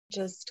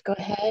Just go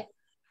ahead.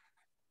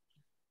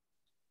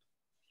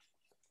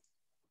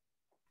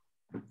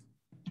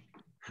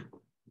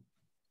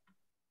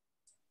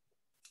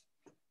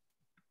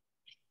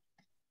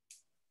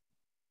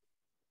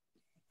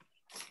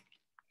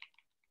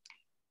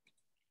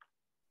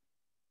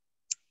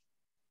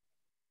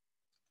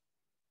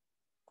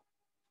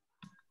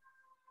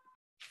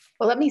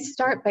 Well, let me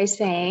start by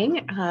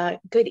saying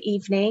good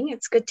evening.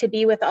 It's good to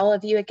be with all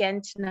of you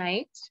again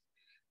tonight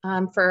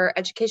for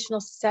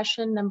educational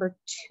session number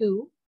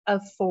 2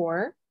 of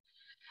 4.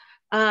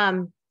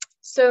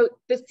 So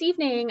this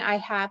evening I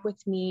have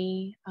with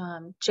me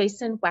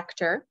Jason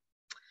Wechter.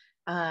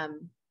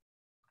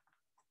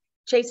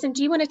 Jason,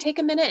 do you want to take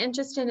a minute and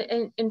just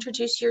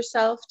introduce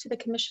yourself to the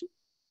commission?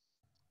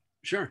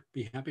 Sure,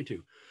 be happy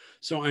to.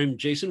 So I'm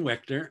Jason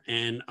Wechter,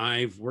 and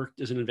I've worked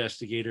as an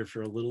investigator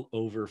for a little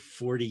over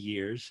 40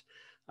 years.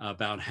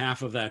 About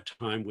half of that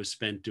time was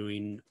spent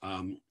doing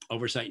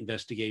oversight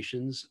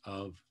investigations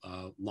of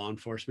law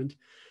enforcement,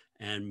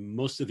 and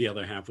most of the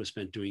other half was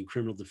spent doing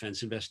criminal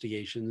defense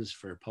investigations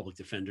for public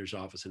defender's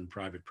office and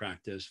private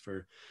practice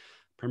for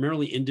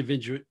primarily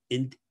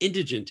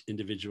indigent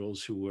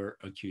individuals who were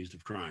accused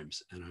of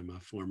crimes. And I'm a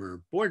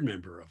former board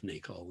member of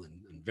NACOLE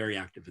and very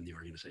active in the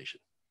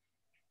organization.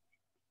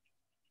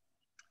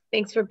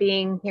 Thanks for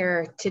being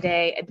here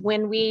today.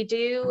 When we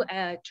do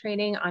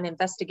training on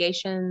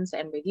investigations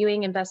and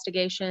reviewing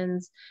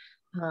investigations,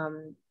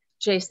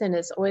 Jason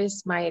is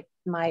always my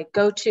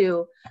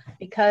go-to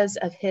because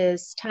of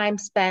his time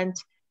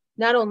spent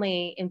not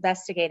only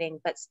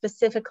investigating, but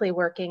specifically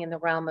working in the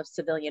realm of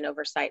civilian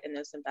oversight in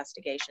those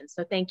investigations.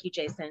 So thank you,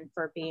 Jason,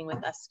 for being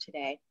with us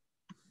today.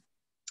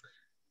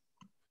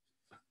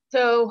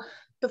 So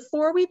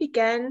before we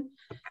begin,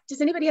 does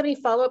anybody have any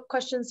follow-up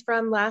questions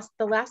from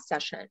the last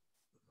session?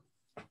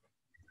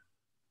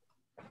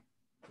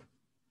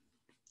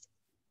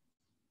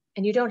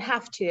 And you don't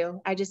have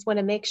to. I just want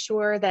to make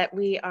sure that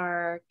we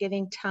are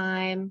giving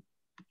time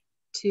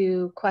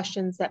to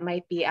questions that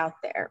might be out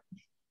there.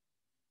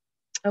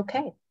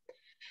 Okay.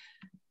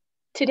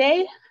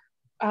 Today,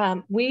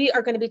 we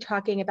are going to be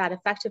talking about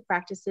effective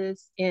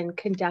practices in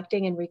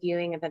conducting and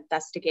reviewing of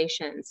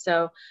investigations.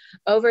 So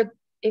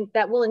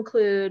that will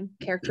include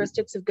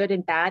characteristics of good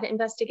and bad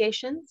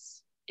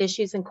investigations,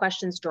 issues and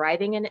questions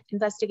driving an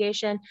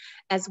investigation,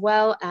 as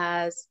well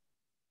as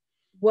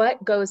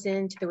what goes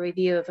into the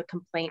review of a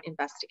complaint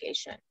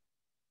investigation.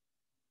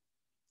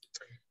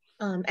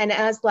 And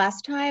as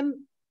last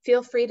time,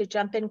 feel free to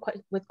jump in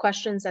with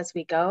questions as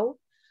we go.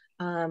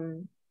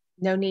 No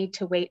need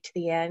to wait to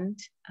the end.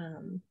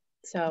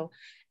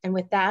 And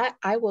with that,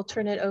 I will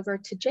turn it over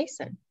to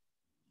Jason.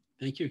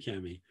 Thank you,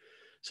 Cami.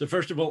 So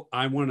first of all,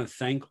 I want to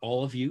thank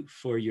all of you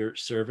for your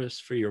service,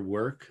 for your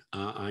work.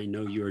 I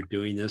know you're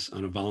doing this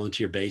on a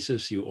volunteer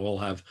basis. You all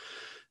have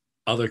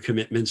other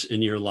commitments in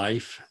your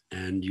life,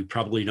 and you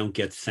probably don't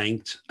get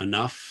thanked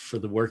enough for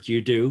the work you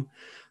do.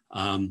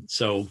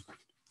 So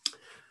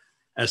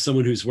as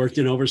someone who's worked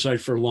in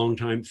oversight for a long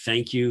time,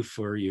 thank you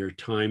for your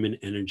time and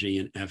energy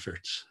and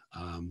efforts.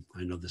 I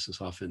know this is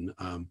often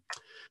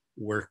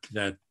work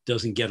that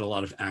doesn't get a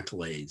lot of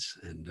accolades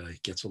and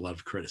gets a lot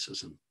of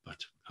criticism,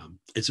 but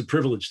it's a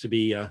privilege to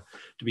be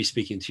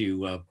speaking to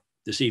you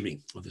this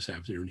evening or this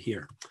afternoon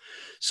here.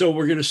 So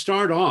we're going to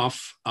start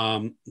off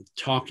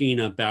talking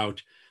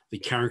about the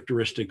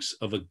characteristics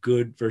of a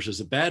good versus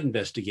a bad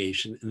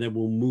investigation, and then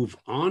we'll move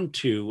on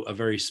to a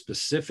very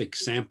specific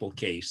sample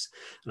case.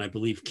 And I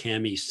believe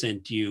Cami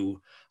sent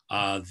you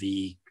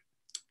the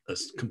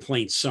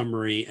complaint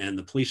summary and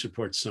the police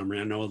report summary.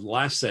 I know in the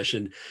last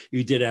session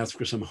you did ask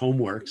for some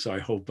homework, so I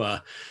hope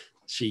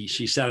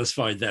she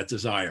satisfied that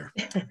desire.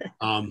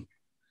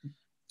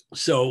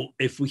 So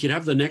if we could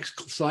have the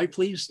next slide,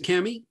 please,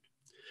 Cami.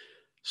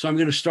 So I'm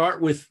going to start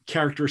with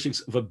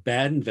characteristics of a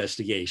bad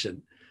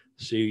investigation,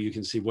 so you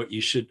can see what you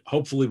should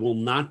hopefully will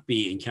not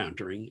be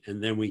encountering,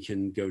 and then we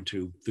can go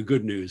to the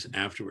good news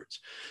afterwards.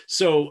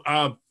 So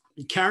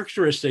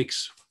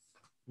characteristics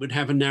would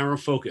have a narrow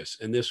focus,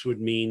 and this would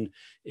mean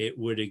it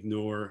would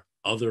ignore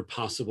other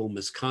possible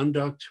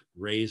misconduct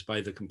raised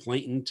by the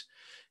complainant.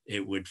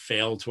 It would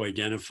fail to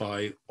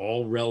identify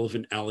all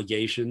relevant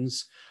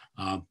allegations,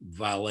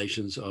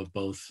 violations of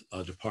both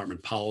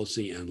department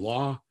policy and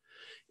law.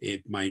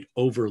 It might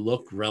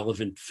overlook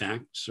relevant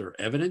facts or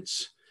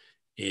evidence.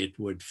 It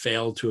would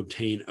fail to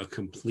obtain a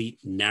complete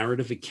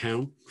narrative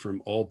account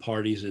from all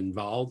parties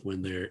involved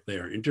when they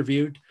are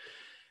interviewed.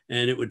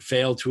 And it would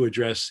fail to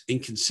address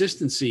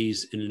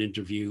inconsistencies in an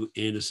interview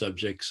in a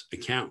subject's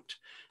account.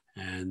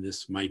 And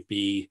this might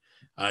be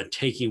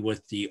taking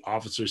what the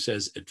officer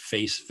says at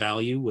face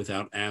value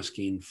without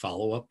asking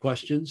follow-up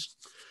questions.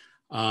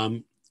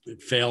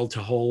 It failed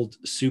to hold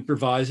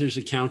supervisors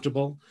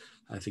accountable.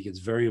 I think it's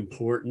very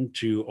important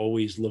to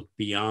always look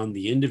beyond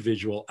the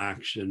individual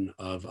action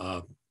of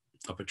a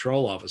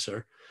patrol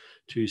officer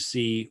to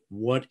see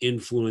what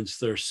influence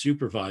their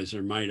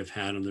supervisor might have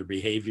had on their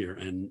behavior.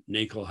 And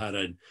NACOLE had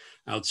an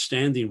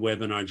outstanding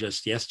webinar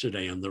just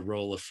yesterday on the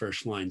role of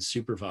first line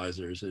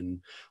supervisors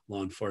in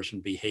law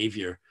enforcement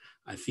behavior.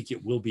 I think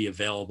it will be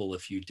available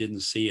if you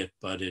didn't see it,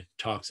 but it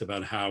talks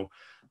about how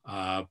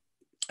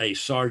a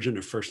sergeant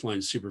or first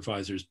line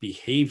supervisor's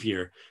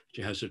behavior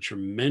has a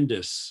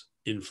tremendous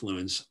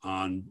influence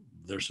on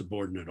their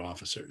subordinate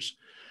officers.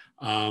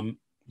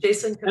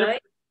 Jason,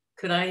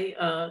 could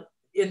I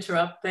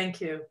interrupt?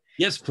 Thank you.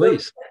 Yes,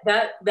 please.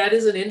 So that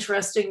is an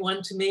interesting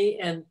one to me.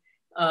 And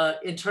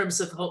in terms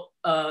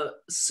of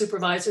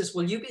supervisors,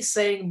 will you be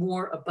saying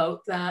more about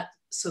that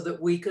so that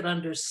we could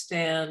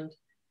understand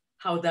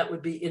how that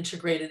would be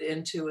integrated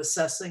into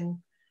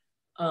assessing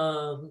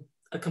a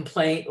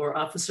complaint or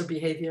officer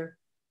behavior?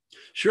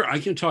 Sure, I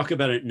can talk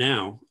about it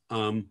now.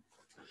 I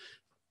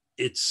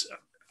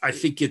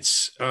think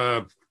it's,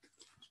 to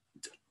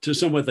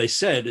some what they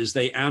said is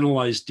they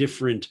analyzed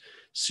different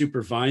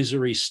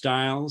supervisory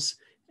styles,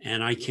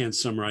 and I can't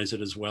summarize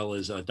it as well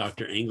as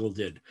Dr. Engel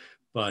did,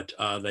 but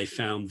they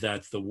found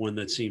that the one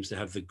that seems to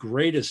have the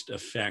greatest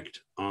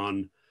effect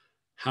on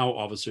how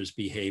officers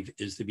behave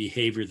is the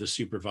behavior the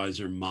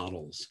supervisor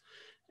models.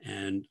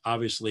 And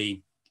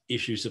obviously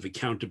issues of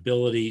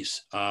accountability,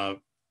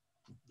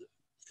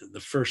 the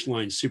first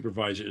line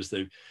supervisor is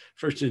the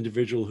first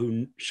individual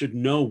who should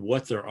know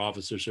what their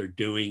officers are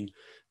doing.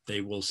 They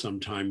will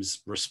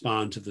sometimes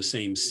respond to the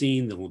same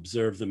scene. They'll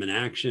observe them in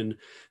action.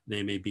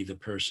 They may be the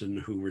person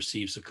who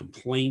receives a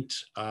complaint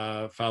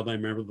filed by a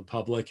member of the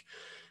public.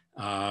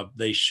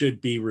 They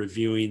should be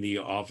reviewing the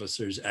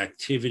officer's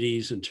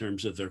activities in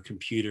terms of their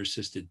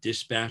computer-assisted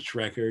dispatch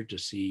record to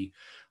see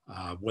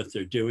what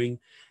they're doing.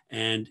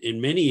 And in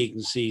many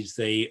agencies,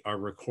 they are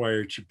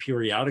required to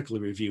periodically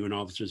review an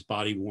officer's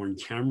body-worn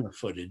camera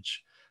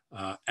footage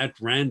at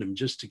random,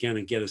 just to kind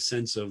of get a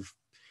sense of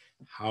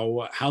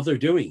how they're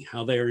doing,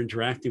 how they are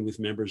interacting with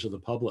members of the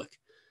public.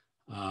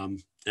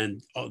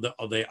 And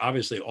they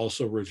obviously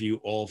also review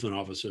all of an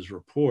officer's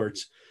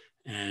reports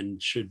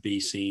and should be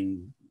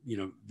seen,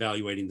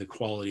 evaluating the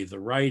quality of the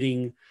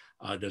writing,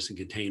 doesn't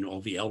contain all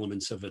the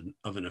elements of an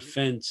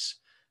offense.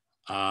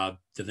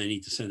 Do they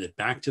need to send it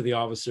back to the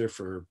officer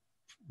for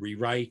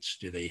rewrites?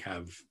 Do they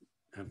have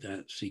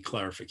that see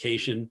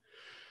clarification?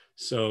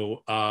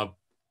 So,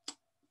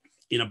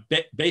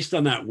 based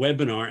on that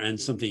webinar and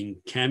something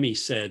Cami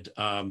said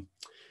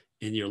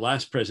in your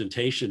last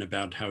presentation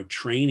about how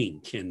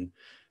training can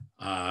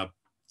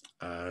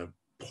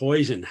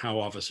poison how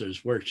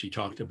officers work. She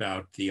talked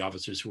about the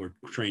officers who were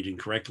trained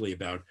incorrectly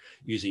about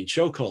using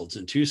chokeholds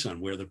in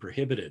Tucson where they're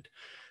prohibited.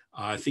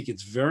 I think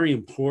it's very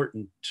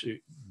important to,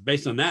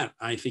 based on that,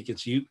 I think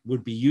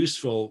would be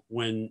useful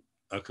when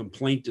a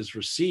complaint is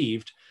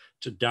received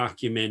to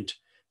document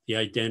the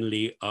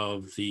identity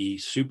of the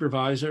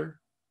supervisor,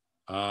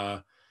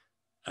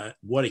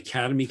 what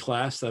academy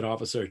class that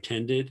officer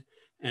attended,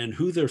 and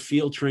who their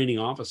field training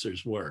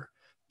officers were.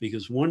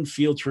 Because one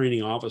field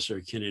training officer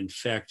can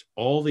infect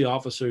all the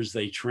officers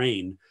they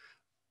train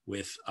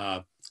with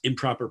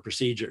improper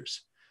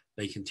procedures.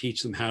 They can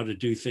teach them how to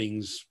do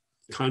things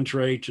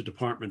contrary to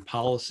department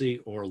policy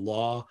or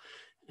law,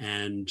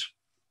 and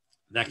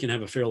that can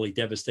have a fairly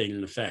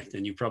devastating effect.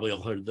 And you probably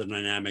all heard the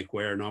dynamic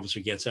where an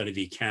officer gets out of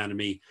the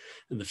academy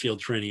and the field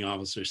training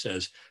officer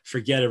says,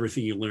 forget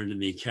everything you learned in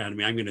the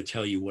academy, I'm going to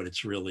tell you what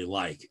it's really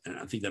like. And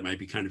I think that might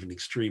be kind of an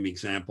extreme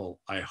example,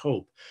 I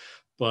hope.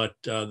 But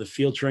the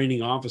field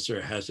training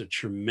officer has a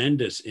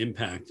tremendous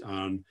impact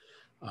on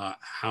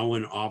how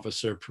an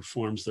officer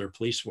performs their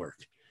police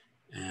work.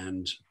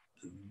 And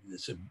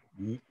it's a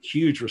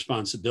huge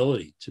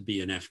responsibility to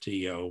be an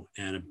FTO,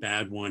 and a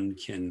bad one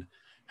can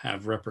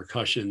have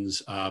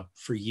repercussions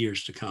for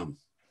years to come.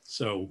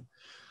 So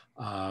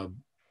I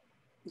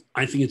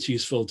think it's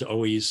useful to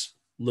always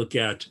look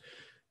at,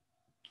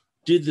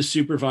 did the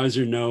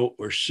supervisor know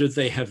or should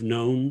they have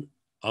known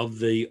of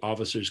the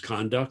officer's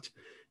conduct?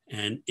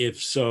 And if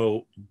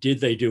so, did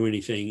they do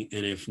anything?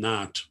 And if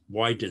not,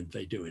 why didn't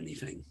they do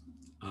anything?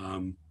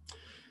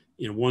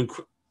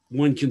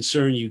 One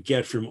concern you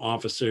get from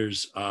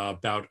officers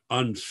about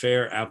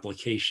unfair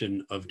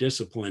application of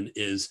discipline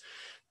is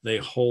they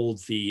hold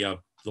the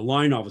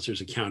line officers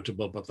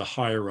accountable, but the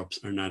higher ups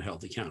are not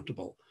held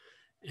accountable.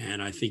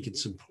 And I think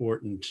it's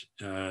important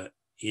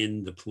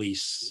in the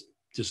police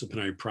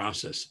disciplinary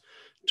process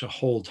to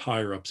hold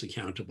higher ups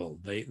accountable.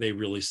 They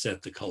really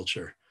set the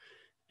culture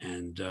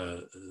and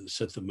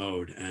set the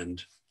mode.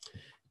 And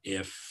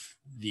if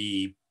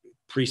the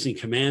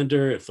precinct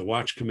commander, if the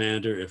watch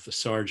commander, if the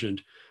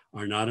sergeant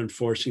are not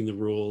enforcing the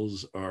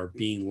rules, are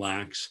being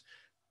lax,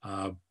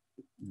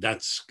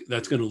 that's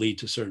going to lead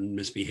to certain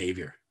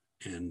misbehavior,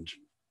 and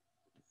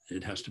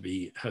it has to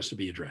be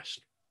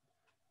addressed.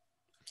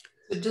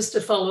 So just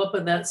to follow up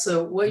on that,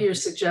 so what you're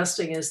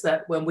suggesting is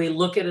that when we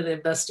look at an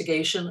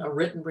investigation, a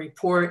written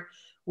report,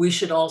 we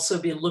should also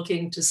be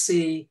looking to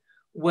see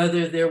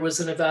whether there was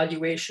an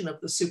evaluation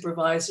of the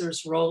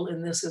supervisor's role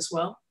in this as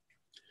well?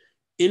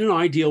 In an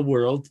ideal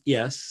world,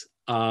 yes.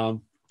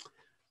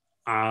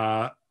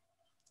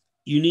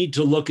 You need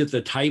to look at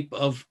the type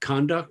of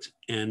conduct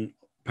and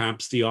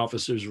perhaps the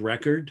officer's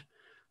record.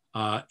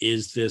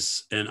 Is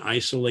this an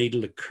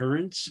isolated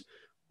occurrence,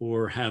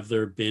 or have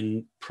there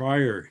been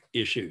prior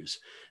issues?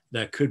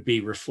 that could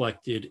be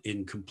reflected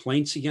in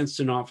complaints against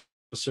an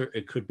officer.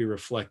 It could be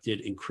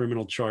reflected in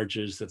criminal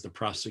charges that the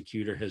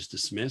prosecutor has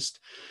dismissed.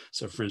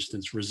 So for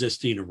instance,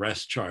 resisting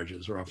arrest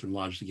charges are often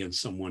lodged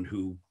against someone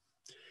who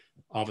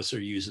officer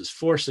uses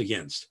force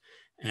against.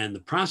 And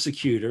the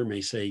prosecutor may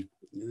say,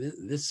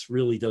 this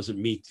really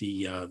doesn't meet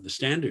the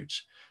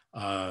standards,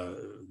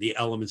 the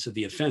elements of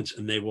the offense,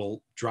 and they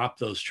will drop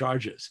those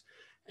charges.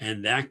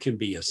 And that can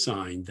be a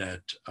sign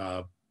that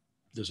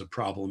there's a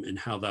problem in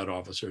how that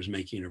officer is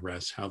making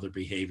arrests, how they're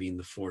behaving,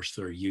 the force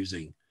they're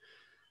using.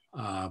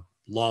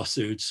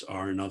 Lawsuits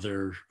are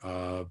another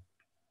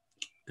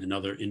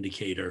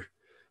indicator.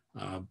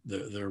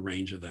 There are a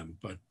range of them,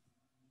 but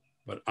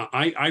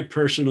I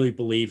personally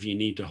believe you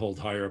need to hold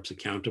higher ups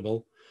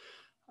accountable,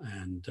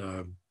 and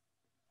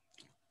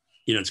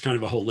you know, it's kind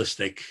of a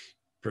holistic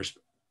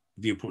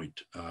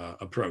viewpoint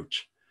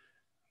approach.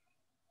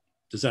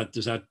 Does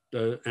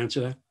that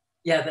answer that?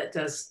 Yeah, that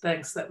does.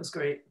 Thanks. That was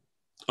great.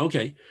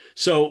 Okay,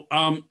 so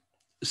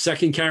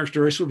second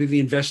characteristic would be the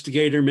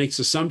investigator makes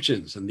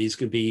assumptions, and these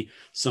can be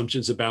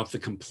assumptions about the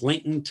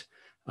complainant,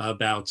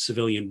 about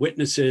civilian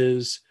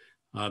witnesses,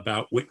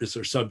 about witness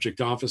or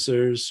subject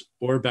officers,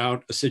 or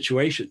about a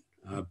situation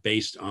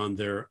based on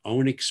their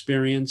own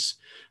experience,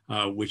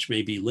 which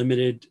may be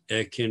limited.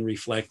 It can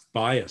reflect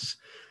bias.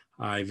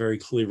 I very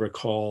clearly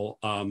recall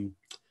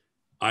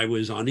I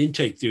was on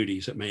intake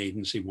duties at my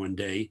agency one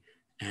day,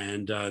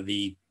 and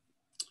the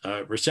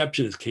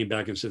receptionist came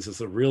back and says, "It's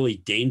a really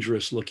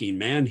dangerous looking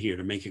man here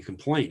to make a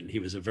complaint." He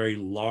was a very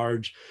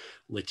large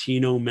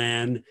Latino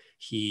man.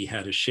 He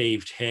had a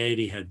shaved head.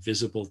 He had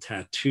visible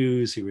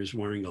tattoos. He was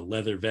wearing a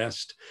leather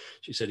vest.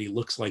 She said, "He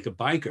looks like a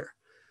biker."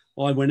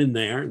 Well, I went in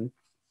there and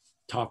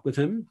talked with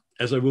him,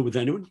 as I would with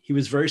anyone. He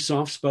was very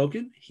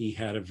soft-spoken. He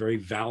had a very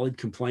valid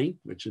complaint,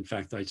 which in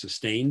fact I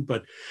sustained,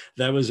 but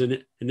that was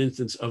an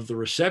instance of the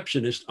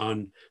receptionist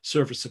on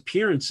surface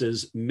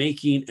appearances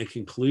making a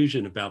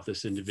conclusion about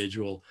this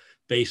individual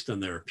based on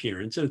their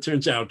appearance. And it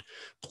turns out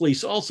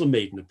police also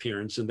made an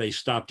appearance, and they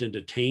stopped and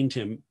detained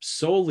him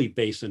solely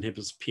based on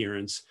his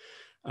appearance,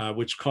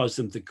 which caused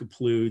them to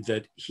conclude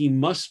that he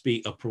must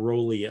be a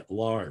parolee at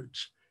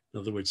large. In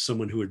other words,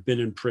 someone who had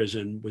been in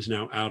prison, was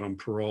now out on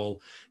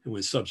parole, and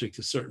was subject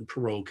to certain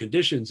parole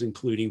conditions,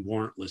 including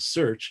warrantless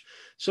search.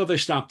 So they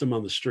stopped him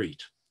on the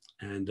street,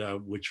 and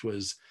which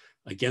was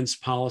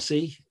against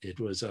policy. It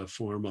was a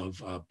form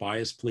of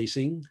bias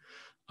policing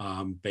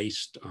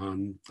based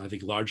on, I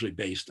think, largely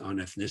based on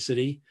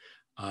ethnicity.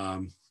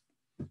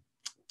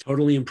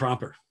 Totally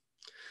improper.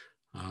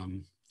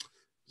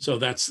 So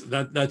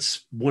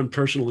that's one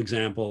personal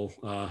example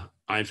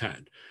I've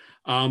had.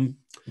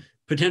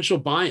 Potential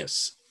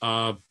bias.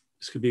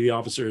 This could be the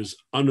officer is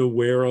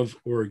unaware of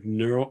or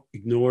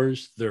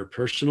ignores their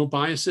personal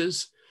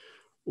biases,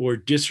 or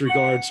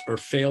disregards or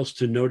fails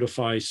to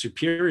notify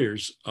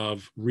superiors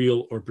of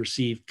real or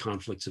perceived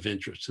conflicts of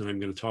interest. And I'm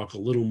going to talk a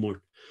little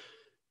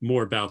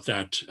more about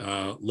that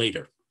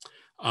later.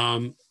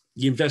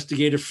 The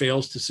investigator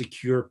fails to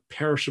secure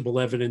perishable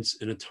evidence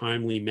in a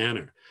timely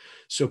manner.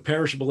 So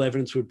perishable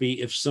evidence would be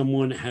if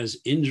someone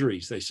has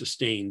injuries they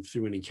sustained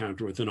through an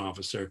encounter with an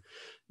officer,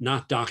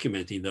 not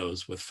documenting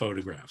those with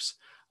photographs,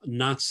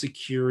 not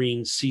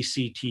securing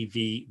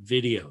CCTV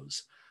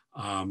videos.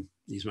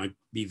 These might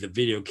be the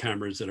video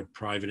cameras that a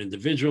private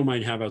individual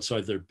might have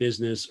outside their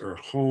business or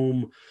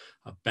home,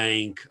 a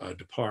bank, a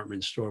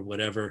department store,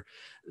 whatever.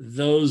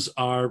 Those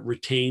are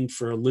retained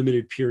for a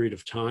limited period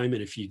of time.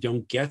 And if you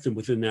don't get them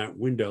within that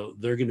window,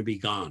 they're going to be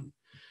gone.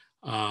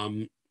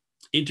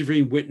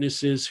 Interviewing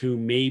witnesses who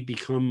may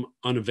become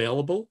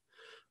unavailable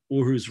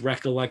or whose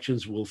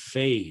recollections will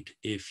fade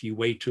if you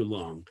wait too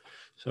long.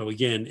 So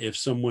again, if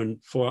someone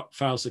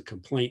files a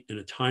complaint in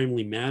a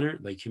timely manner,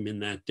 they come in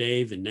that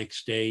day, the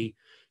next day,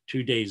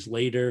 2 days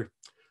later,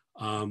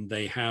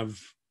 they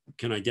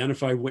can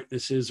identify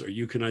witnesses, or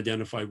you can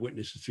identify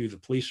witnesses through the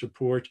police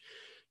report.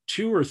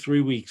 2 or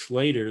 3 weeks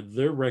later,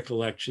 their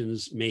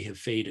recollections may have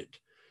faded.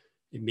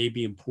 It may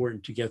be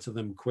important to get to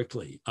them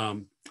quickly.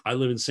 I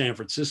live in San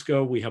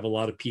Francisco. We have a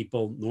lot of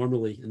people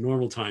normally in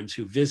normal times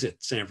who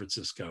visit San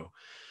Francisco.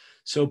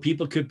 So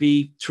people could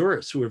be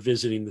tourists who are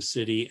visiting the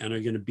city and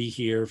are going to be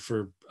here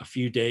for a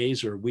few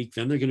days or a week,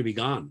 then they're going to be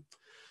gone.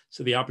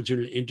 So the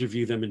opportunity to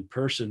interview them in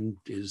person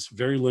is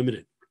very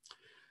limited.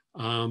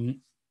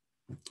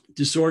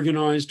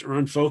 Disorganized or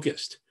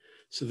unfocused.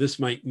 So this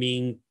might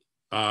mean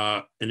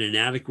an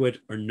inadequate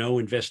or no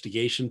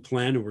investigation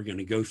plan, and we're going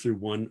to go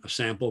through a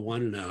sample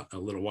one in a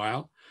little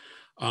while.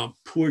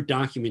 Poor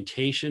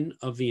documentation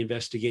of the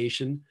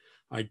investigation.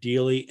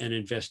 Ideally, an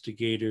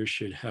investigator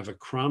should have a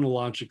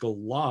chronological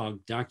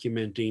log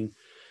documenting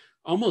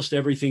almost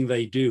everything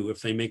they do.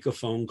 If they make a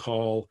phone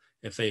call,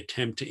 if they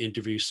attempt to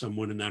interview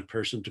someone and that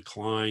person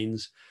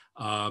declines,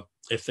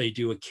 if they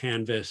do a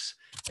canvass,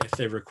 if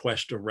they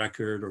request a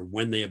record, or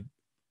when they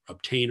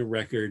obtain a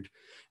record.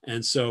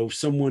 And so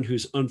someone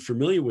who's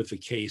unfamiliar with the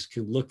case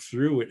can look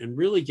through it and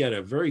really get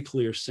a very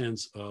clear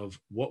sense of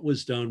what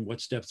was done, what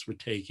steps were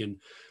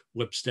taken,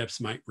 what steps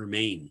might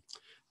remain.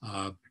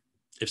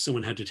 if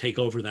someone had to take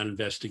over that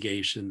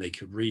investigation, they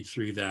could read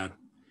through that,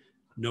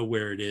 know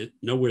where it is,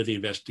 know where the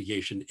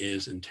investigation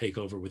is, and take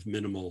over with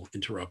minimal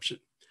interruption.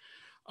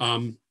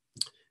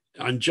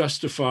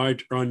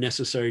 Unjustified or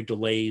unnecessary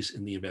delays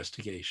in the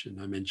investigation.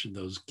 I mentioned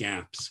those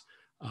gaps,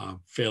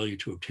 failure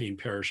to obtain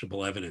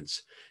perishable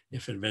evidence.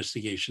 If an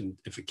investigation,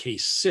 if a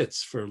case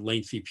sits for a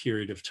lengthy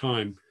period of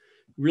time,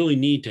 really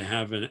need to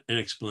have an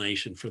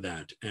explanation for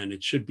that, and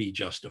it should be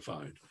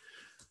justified.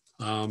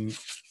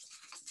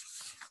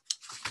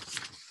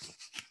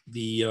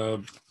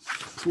 The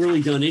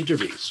poorly done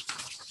interviews.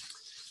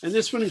 And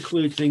this would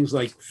include things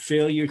like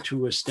failure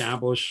to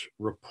establish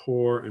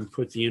rapport and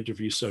put the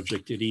interview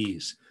subject at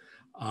ease.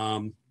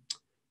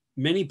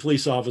 Many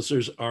police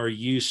officers are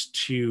used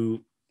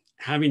to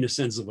having a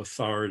sense of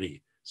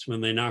authority. So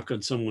when they knock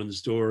on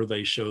someone's door,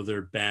 they show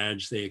their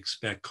badge, they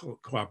expect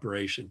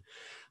cooperation.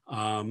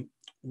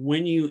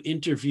 When you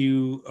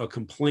interview a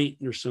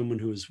complainant or someone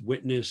who has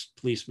witnessed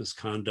police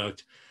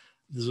misconduct,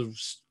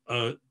 there's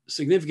a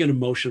significant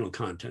emotional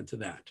content to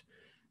that.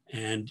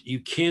 And you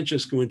can't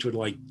just go into it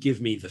like, give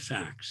me the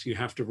facts. You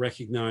have to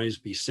recognize,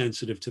 be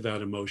sensitive to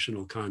that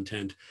emotional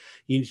content.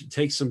 You need to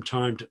take some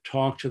time to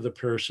talk to the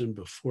person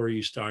before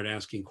you start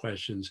asking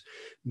questions,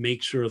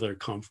 make sure they're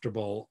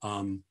comfortable.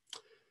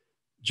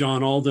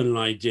 John Alden and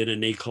I did a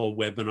NACOLE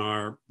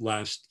webinar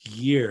last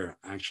year.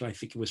 Actually, I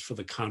think it was for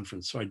the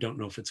conference, so I don't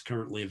know if it's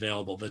currently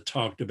available, that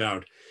talked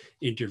about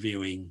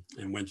interviewing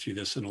and went through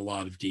this in a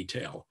lot of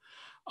detail.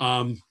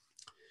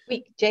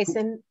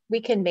 Jason,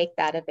 we can make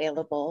that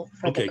available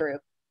for the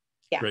group.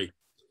 Yeah. Great.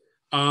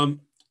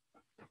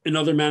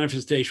 Another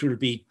manifestation would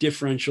be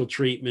differential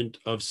treatment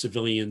of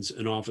civilians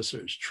and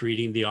officers,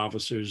 treating the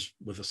officers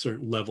with a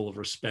certain level of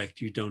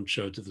respect you don't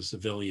show to the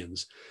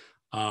civilians,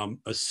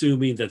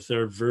 assuming that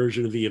their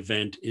version of the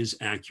event is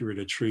accurate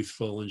or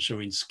truthful, and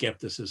showing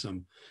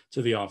skepticism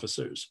to the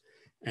officers.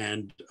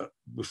 And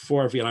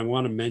before I forget, I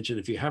want to mention,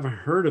 if you haven't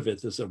heard of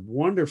it, there's a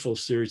wonderful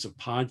series of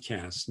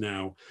podcasts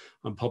now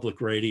on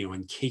public radio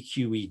on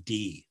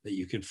KQED that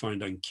you can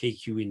find on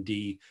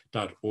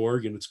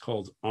kqed.org, and it's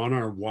called On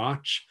Our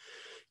Watch.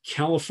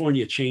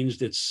 California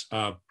changed its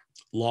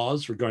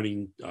laws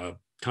regarding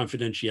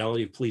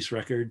confidentiality of police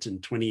records in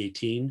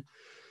 2018.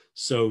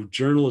 So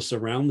journalists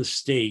around the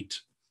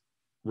state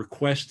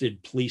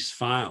requested police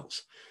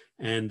files,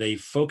 and they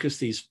focus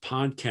these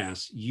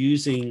podcasts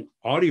using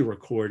audio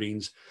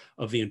recordings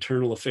of the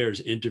internal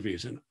affairs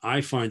interviews. And I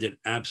find it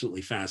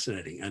absolutely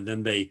fascinating. And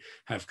then they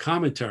have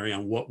commentary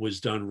on what was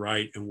done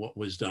right and what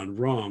was done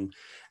wrong.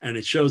 And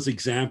it shows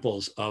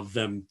examples of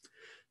them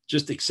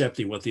just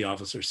accepting what the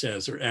officer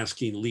says, or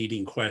asking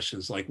leading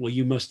questions like, well,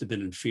 you must have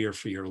been in fear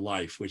for your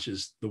life, which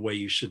is the way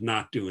you should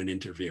not do an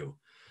interview.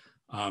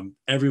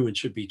 Everyone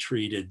should be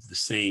treated the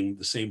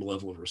same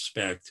level of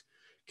respect,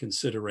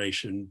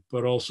 consideration,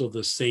 but also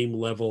the same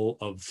level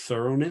of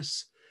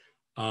thoroughness,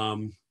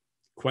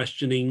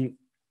 questioning,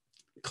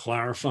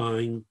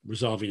 clarifying,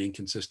 resolving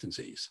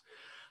inconsistencies.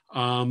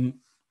 The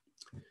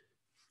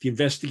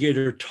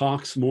investigator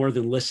talks more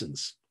than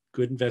listens.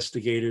 Good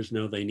investigators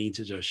know they need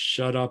to just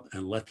shut up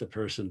and let the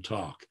person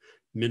talk.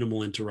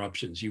 Minimal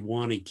interruptions. You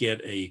want to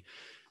get a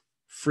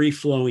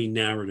free-flowing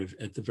narrative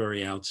at the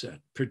very outset,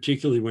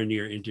 particularly when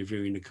you're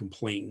interviewing a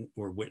complainant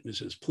or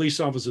witnesses.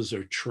 Police officers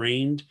are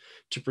trained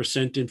to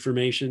present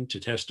information, to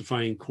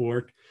testify in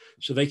court,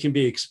 so they can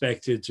be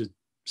expected to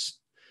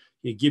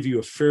give you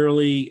a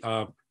fairly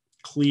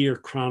clear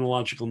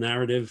chronological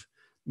narrative.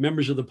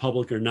 Members of the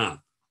public are not.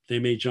 They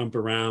may jump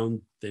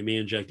around, they may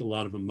inject a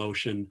lot of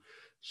emotion,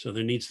 so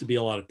there needs to be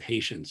a lot of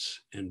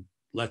patience, and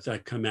let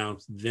that come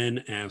out,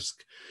 then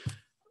ask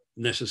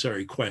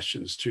necessary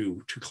questions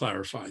to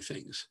clarify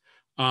things.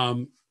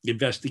 The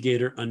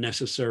investigator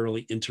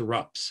unnecessarily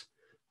interrupts,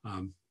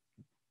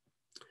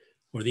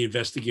 or the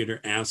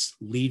investigator asks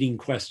leading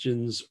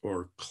questions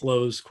or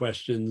closed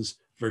questions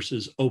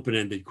versus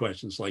open-ended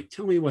questions like,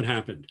 tell me what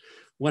happened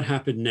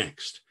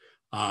next,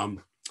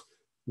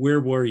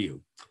 where were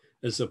you,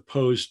 as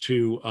opposed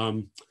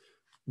to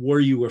were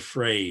you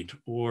afraid,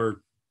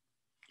 or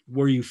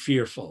were you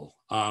fearful,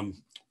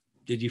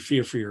 did you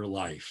fear for your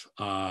life,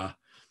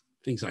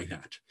 things like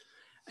that.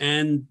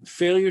 And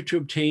failure to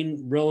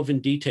obtain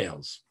relevant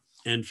details.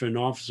 And for an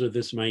officer,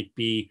 this might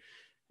be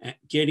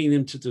getting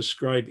them to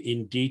describe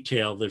in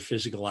detail their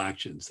physical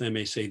actions. They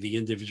may say the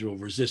individual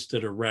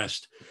resisted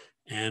arrest,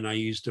 and I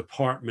used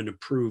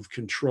department-approved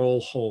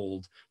control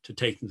hold to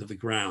take them to the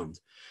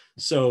ground.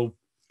 So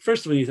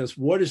first of all, that's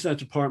what is that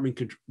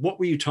department? What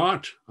were you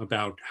taught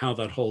about how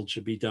that hold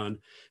should be done?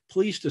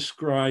 Please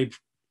describe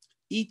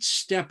each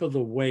step of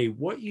the way,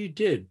 what you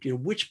did,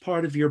 which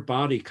part of your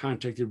body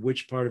contacted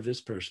which part of this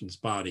person's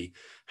body.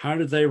 How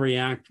did they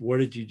react? What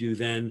did you do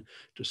then?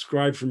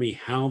 Describe for me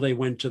how they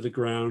went to the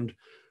ground,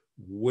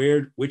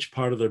 which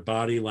part of their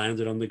body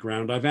landed on the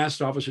ground. I've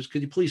asked officers,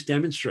 could you please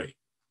demonstrate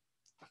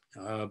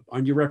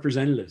on your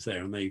representatives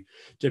there? And they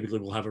typically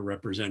will have a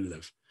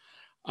representative.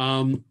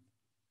 Poor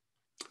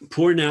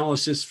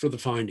analysis for the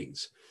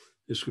findings.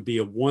 This would be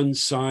a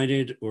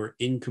one-sided or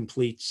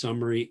incomplete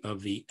summary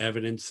of the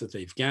evidence that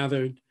they've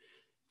gathered.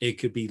 It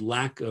could be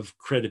lack of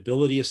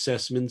credibility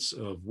assessments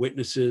of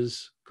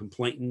witnesses,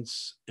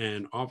 complainants,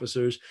 and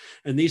officers.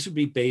 And these would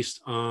be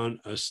based on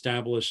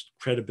established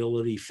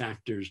credibility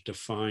factors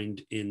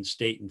defined in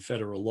state and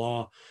federal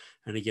law.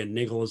 And again,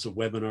 NACOLE is a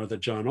webinar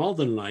that John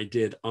Alden and I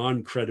did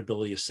on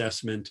credibility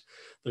assessment.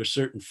 There are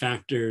certain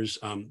factors.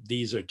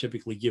 These are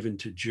typically given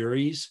to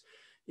juries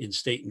in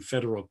state and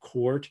federal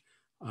court.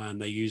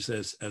 And they use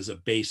this as a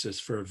basis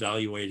for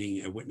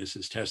evaluating a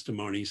witness's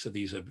testimony. So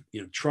these are,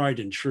 tried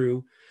and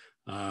true,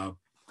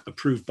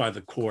 approved by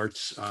the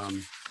courts.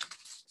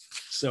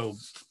 So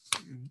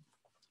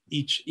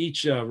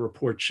each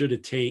report should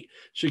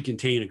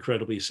contain a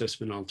credibility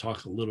assessment. I'll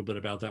talk a little bit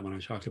about that when I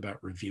talk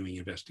about reviewing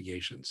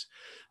investigations.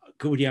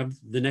 Could we have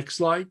the next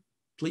slide,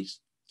 please,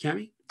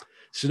 Cami?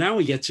 So now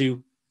we get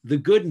to the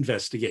good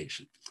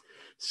investigation.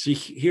 See,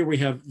 here we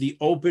have the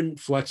open,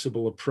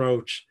 flexible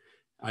approach,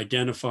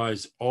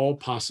 identifies all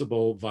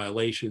possible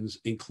violations,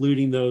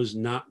 including those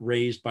not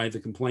raised by the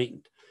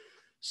complainant.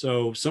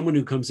 So someone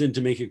who comes in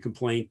to make a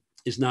complaint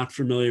is not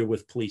familiar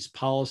with police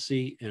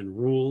policy and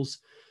rules.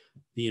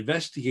 The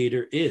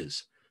investigator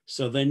is.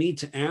 So they need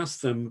to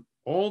ask them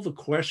all the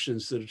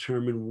questions to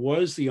determine,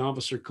 was the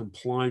officer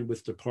complying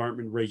with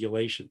department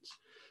regulations?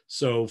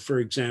 So for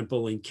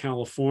example, in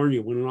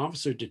California, when an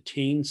officer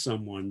detains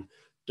someone,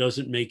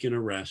 doesn't make an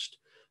arrest,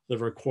 they're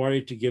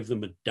required to give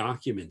them a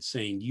document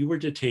saying you were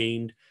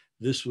detained,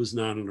 this was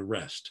not an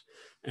arrest.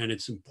 And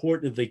it's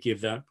important that they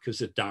give that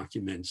because it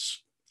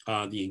documents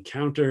the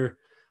encounter.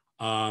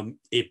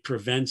 It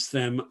prevents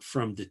them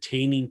from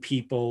detaining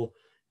people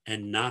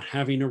and not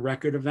having a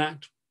record of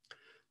that.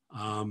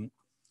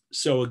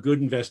 So a good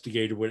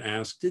investigator would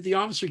ask, did the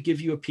officer give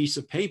you a piece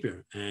of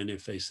paper? And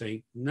if they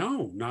say,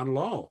 no, not at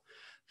all,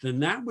 then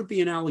that would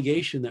be an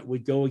allegation that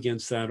would go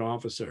against that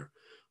officer.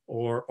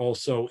 Or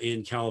also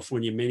in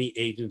California, many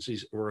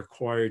agencies are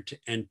required to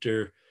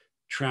enter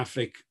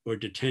traffic or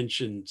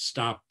detention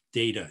stop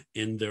data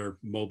in their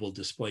mobile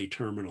display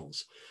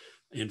terminals.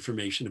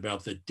 Information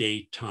about the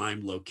date,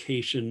 time,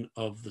 location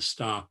of the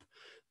stop,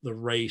 the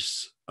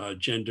race,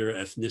 gender,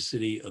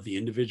 ethnicity of the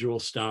individual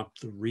stop,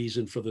 the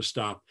reason for the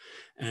stop.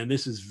 And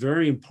this is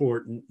very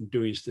important in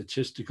doing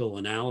statistical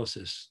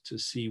analysis to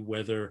see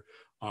whether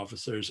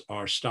officers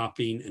are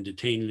stopping and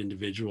detaining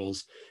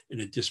individuals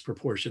in a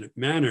disproportionate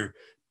manner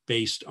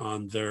based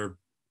on their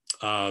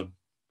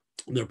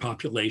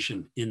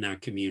population in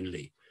that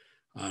community.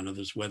 In other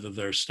words, whether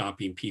they're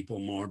stopping people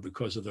more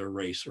because of their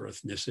race or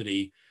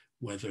ethnicity,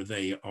 whether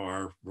they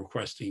are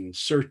requesting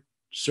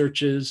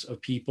searches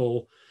of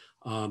people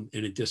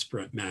in a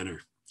disparate manner.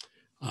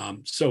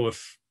 So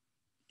if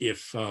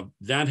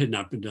that had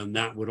not been done,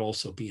 that would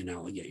also be an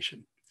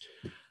allegation.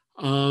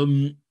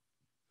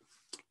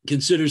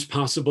 Considers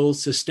possible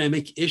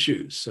systemic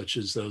issues, such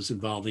as those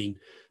involving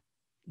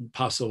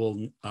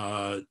possible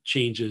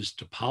changes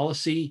to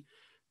policy,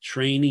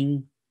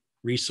 training,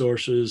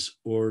 resources,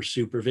 or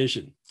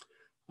supervision.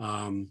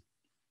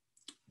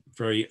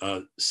 Very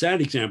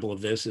sad example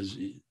of this is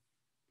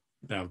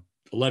about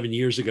 11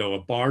 years ago, a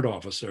BARD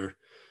officer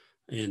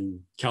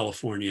in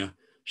California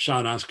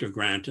shot Oscar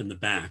Grant in the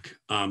back,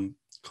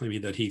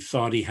 claiming that he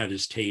thought he had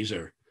his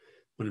taser,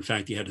 when in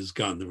fact he had his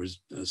gun. There was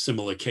a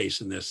similar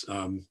case in this,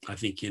 I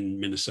think in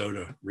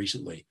Minnesota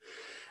recently.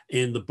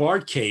 In the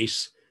BARD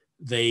case,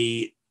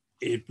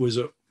 it was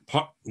in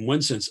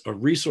one sense, a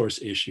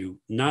resource issue.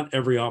 Not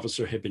every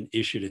officer had been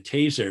issued a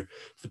taser.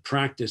 The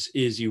practice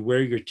is you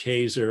wear your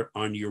taser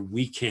on your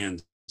weak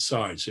hand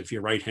side. So if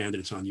you're right-handed,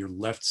 it's on your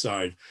left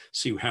side.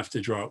 So you have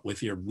to draw it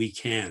with your weak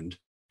hand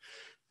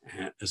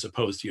as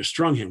opposed to your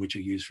strong hand, which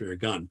you use for your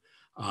gun.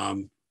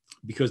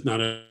 Because not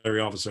every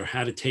officer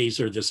had a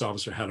taser. This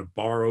officer had a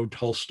borrowed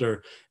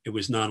holster. It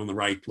was not on the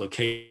right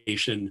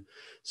location.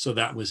 So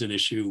that was an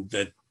issue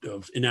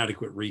of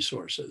inadequate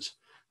resources.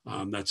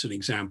 That's an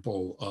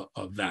example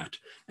of that.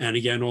 And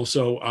again,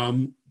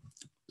 also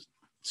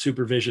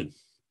supervision.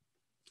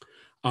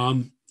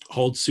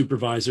 Hold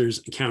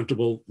supervisors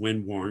accountable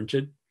when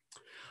warranted.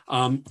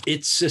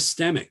 It's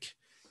systemic.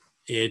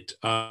 It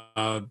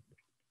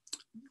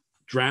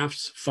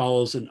drafts,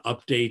 follows, and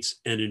updates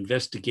an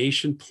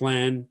investigation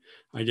plan,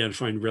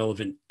 identifying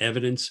relevant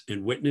evidence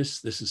and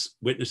witnesses. This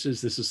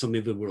is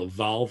something that will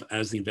evolve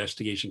as the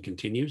investigation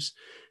continues.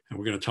 And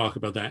we're going to talk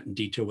about that in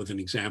detail with an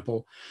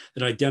example.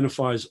 It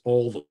identifies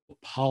all the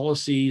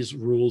policies,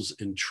 rules,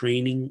 and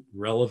training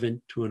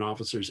relevant to an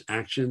officer's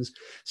actions,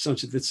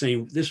 such that it's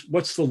saying,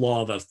 what's the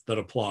law that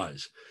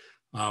applies?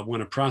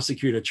 When a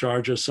prosecutor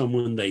charges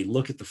someone, they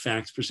look at the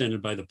facts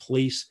presented by the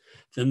police,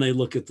 then they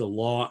look at the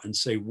law and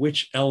say,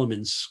 which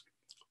elements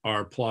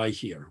are applied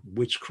here?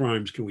 Which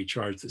crimes can we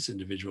charge this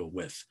individual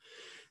with?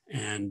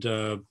 And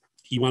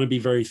you want to be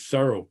very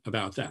thorough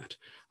about that.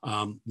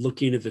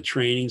 Looking at the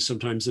training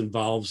sometimes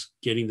involves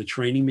getting the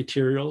training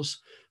materials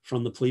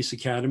from the police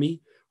academy,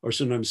 or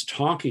sometimes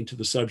talking to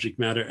the subject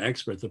matter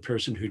expert, the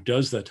person who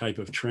does that type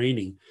of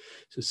training,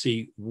 to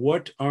see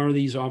what are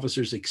these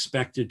officers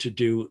expected to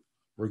do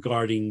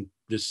regarding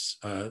this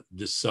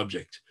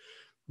subject.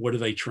 What are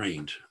they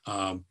trained?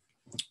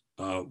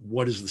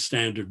 what is the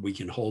standard we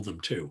can hold them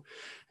to.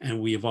 And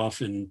we have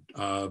often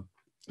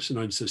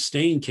sometimes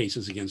sustained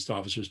cases against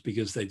officers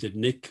because they did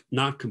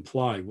not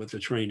comply with the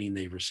training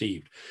they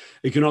received.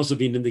 It can also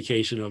be an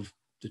indication of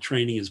the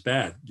training is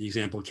bad. The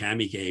example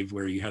Cami gave,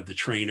 where you had the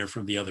trainer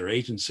from the other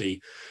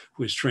agency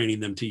who was training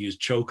them to use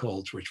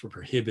chokeholds, which were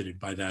prohibited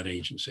by that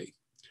agency.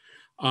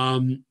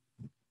 They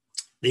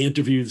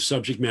interview the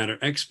subject matter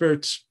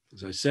experts,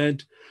 as I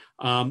said,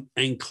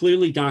 and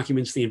clearly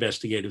documents the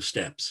investigative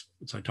steps,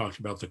 as I talked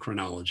about the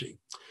chronology.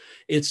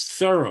 It's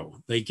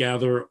thorough. They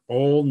gather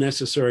all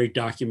necessary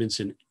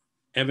documents and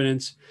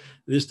evidence.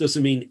 This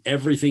doesn't mean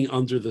everything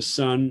under the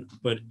sun,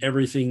 but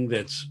everything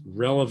that's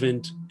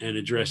relevant and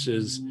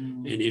addresses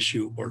an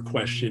issue or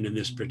question in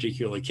this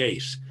particular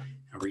case.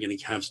 And we're going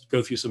to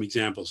go through some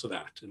examples of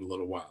that in a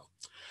little while.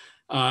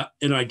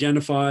 It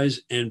identifies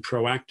and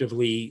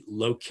proactively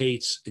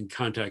locates and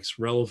contacts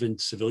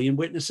relevant civilian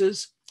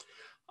witnesses.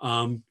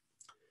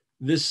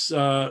 This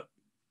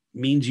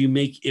means you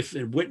make, if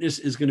a witness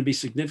is going to be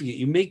significant,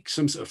 you make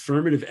some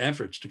affirmative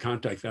efforts to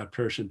contact that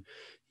person.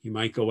 You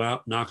might go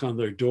out, knock on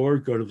their door,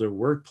 go to their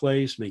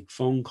workplace, make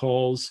phone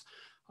calls,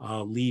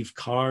 leave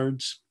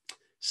cards,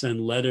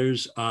 send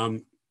letters.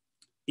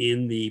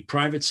 In the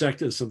private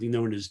sector, there's something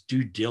known as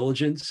due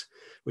diligence,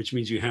 which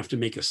means you have to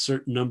make a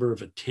certain number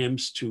of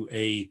attempts to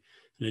an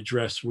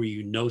address where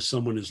you know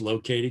someone is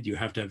located. You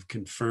have to have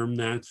confirmed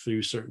that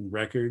through certain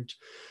records.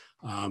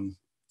 And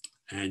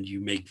you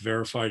make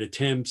verified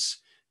attempts,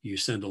 you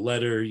send a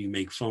letter, you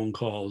make phone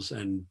calls,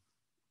 and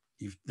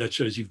that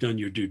shows you've done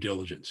your due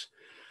diligence.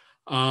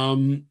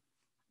 Has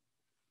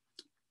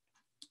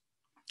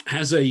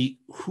a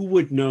who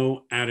would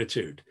know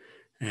attitude.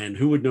 And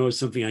who would know is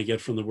something I get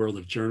from the world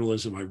of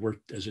journalism. I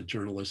worked as a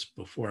journalist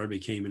before I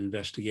became an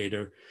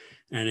investigator.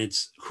 And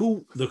it's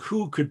the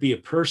who could be a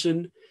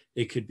person,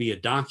 it could be a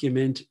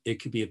document,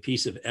 it could be a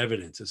piece of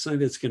evidence. It's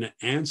something that's going to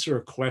answer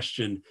a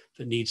question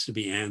that needs to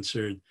be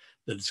answered,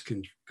 that's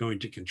going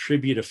to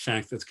contribute a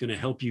fact that's going to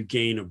help you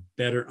gain a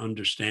better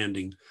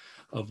understanding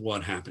of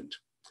what happened.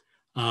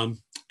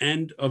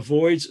 And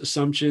avoids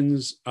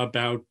assumptions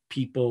about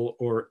people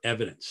or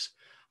evidence.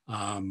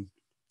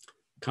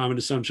 Common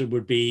assumption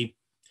would be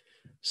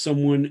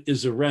someone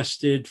is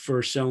arrested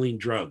for selling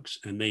drugs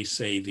and they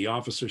say the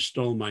officer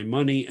stole my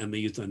money and they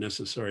used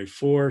unnecessary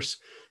force,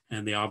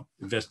 and the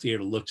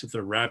investigator looks at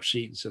their rap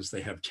sheet and says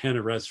they have 10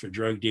 arrests for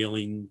drug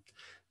dealing.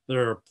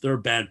 They're a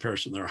bad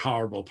person. They're a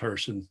horrible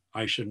person.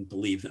 I shouldn't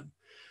believe them.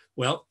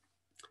 Well,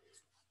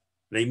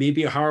 they may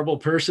be a horrible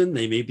person.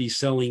 They may be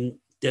selling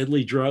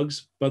deadly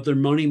drugs, but their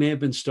money may have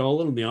been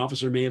stolen and the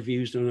officer may have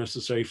used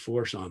unnecessary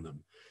force on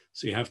them.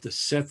 So you have to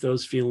set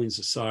those feelings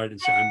aside and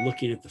say, I'm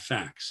looking at the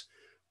facts.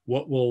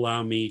 What will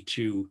allow me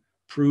to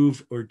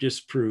prove or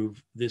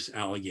disprove this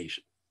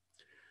allegation?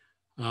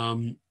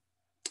 The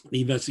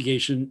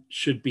investigation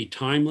should be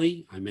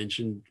timely. I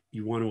mentioned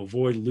you want to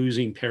avoid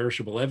losing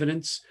perishable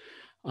evidence.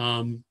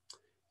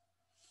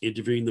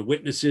 Interviewing the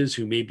witnesses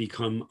who may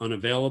become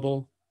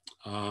unavailable.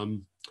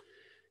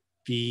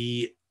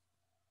 The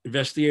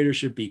investigator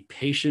should be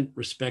patient,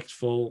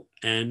 respectful,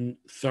 and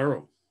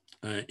thorough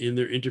in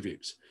their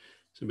interviews.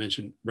 So I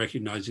mentioned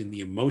recognizing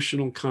the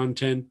emotional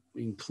content,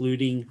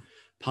 including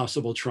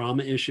possible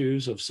trauma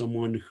issues of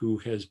someone who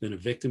has been a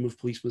victim of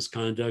police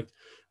misconduct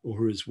or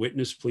who has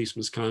witnessed police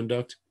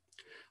misconduct.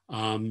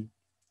 Open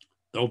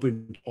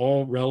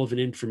all relevant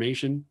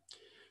information,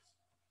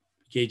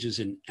 engages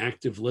in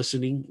active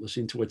listening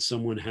to what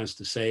someone has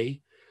to say.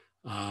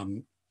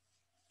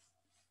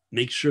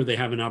 Make sure they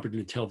have an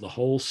opportunity to tell the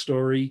whole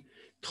story,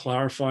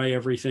 clarify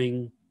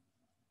everything,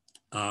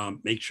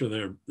 make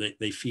sure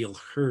they feel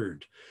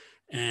heard.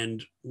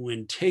 And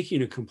when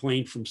taking a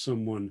complaint from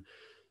someone,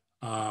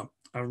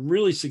 a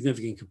really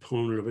significant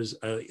component of it is,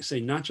 say,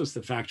 not just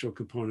the factual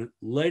component,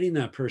 letting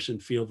that person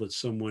feel that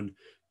someone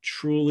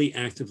truly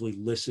actively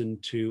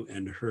listened to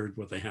and heard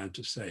what they had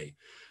to say,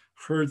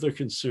 heard their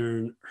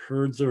concern,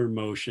 heard their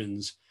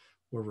emotions,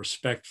 were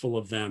respectful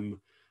of them,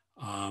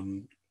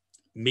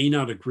 may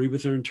not agree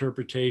with their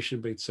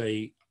interpretation, but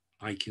say,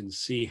 I can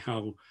see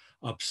how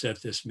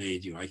upset this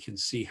made you. I can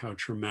see how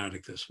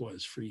traumatic this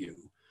was for you.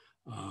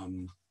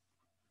 And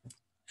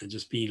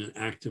just being an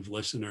active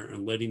listener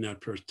and letting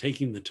that person,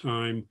 taking the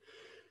time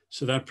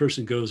so that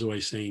person goes away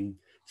saying,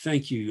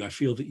 thank you, I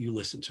feel that you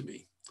listened to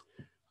me.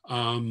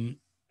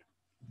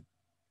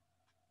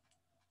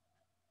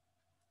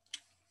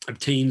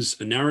 Obtains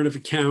a narrative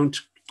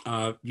account,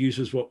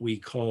 uses what we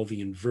call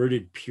the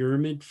inverted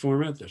pyramid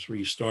format. That's where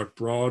you start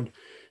broad,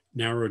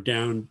 narrow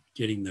down,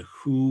 getting the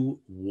who,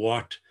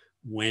 what,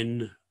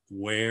 when,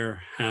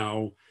 where,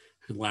 how,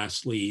 and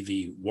lastly,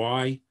 the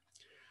why.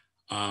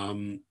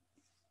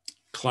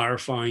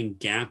 Clarifying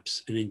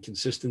gaps and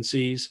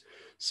inconsistencies.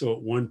 So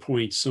at one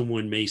point,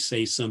 someone may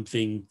say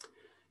something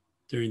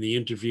during the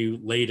interview.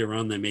 Later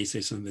on, they may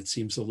say something that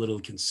seems a little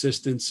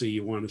consistent. So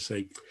you want to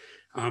say,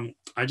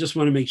 I just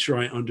want to make sure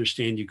I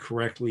understand you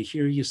correctly.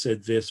 Here you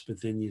said this, but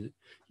then you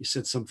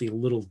said something a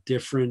little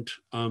different.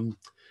 Am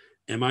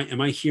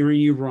I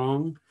hearing you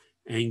wrong?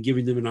 and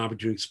giving them an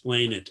opportunity to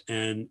explain it.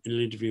 And in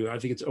an interview, I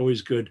think it's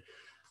always good.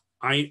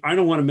 I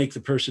don't want to make the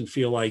person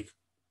feel like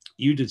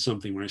you did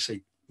something when I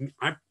say,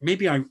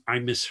 maybe I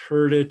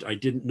misheard it. I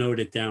didn't note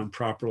it down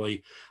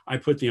properly. I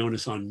put the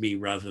onus on me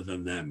rather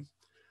than them,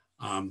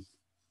 and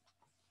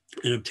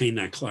obtain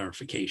that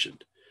clarification.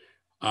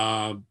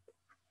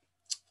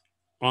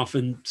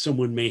 Often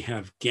someone may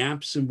have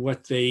gaps in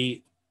what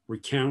they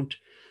recount.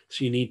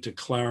 So you need to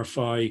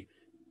clarify,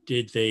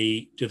 do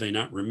they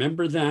not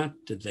remember that?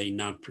 Did they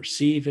not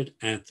perceive it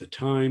at the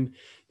time?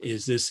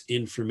 Is this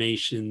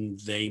information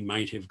they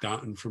might have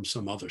gotten from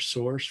some other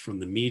source, from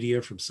the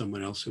media, from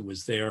someone else who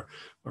was there,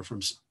 or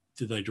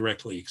did they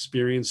directly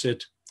experience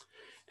it?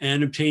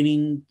 And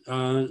obtaining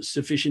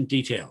sufficient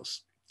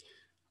details.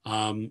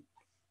 And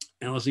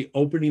honestly,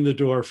 opening the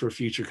door for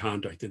future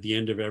contact at the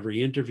end of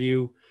every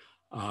interview,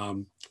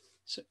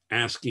 so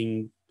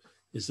asking,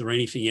 is there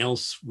anything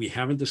else we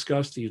haven't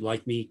discussed that you'd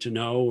like me to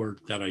know, or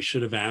that I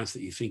should have asked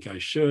that you think I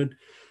should?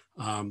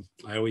 I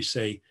always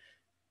say,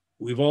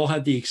 we've all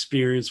had the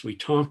experience. We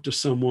talk to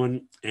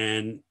someone,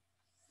 and it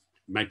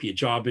might be a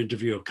job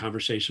interview, a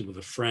conversation with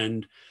a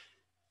friend.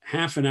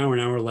 Half an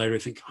hour later, I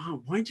think,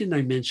 oh, why didn't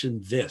I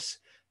mention this?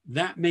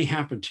 That may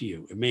happen to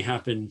you. It may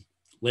happen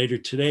later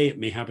today. It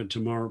may happen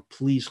tomorrow.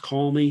 Please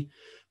call me.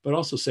 But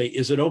also say,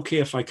 is it okay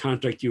if I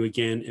contact you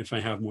again if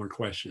I have more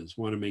questions?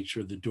 Want to make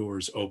sure the door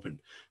is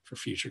open for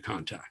future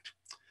contact.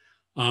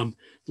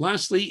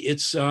 Lastly,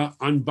 it's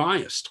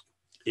unbiased.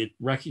 It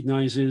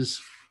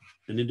recognizes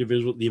an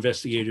individual, the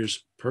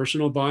investigator's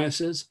personal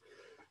biases.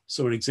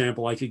 So an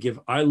example I could give,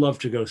 I love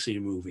to go see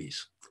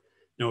movies.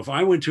 Now, if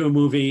I went to a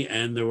movie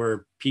and there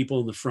were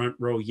people in the front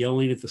row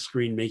yelling at the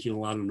screen, making a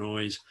lot of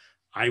noise,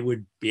 I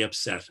would be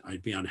upset.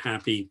 I'd be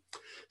unhappy.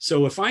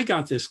 So if I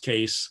got this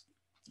case,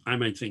 I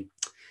might think,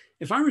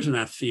 if I was in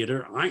that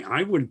theater,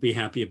 I wouldn't be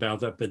happy about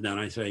that. But then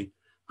I say,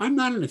 I'm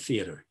not in a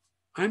theater.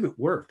 I'm at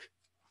work.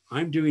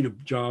 I'm doing a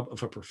job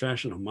of a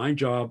professional. My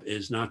job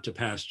is not to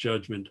pass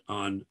judgment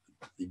on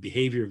the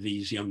behavior of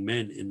these young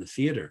men in the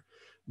theater.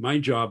 My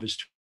job is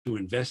to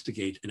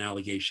investigate an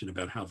allegation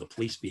about how the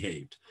police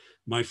behaved.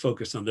 My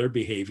focus on their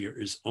behavior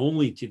is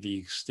only to the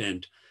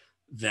extent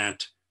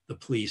that the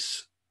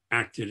police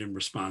acted in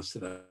response to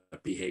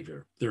that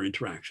behavior, their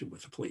interaction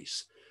with the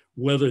police.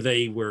 Whether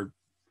they were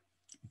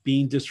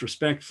being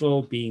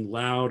disrespectful, being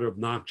loud,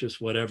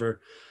 obnoxious,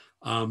 whatever,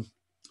 I'm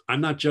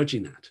not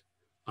judging that.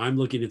 I'm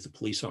looking at the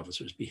police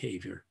officer's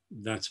behavior.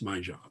 That's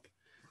my job.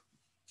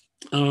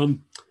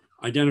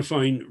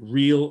 Identifying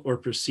real or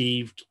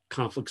perceived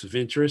conflicts of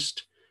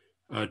interest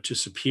to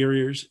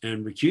superiors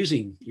and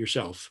recusing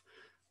yourself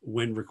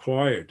when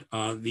required.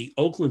 The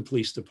Oakland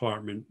Police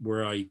Department,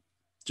 where I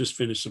just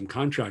finished some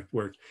contract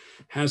work,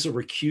 has a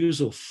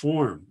recusal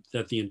form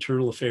that the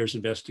internal affairs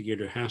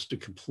investigator has to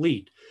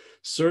complete,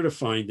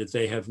 certifying that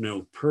they have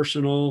no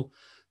personal,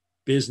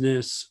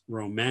 business,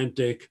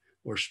 romantic,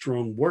 or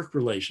strong work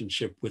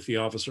relationship with the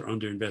officer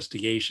under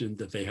investigation,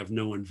 that they have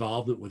no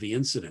involvement with the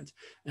incident.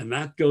 And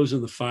that goes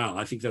in the file.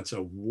 I think that's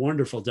a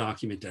wonderful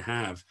document to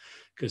have,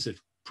 because it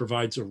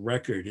provides a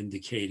record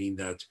indicating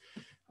that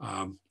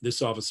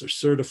this officer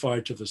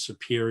certified to the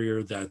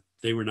superior that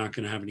they were not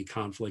going to have any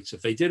conflicts.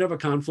 If they did have a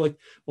conflict,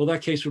 well,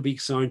 that case would be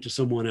assigned to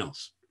someone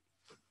else.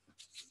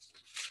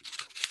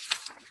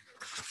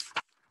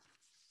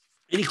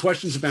 Any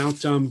questions about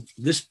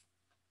the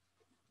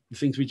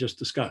things we just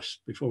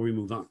discussed before we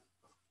move on?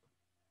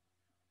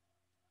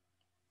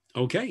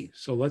 Okay,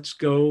 so let's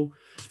go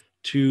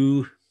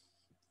to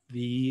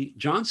the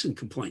Johnson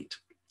complaint.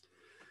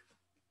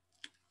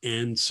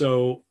 And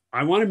so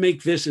I want to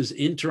make this as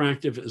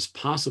interactive as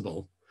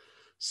possible.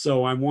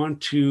 So I want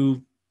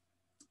to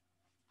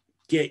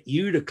get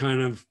you to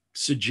kind of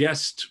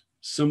suggest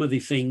some of the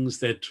things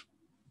that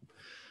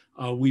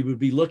we would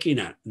be looking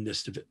at in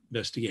this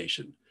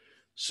investigation.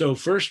 So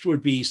first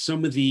would be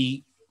some of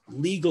the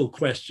legal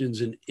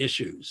questions and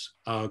issues.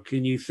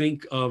 Can you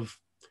think of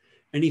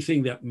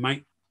anything that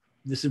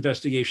this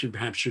investigation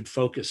perhaps should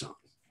focus on?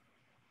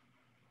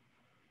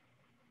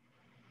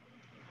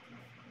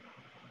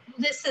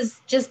 This is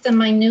just a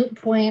minute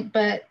point,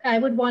 but I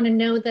would want to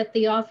know that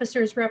the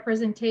officer's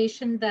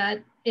representation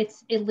that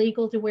it's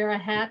illegal to wear a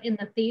hat in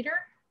the theater,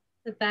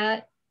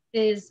 that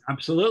is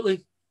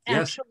absolutely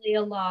actually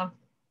a law.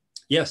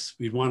 Yes,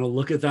 we'd want to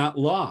look at that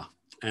law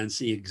and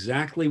see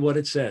exactly what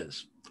it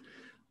says.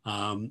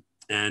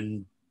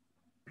 And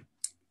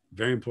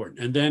very important.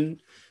 And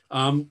then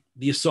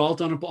the assault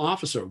on an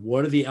officer,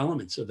 what are the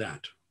elements of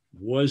that?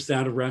 Was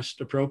that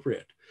arrest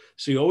appropriate?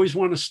 So you always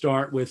want to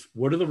start with,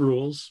 what are the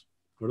rules?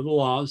 What are the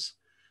laws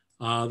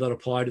that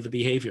apply to the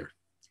behavior?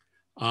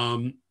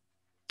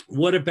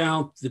 What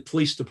about the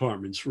police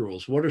department's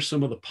rules? What are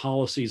some of the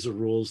policies or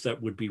rules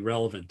that would be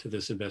relevant to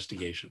this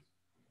investigation?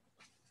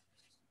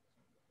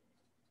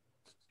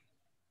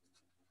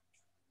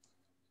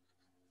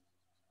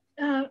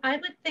 I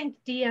would think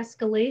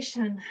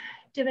de-escalation.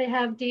 Do they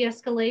have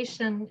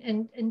de-escalation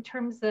in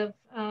terms of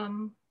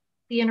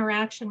the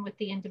interaction with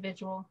the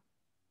individual?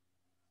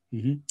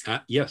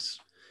 Yes,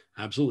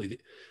 absolutely.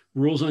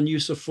 Rules on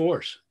use of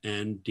force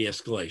and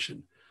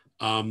de-escalation.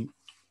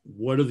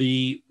 What are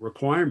the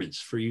requirements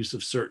for use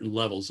of certain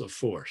levels of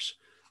force?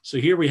 So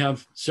here we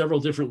have several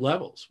different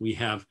levels. We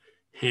have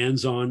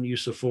hands-on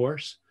use of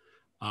force.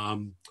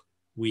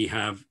 We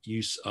have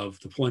use of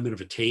deployment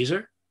of a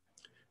taser.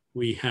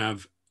 We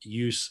have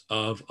use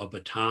of a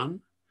baton.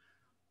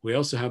 We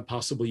also have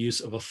possible use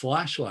of a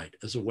flashlight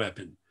as a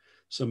weapon.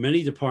 So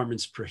many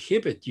departments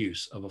prohibit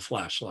use of a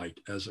flashlight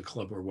as a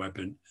club or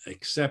weapon,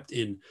 except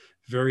in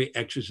very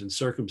exigent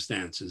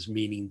circumstances,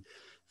 meaning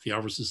if the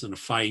officer's in a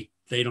fight,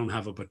 they don't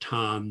have a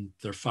baton,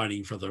 they're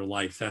fighting for their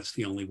life. That's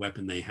the only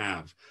weapon they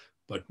have.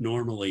 But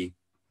normally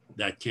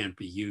that can't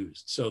be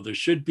used. So there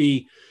should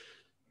be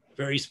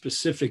very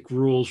specific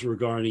rules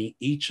regarding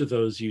each of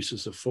those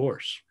uses of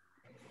force.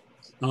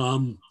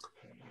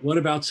 What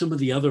about some of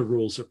the other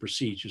rules or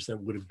procedures that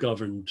would have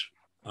governed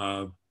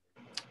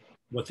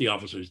what the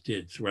officers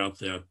did throughout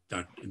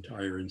that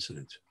entire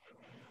incident?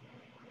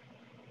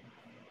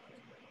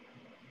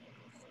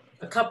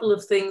 A couple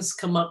of things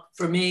come up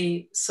for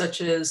me,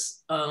 such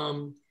as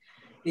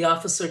the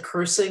officer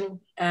cursing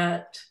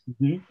at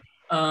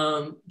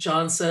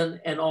Johnson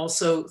and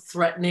also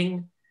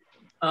threatening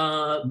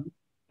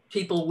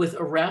people with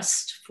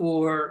arrest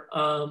for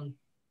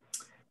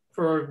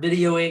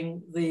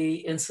videoing the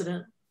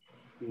incident.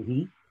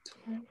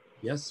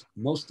 Yes,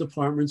 most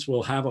departments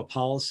will have a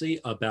policy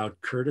about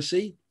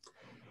courtesy,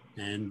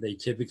 and they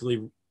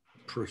typically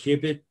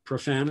prohibit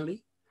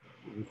profanity,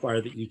 require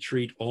that you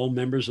treat all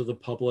members of the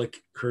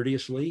public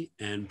courteously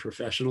and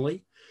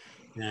professionally.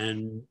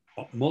 And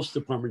most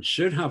departments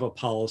should have a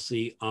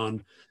policy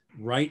on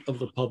right of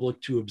the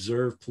public to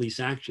observe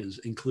police actions,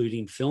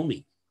 including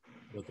filming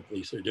what the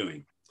police are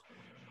doing.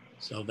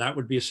 So that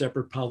would be a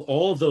separate policy.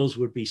 All of those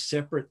would be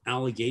separate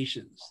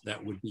allegations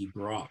that would be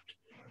brought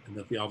and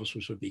that the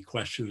officers would be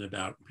questioned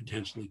about,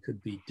 potentially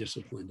could be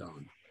disciplined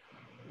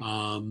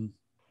on.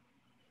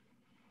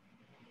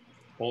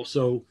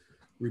 Also,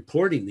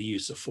 reporting the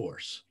use of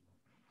force,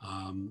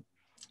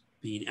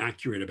 being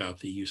accurate about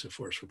the use of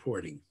force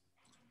reporting.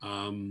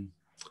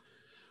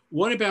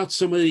 What about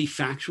some of the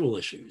factual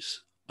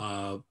issues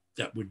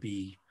that would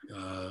be,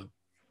 that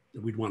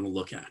we'd want to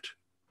look at?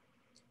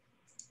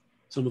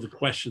 Some of the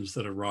questions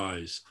that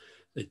arise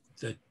that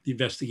the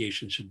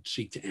investigation should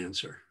seek to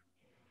answer.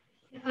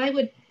 I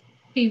would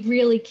be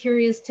really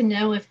curious to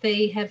know if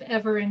they have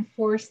ever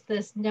enforced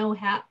this no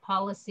hat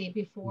policy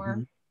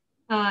before.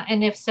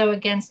 And if so,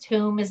 against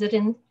whom? Is it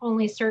in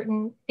only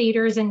certain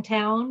theaters in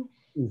town?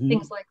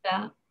 Things like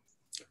that.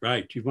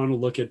 Right. You want to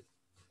look at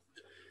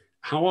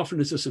how often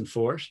is this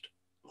enforced?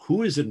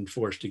 Who is it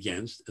enforced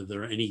against? Are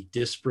there any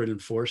disparate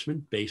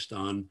enforcement based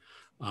on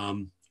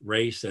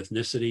race,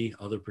 ethnicity,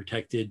 other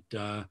protected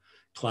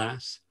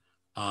class?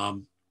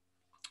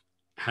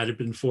 Had it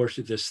been enforced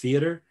at this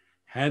theater?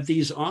 Had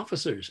these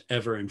officers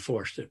ever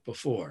enforced it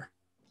before?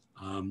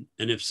 And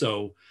if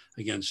so,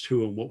 against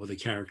who, and what were the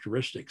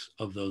characteristics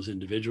of those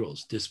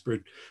individuals?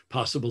 Disparate,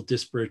 possible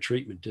disparate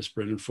treatment,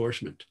 disparate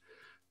enforcement.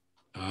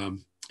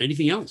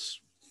 Anything else?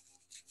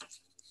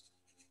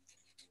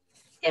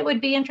 It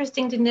would be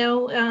interesting to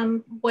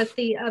know what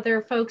the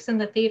other folks in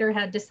the theater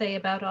had to say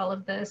about all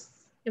of this.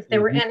 If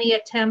there were any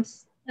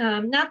attempts,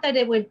 not that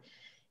it would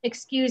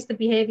excuse the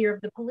behavior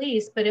of the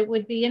police, but it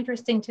would be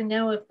interesting to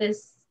know if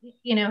this,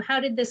 you know, how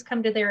did this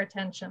come to their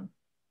attention?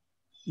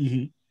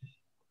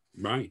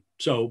 Right.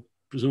 So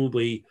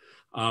presumably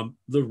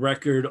the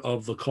record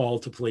of the call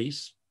to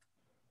police,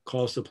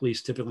 calls to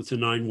police typically to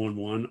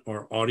 911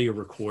 are audio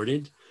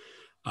recorded.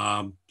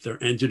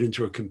 They're entered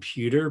into a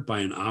computer by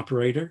an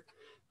operator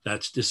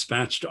that's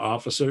dispatched to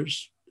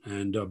officers,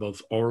 and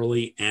both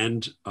orally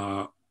and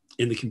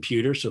in the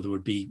computer. So there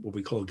would be what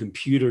we call a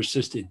computer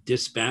assisted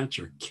dispatch,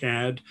 or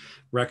CAD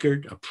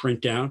record, a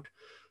printout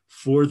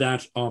for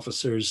that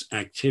officer's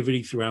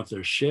activity throughout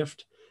their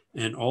shift,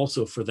 and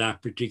also for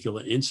that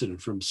particular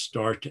incident from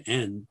start to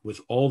end,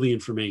 with all the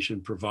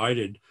information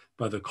provided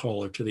by the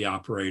caller to the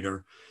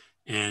operator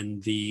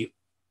and the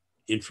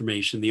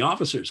information the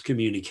officers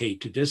communicate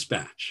to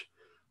dispatch.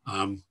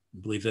 I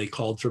believe they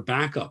called for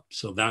backup,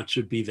 so that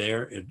should be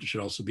there. It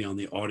should also be on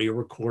the audio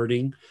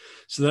recording.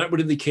 So that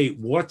would indicate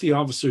what the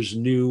officers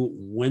knew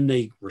when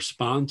they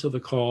respond to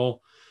the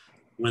call,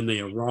 when they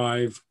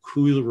arrive,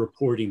 who the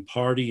reporting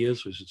party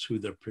is, which is who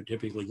they're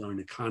typically going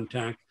to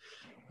contact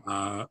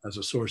as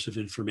a source of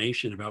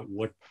information about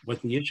what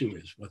the issue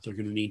is, what they're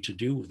going to need to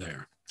do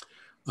there.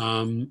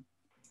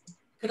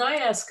 Could I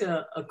ask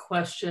a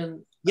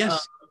question?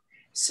 Yes.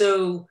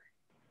 So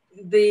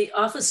the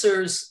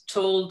officers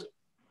told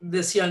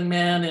this young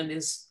man and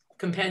his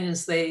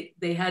companions they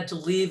had to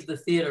leave the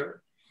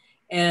theater.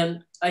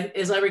 And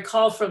as I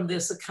recall from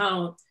this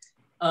account,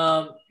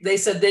 they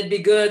said they'd be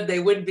good,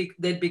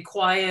 they'd be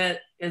quiet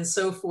and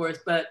so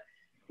forth. But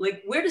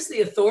like, where does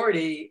the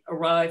authority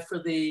arrive for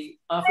the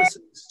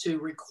officers to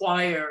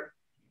require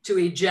to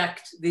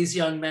eject these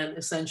young men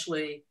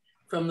essentially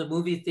from the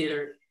movie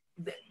theater?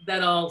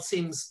 That all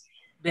seems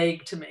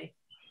vague to me.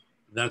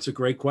 That's a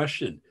great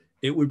question.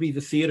 It would be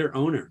the theater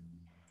owner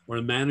or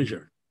the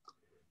manager.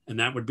 And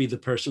that would be the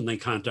person they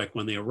contact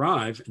when they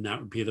arrive. And that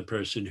would be the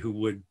person who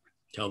would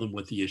tell them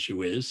what the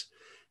issue is.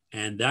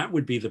 And that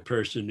would be the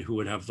person who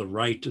would have the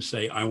right to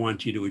say, I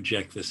want you to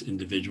eject this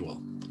individual.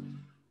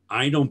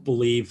 I don't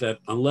believe that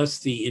unless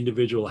the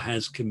individual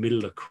has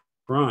committed a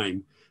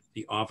crime,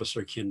 the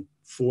officer can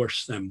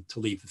force them to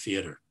leave the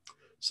theater.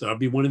 So that'd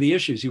be one of the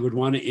issues. You would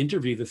want to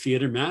interview the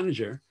theater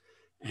manager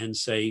and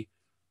say,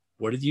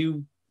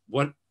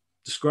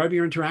 describe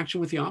your interaction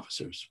with the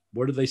officers.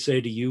 What did they say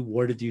to you?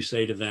 What did you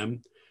say to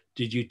them?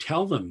 Did you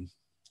tell them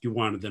you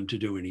wanted them to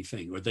do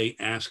anything, or they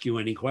ask you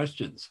any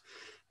questions?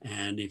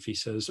 And if he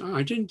says, oh,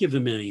 I didn't give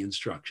them any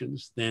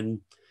instructions, then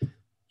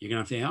you're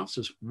gonna have to ask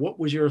us, what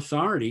was your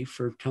authority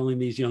for telling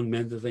these young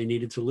men that they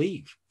needed to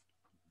leave?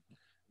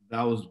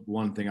 That was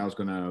one thing I was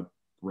gonna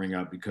bring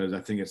up, because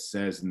I think it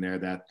says in there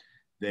that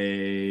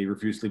they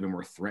refused to leave and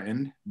were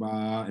threatened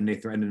and they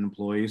threatened an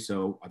employee.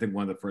 So I think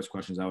one of the first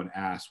questions I would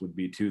ask would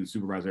be to the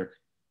supervisor,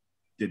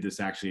 did this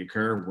actually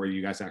occur? Were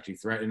you guys actually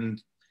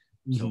threatened?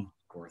 So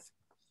forth.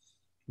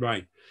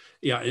 Right.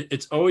 Yeah,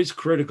 it's always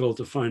critical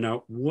to find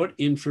out what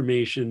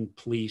information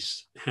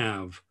police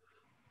have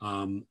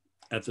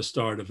at the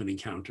start of an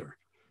encounter.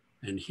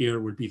 And here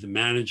would be the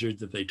manager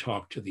that they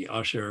talk to, the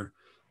usher,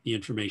 the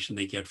information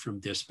they get from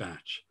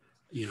dispatch.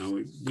 You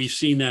know, we've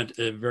seen that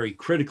very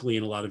critically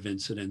in a lot of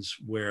incidents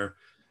where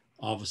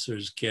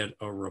officers get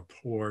a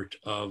report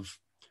of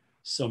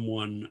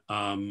someone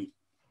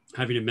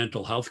having a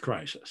mental health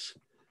crisis.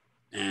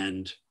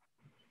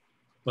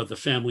 But the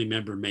family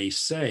member may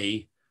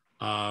say,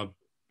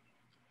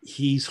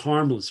 he's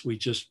harmless.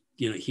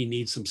 He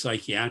needs some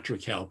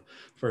psychiatric help,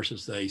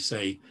 versus they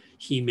say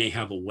he may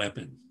have a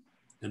weapon.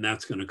 And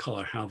that's going to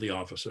color how the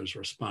officers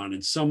respond.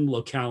 In some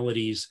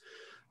localities,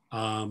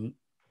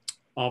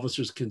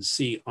 officers can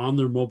see on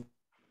their mobile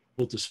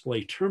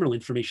display terminal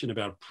information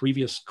about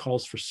previous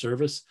calls for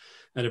service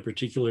at a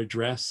particular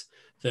address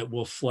that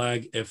will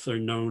flag if they're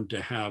known to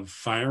have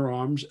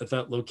firearms at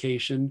that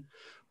location,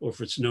 or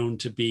if it's known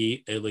to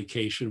be a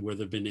location where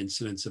there have been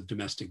incidents of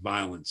domestic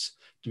violence.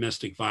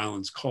 Domestic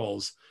violence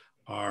calls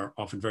are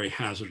often very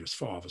hazardous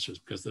for officers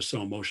because they're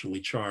so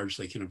emotionally charged.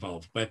 They can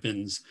involve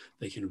weapons,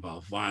 they can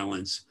involve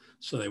violence.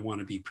 So they want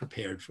to be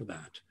prepared for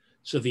that.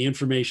 So the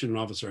information an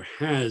officer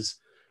has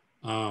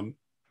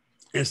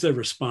as they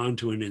respond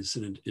to an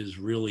incident is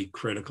really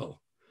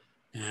critical.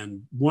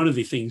 And one of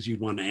the things you'd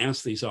want to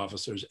ask these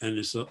officers, and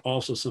it's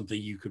also something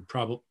you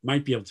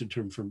might be able to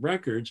determine from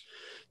records,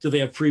 do they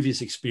have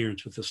previous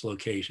experience with this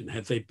location?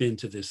 Have they been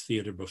to this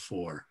theater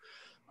before?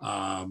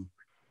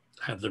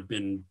 Have there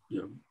been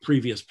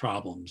previous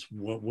problems?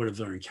 What have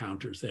their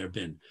encounters there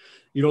been?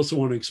 You'd also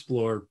want to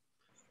explore,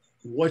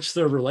 what's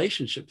their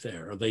relationship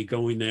there? Are they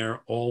going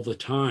there all the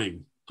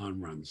time on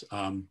runs?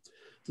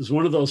 Does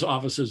one of those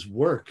officers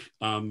work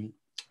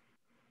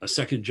a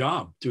second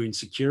job doing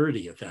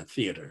security at that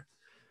theater?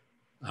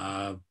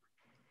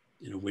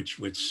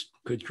 Which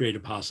could create a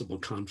possible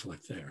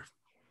conflict there.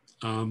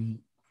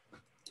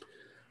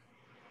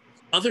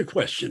 Other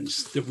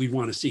questions that we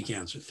want to seek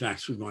answered,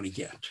 facts we want to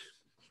get.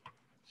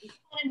 I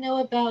want to know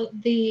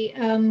about the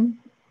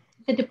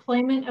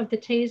deployment of the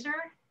taser,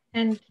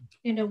 and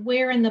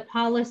where in the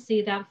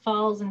policy that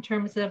falls in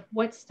terms of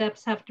what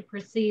steps have to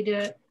precede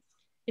it.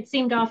 It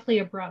seemed awfully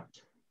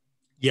abrupt.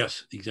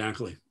 Yes,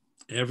 exactly.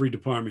 Every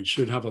department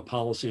should have a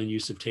policy on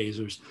use of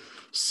tasers.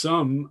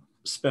 Some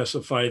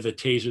specify that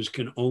tasers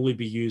can only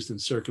be used in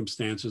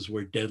circumstances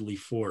where deadly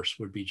force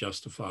would be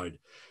justified,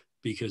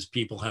 because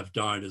people have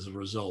died as a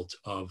result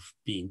of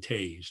being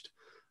tased.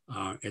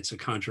 It's a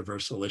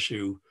controversial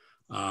issue.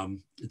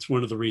 It's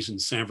one of the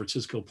reasons San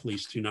Francisco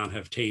police do not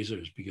have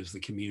tasers, because the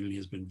community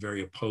has been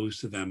very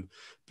opposed to them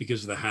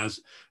because of the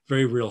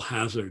very real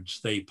hazards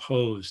they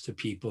pose to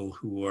people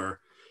who are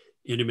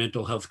in a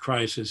mental health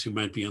crisis, who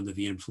might be under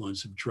the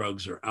influence of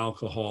drugs or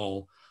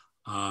alcohol.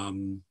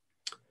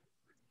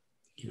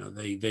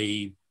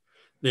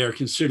 They are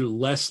considered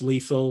less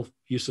lethal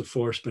use of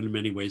force, but in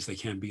many ways they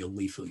can be a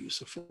lethal use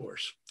of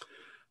force.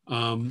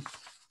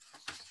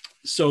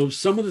 So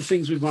some of the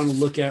things we want to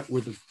look at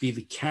would be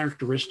the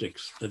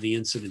characteristics of the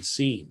incident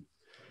scene.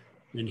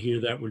 And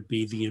here that would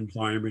be the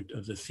environment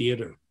of the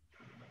theater.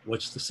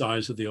 What's the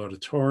size of the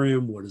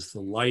auditorium? What is the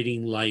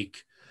lighting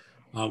like?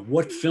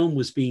 What film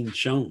was being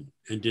shown,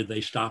 and did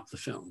they stop the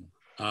film?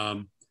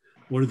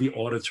 What are the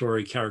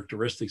auditory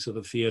characteristics of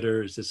the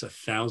theater? Is this a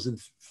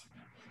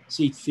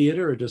 1,000-seat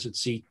theater, or does it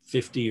seat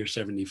 50 or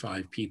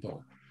 75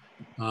 people?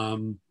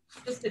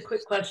 Just a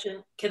quick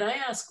question. Can I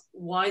ask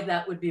why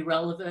that would be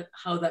relevant,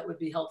 how that would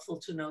be helpful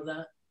to know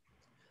that?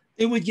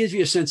 It would give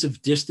you a sense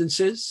of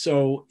distances.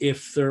 So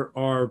if there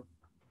are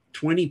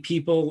 20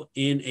 people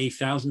in a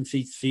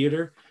 1,000-seat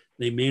theater,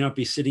 they may not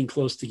be sitting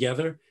close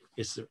together.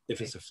 If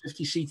it's a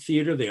 50-seat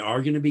theater, they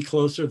are going to be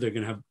closer. They're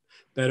going to have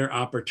better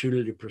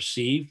opportunity to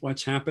perceive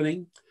what's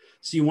happening.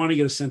 So you want to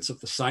get a sense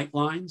of the sight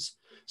lines.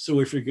 So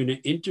if you're going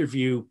to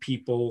interview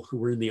people who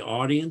were in the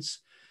audience,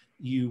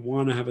 you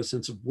want to have a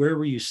sense of where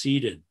were you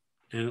seated,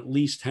 and at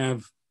least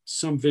have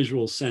some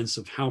visual sense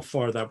of how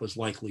far that was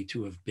likely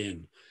to have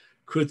been.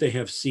 Could they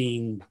have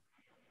seen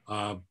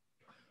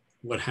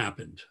what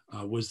happened.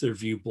 Was their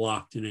view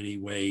blocked in any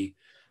way?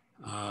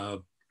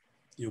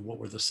 What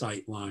were the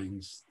sight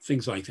lines?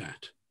 Things like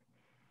that.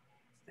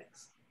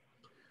 Thanks.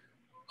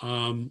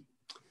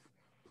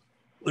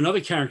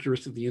 Another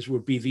characteristic of these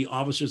would be the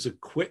officer's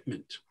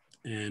equipment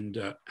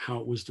and how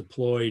it was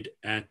deployed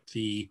at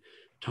the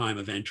time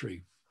of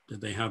entry.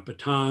 Did they have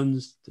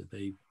batons? Did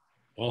they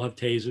all have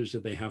tasers?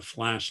 Did they have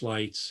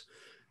flashlights,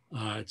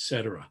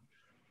 etc.?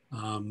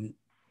 Then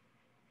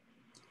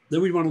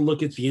we want to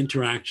look at the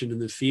interaction in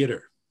the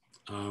theater.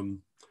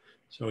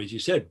 So as you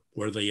said,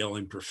 were they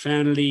yelling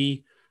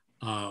profanity?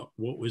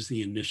 What was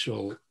the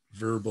initial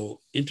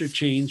verbal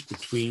interchange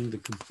between the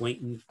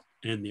complainant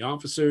and the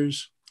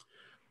officers?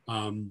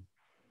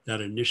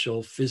 That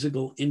initial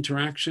physical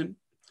interaction,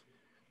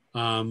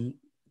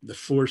 the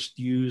force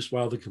used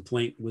while the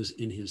complainant was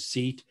in his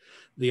seat.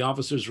 The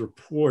officer's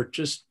report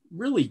just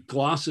really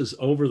glosses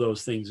over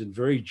those things in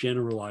very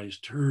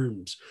generalized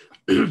terms.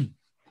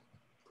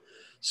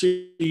 So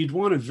you'd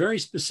want a very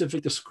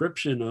specific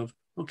description of,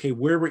 okay,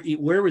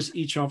 where was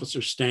each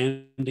officer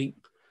standing?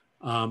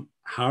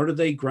 How did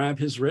they grab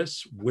his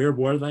wrists? Where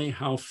were they?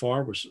 How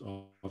far was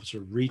the officer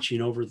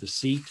reaching over the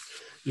seat?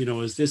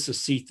 Is this a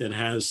seat that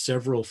has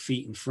several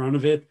feet in front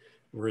of it,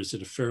 or is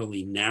it a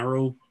fairly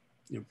narrow,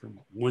 from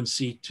one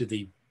seat to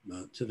the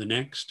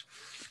next?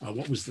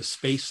 What was the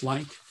space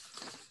like?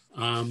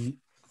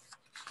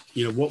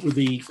 What were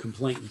the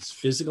complainant's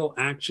physical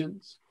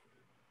actions?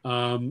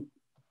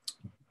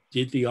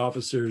 Did the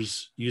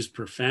officers use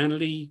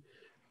profanity?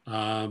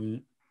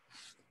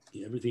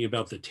 Everything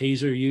about the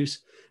taser use.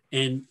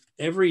 And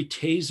every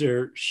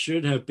taser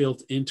should have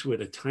built into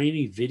it a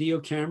tiny video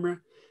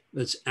camera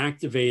that's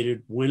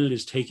activated when it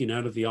is taken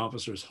out of the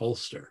officer's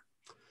holster.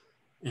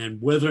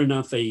 And whether or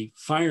not they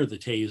fire the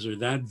taser,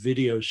 that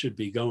video should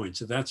be going.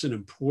 So that's an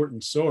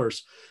important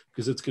source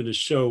because it's going to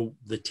show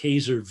the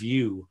taser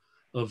view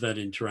of that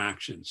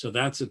interaction. So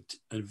that's a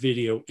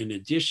video in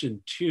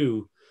addition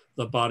to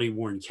the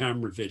body-worn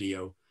camera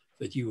video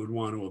that you would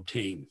want to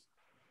obtain.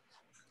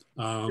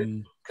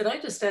 Could I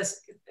just ask,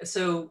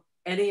 so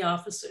any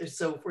officer,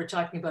 so if we're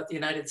talking about the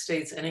United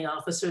States, any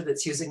officer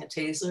that's using a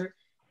taser,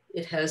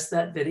 it has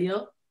that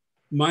video?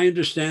 My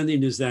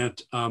understanding is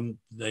that all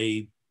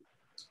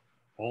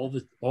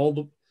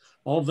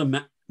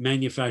the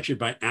manufactured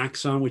by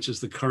Axon, which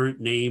is the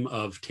current name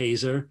of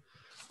taser.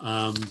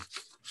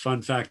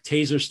 Fun fact,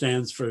 taser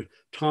stands for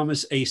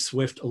Thomas A.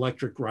 Swift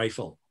Electric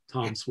Rifle.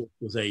 Tom Swift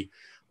was a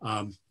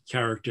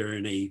character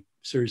in a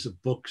series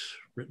of books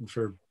written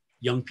for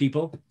young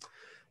people.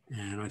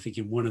 And I think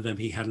in one of them,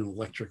 he had an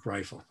electric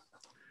rifle.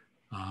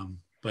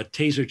 But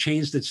taser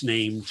changed its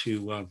name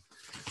to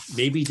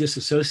maybe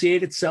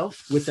disassociate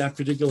itself with that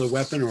particular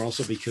weapon, or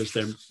also because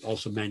they're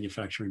also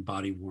manufacturing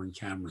body-worn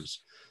cameras.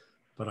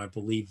 But I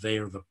believe they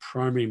are the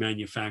primary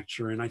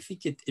manufacturer. And I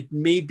think it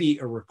may be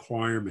a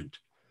requirement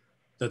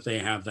that they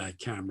have that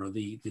camera.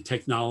 The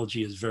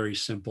technology is very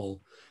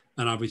simple.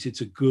 And obviously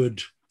it's a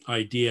good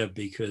idea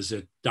because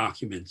it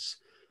documents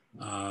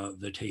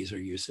the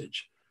taser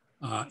usage.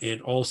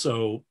 It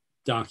also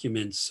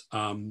documents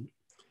in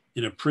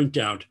a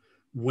printout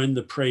when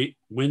the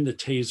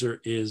taser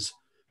is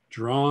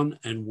drawn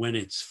and when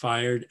it's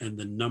fired and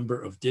the number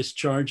of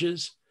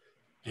discharges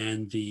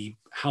and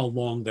how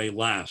long they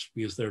last,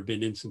 because there have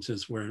been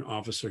instances where an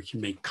officer can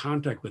make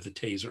contact with a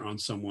taser on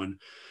someone.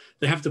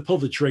 They have to pull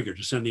the trigger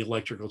to send the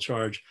electrical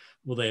charge.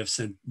 Well, they have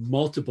sent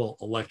multiple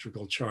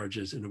electrical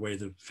charges in a way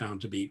that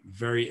found to be a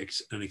very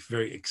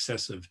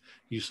excessive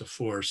use of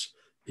force,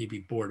 maybe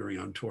bordering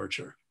on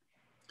torture.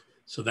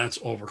 So that's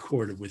all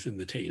recorded within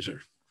the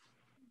taser.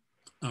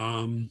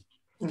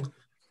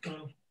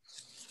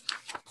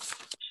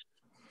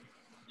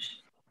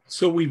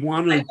 So we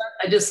want to.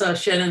 I just saw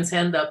Shannon's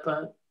hand up.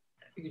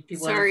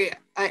 Sorry,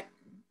 I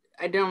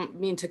don't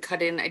mean to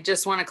cut in. I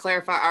just want to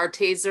clarify, our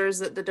tasers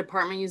that the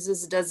department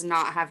uses does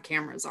not have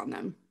cameras on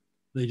them.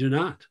 They do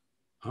not.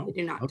 Oh, they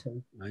do not.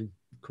 Okay, I'm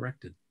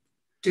corrected.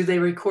 Do they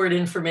record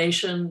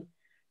information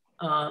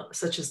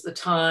such as the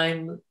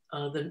time,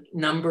 the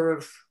number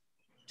of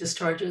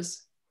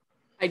discharges?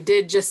 I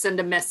did just send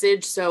a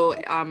message, so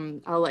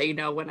I'll let you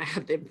know when I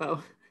have the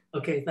info.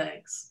 Okay,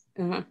 thanks.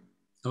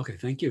 Okay,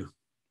 thank you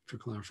for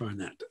clarifying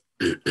that.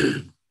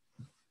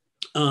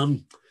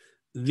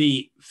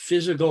 The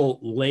physical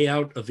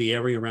layout of the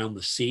area around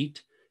the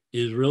seat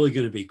is really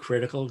going to be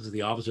critical because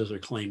the officers are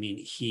claiming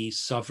he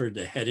suffered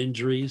the head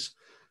injuries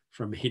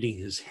from hitting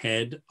his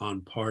head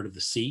on part of the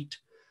seat.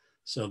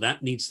 So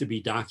that needs to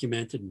be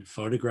documented, and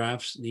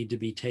photographs need to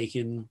be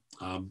taken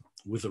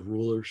with a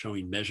ruler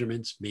showing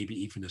measurements, maybe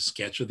even a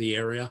sketch of the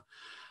area.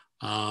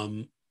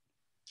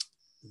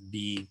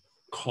 The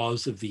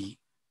cause of the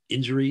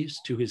injuries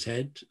to his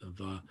head,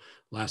 of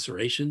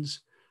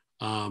lacerations.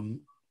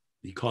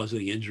 The cause of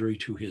the injury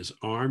to his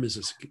arm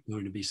is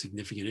going to be a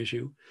significant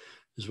issue,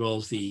 as well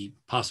as the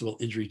possible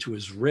injury to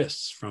his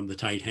wrists from the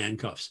tight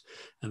handcuffs.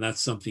 And that's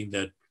something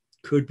that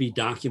could be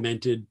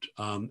documented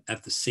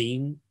at the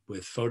scene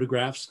with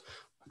photographs.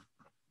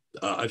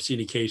 I've seen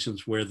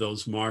occasions where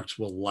those marks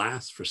will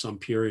last for some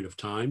period of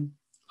time,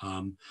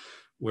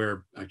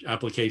 where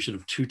application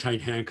of too tight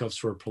handcuffs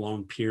for a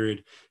prolonged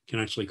period can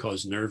actually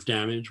cause nerve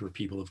damage, where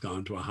people have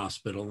gone to a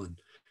hospital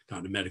and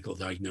gotten a medical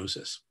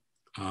diagnosis.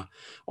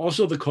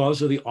 Also, the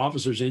cause of the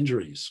officer's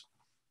injuries.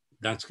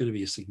 That's going to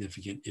be a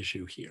significant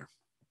issue here.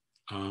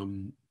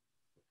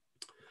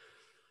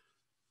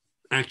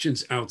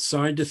 Actions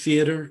outside the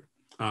theater,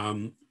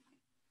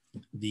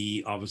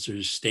 the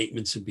officer's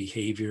statements and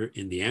behavior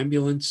in the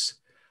ambulance,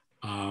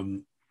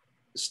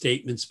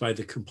 statements by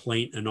the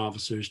complainant and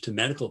officers to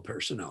medical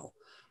personnel.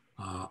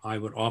 I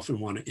would often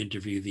want to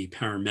interview the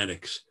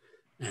paramedics,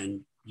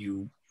 and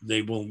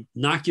they will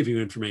not give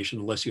you information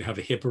unless you have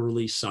a HIPAA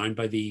release signed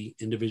by the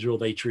individual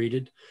they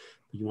treated.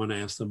 You want to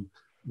ask them,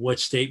 what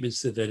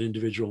statements did that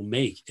individual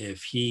make?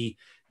 If he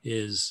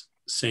is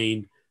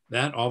saying,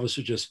 that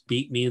officer just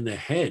beat me in the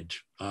head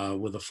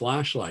with a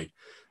flashlight,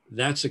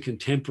 that's a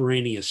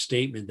contemporaneous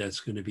statement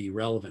that's going to be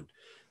relevant.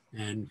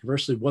 And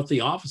conversely, what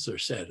the officer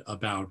said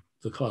about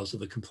the cause of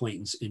the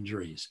complainant's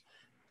injuries.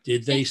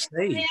 Did they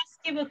say? Can I ask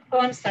you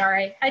I'm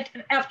sorry.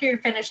 After you're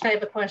finished, I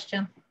have a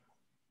question.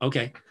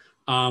 Okay.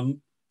 The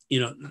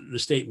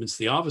statements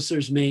the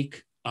officers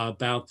make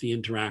about the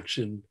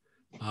interaction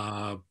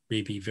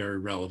may be very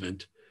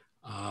relevant.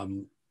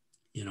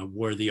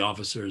 Were the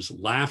officers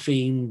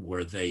laughing?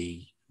 What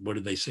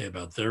did they say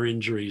about their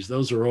injuries?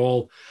 Those are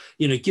all,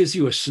 it gives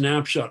you a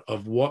snapshot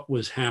of what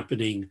was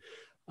happening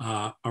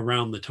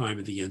around the time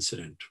of the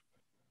incident.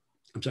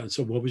 I'm sorry,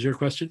 so what was your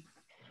question?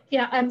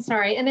 Yeah, I'm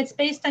sorry. And it's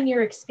based on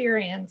your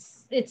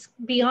experience. It's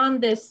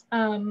beyond this,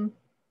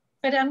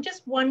 but I'm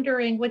just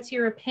wondering what's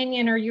your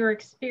opinion or your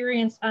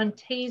experience on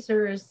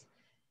tasers,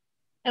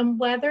 and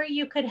whether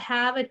you could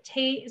have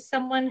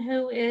someone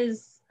who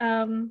is,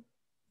 a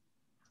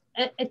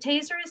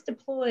taser is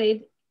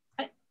deployed.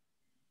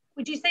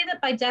 Would you say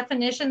that by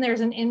definition, there's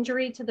an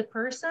injury to the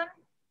person?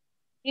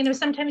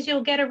 Sometimes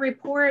you'll get a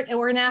report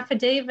or an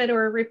affidavit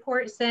or a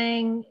report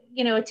saying,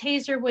 a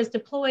taser was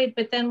deployed,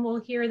 but then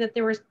we'll hear that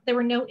there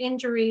were no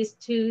injuries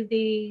to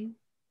the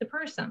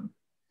person.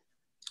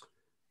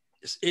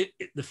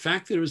 The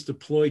fact that it was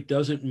deployed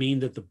doesn't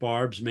mean that the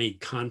barbs made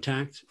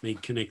contact,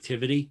 made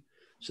connectivity,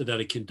 so that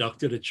it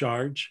conducted a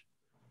charge.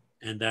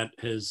 And that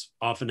has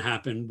often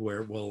happened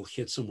where it will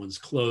hit someone's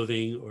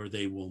clothing or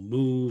they will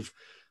move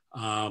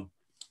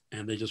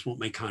and they just won't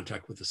make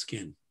contact with the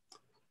skin.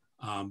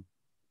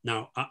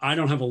 Now, I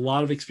don't have a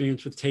lot of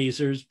experience with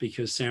tasers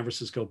because San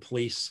Francisco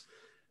police,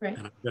 right,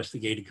 and I've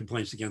investigated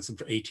complaints against them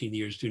for 18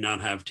 years, do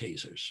not have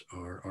tasers,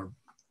 or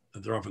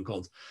they're often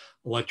called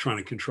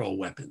electronic control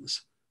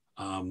weapons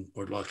or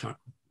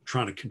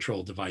electronic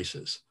control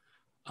devices.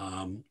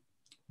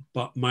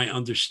 But my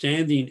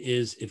understanding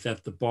is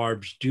that the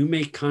barbs do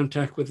make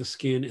contact with the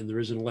skin and there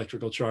is an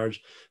electrical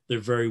charge, there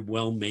very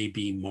well may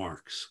be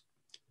marks.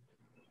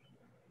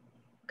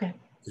 Okay,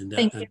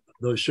 and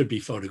those should be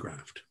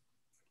photographed.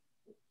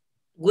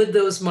 Would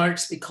those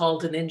marks be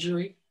called an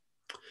injury?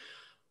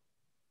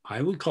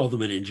 I would call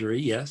them an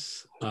injury,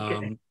 yes.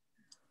 Okay.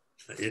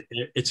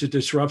 It's a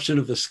disruption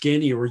of the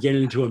skin. You were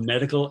getting into a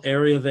medical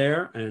area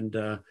there, and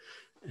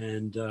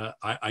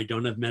I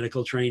don't have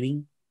medical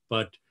training,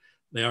 but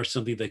they are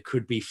something that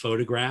could be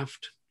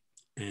photographed.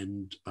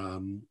 And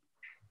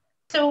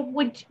so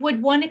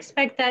would one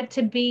expect that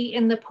to be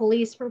in the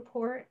police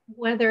report?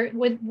 Whether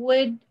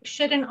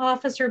should an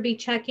officer be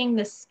checking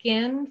the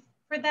skin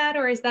for that,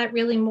 or is that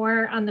really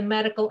more on the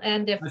medical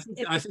end?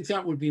 I think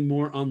that would be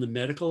more on the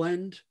medical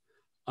end.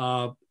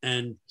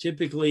 And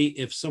typically,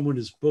 if someone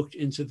is booked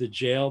into the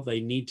jail, they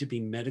need to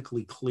be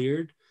medically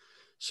cleared.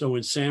 So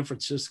in San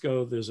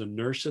Francisco, there's a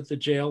nurse at the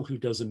jail who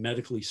does a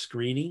medical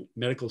screening,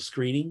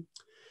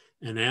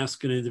 and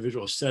ask an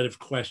individual a set of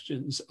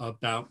questions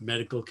about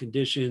medical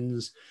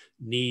conditions,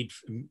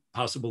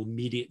 possible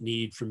immediate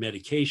need for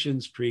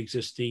medications,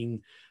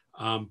 pre-existing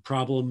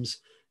problems,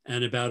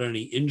 and about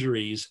any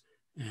injuries.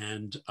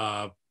 And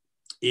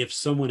if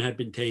someone had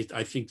been tased,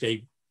 I think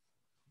they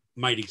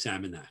might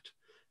examine that.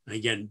 And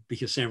again,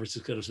 because San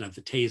Francisco doesn't have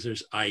the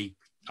tasers, I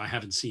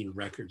haven't seen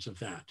records of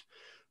that.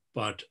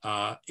 But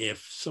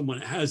if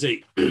someone has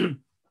if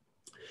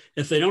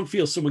they don't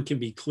feel someone can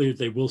be cleared,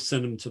 they will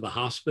send them to the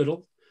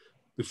hospital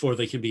before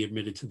they can be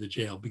admitted to the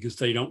jail, because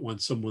they don't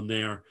want someone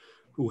there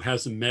who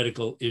has a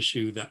medical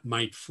issue that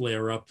might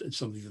flare up and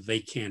something that they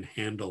can't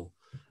handle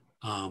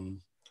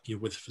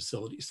with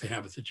facilities they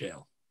have at the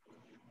jail.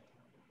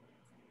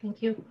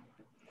 Thank you.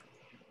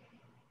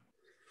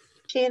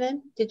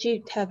 Shannon, did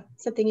you have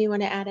something you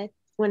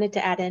wanted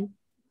to add in?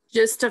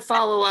 Just to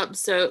follow up,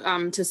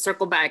 so to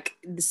circle back,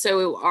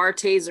 so our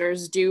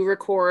tasers do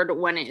record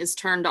when it is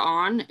turned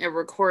on. It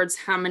records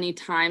how many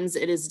times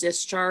it is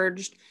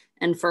discharged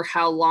and for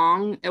how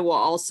long. It will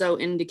also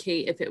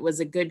indicate if it was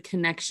a good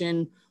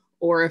connection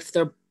or if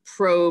the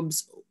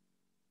probes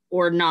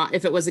or not,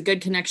 if it was a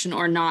good connection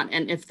or not,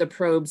 and if the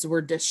probes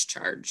were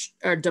discharged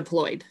or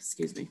deployed,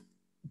 excuse me.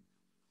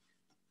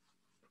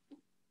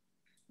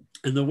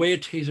 And the way a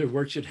taser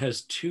works, it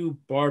has two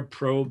barb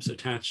probes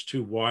attached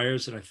to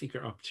wires that I think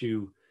are up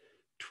to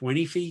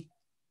 20 feet,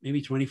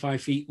 maybe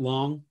 25 feet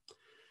long.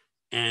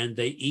 and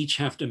they each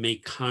have to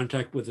make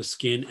contact with the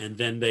skin, and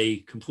then they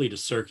complete a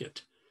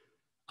circuit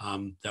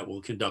that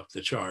will conduct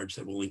the charge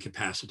that will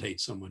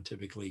incapacitate someone,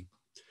 typically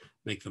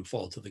make them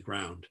fall to the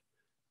ground.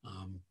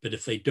 But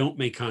if they don't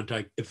make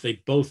contact, if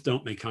they both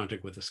don't make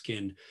contact with the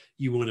skin,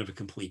 you won't have a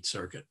complete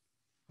circuit.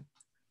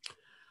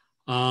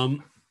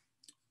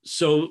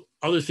 So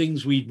other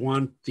things we'd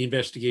want the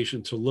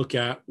investigation to look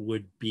at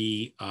would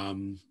be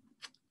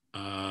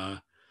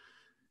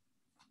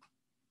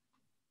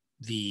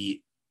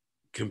the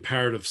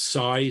comparative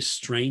size,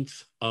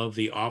 strength of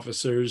the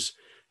officers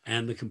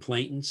and the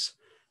complainants.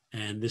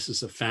 And this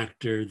is a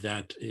factor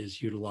that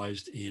is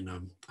utilized in,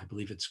 I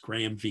believe it's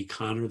Graham v.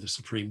 Connor, the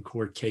Supreme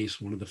Court case,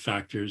 one of the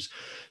factors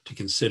to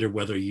consider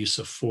whether use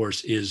of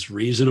force is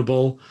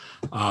reasonable,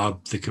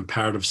 the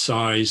comparative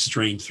size,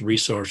 strength,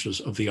 resources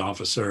of the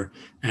officer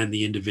and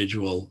the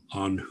individual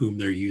on whom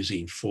they're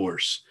using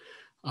force,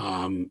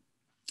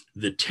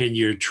 the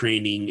tenure,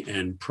 training,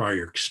 and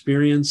prior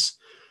experience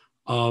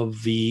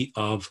of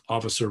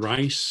Officer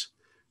Rice,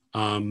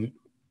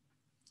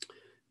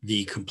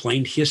 the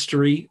complaint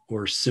history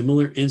or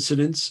similar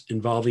incidents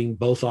involving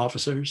both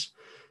officers.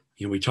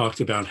 You know, we talked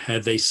about,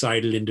 had they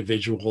cited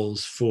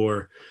individuals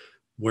for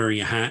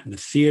wearing a hat in the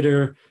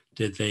theater?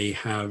 Did they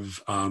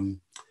have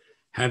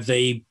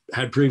they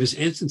had previous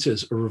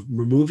instances of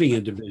removing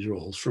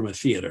individuals from a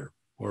theater,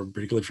 or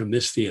particularly from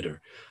this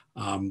theater?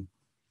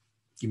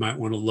 You might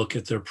want to look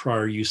at their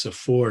prior use of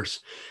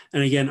force.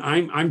 And again,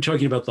 I'm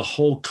talking about the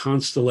whole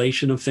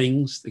constellation of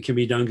things that can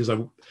be done, because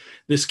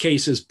this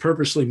case is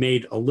purposely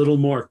made a little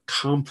more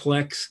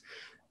complex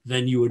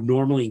than you would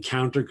normally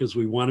encounter, because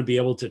we want to be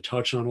able to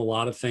touch on a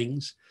lot of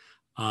things.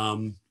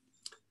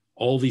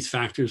 All these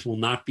factors will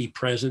not be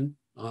present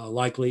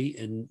likely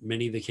in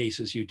many of the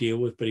cases you deal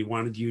with, but he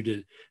wanted you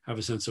to have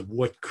a sense of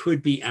what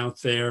could be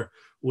out there,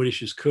 what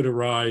issues could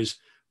arise,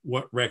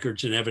 what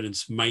records and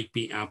evidence might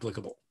be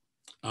applicable.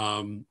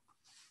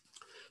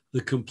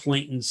 The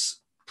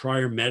complainant's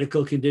prior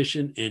medical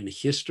condition and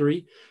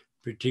history,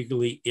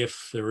 particularly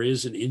if there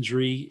is an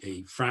injury,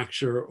 a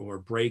fracture or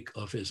break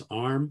of his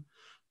arm.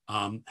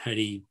 Had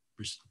he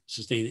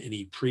sustained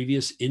any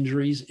previous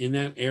injuries in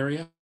that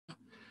area?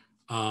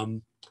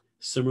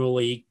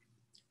 Similarly,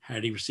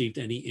 had he received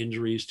any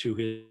injuries to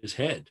his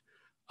head?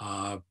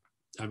 I've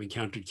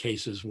encountered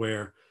cases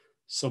where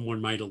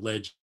someone might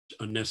allege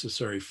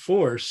unnecessary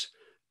force,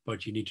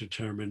 but you need to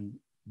determine,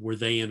 were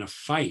they in a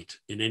fight,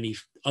 in any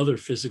other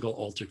physical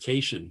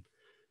altercation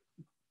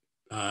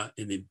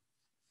in the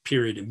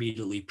period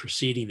immediately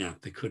preceding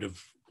that could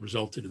have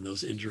resulted in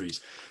those injuries?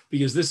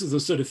 Because this is the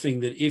sort of thing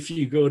that if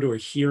you go to a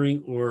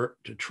hearing or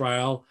to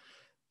trial,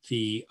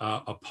 the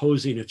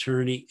opposing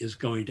attorney is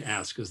going to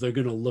ask, because they're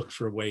going to look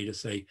for a way to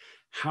say,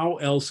 how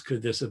else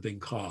could this have been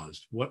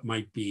caused? What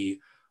might be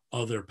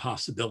other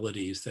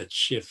possibilities that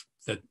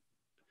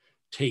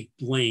take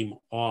blame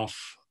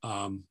off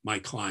my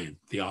client,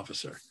 the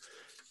officer?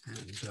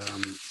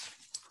 And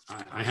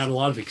I had a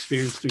lot of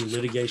experience doing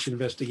litigation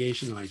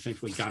investigation, and I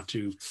thankfully got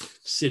to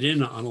sit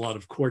in on a lot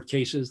of court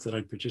cases that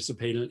I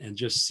participated in and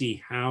just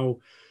see how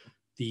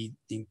the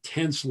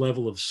intense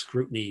level of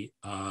scrutiny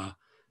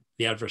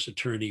the adverse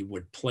attorney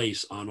would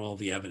place on all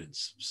the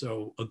evidence.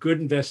 So a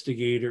good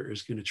investigator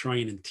is going to try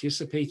and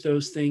anticipate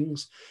those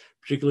things,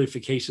 particularly if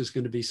the case is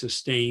going to be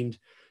sustained,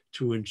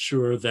 to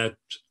ensure that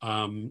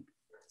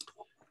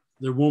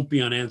there won't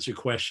be unanswered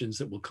questions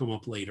that will come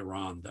up later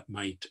on that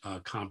might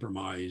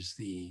compromise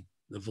the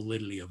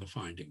validity of a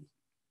finding.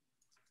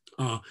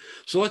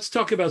 So let's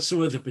talk about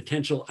some of the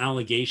potential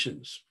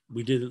allegations.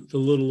 We did a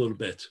little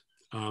bit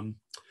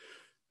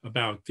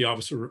about the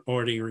officer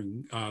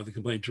ordering the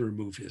complainant to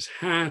remove his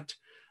hat.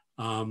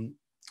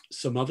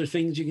 Some other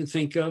things you can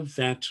think of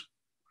that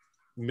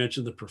we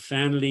mentioned: the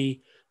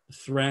profanity, the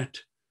threat.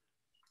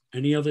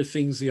 Any other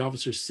things the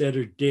officer said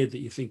or did that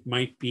you think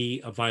might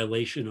be a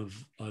violation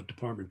of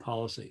department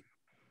policy?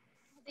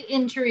 The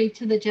injury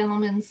to the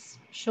gentleman's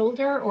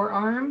shoulder or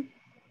arm.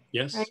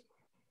 Yes. Right?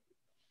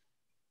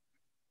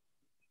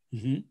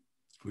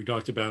 We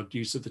talked about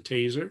use of the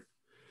taser,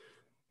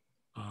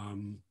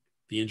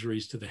 the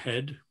injuries to the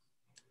head.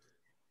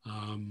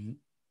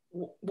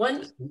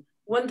 One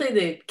thing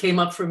that came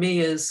up for me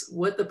is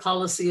what the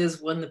policy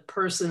is when the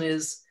person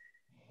is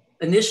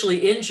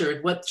initially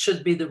injured. What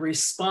should be the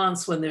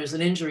response when there's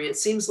an injury? It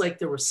seems like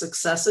there were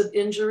successive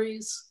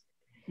injuries,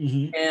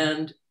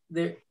 and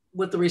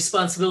what the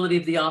responsibility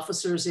of the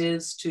officers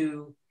is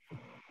to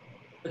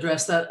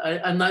address that.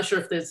 I'm not sure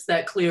if it's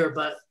that clear,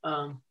 but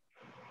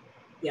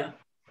yeah.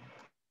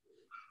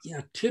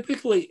 Yeah,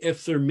 typically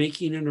if they're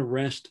making an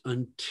arrest,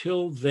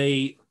 until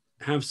they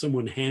have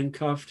someone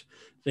handcuffed,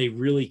 they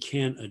really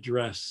can't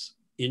address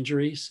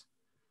injuries.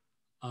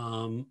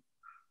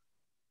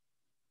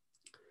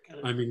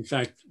 I mean, in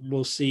fact,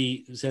 we'll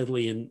see,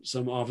 sadly, in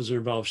some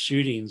officer-involved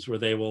shootings where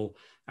they will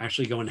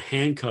actually go and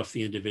handcuff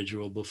the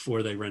individual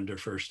before they render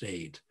first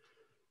aid.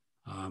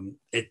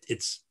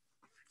 It's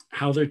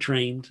how they're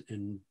trained,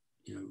 and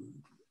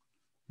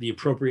the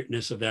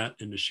appropriateness of that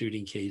in the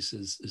shooting case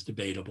is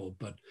debatable,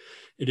 but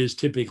it is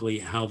typically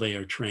how they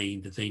are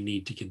trained that they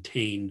need to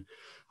contain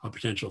a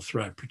potential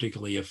threat,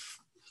 particularly if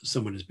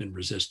someone has been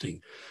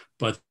resisting.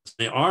 But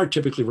they are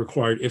typically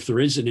required, if there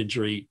is an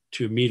injury,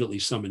 to immediately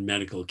summon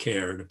medical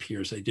care. It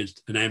appears they did,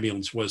 an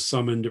ambulance was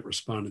summoned, it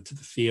responded to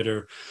the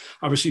theater.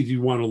 Obviously,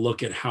 you want to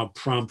look at how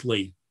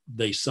promptly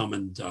they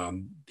summoned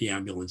the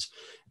ambulance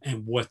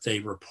and what they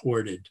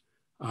reported.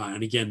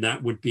 And again,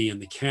 that would be in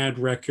the CAD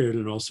record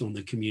and also in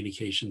the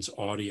communications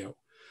audio,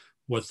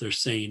 what they're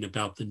saying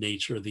about the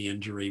nature of the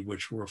injury,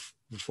 which will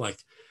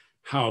reflect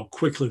how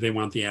quickly they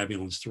want the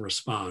ambulance to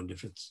respond.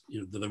 If it's,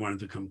 you know, do they want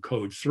it to come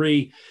code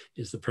 3?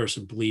 Is the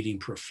person bleeding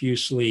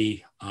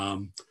profusely?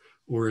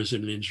 Or is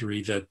it an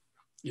injury that,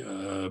 you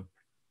know,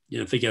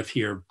 if they get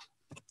here,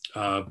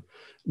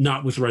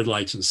 not with red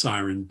lights and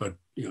siren, but,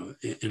 you know,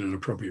 in an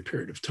appropriate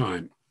period of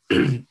time.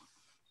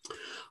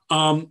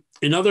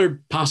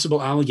 Another possible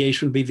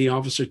allegation would be the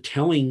officer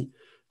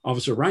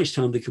Rice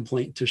telling the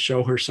complainant to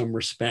show her some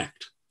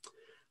respect.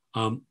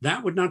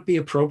 That would not be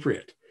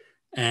appropriate.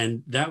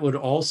 And that would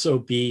also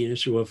be an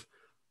issue of,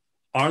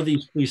 are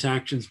these police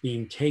actions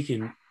being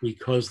taken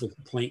because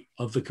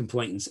of the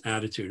complainant's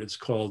attitude? It's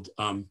called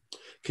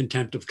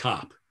contempt of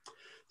cop.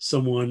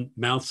 Someone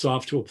mouths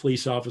off to a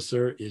police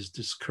officer, is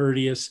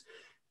discourteous,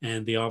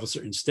 and the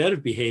officer, instead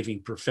of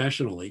behaving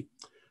professionally,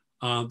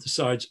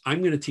 decides, I'm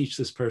going to teach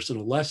this person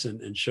a lesson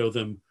and show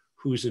them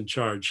who's in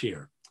charge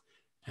here,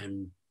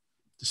 and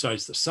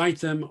decides to cite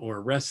them or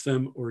arrest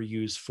them or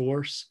use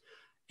force.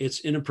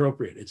 It's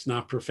inappropriate. It's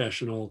not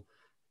professional.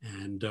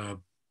 And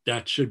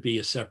that should be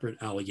a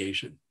separate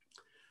allegation.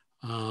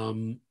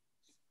 So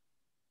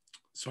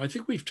I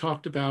think we've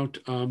talked about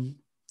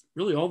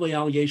really all the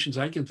allegations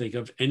I can think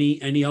of.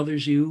 Any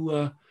others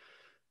you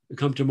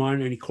come to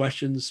mind? Any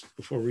questions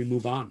before we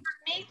move on? For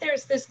me,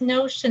 there's this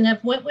notion of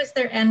what was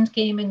their end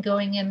game in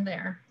going in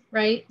there,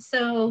 right?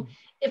 So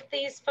if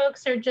these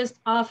folks are just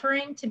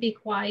offering to be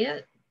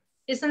quiet,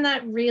 isn't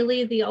that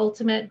really the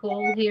ultimate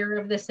goal here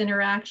of this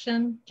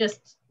interaction?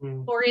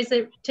 Or is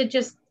it to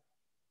just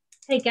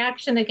take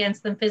action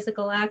against them,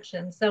 physical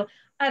action? So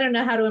I don't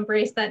know how to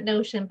embrace that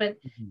notion, but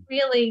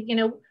really, you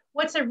know,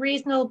 what's a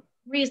reasonable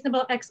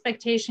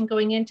expectation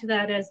going into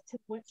that as to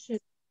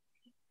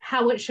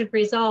how it should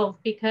resolve?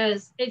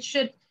 Because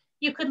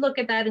you could look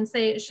at that and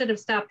say it should have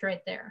stopped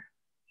right there.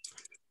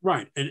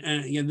 Right,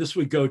 and again, this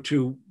would go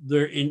to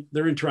their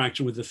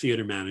interaction with the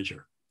theater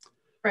manager.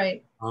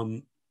 Right.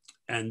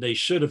 And they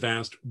should have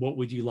asked, what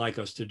would you like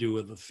us to do?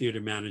 With the theater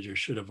manager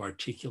should have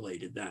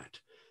articulated that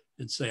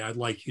and say, I'd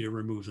like you to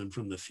remove them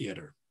from the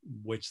theater,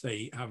 which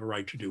they have a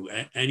right to do.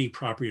 Any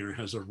property owner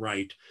has a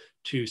right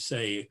to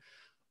say,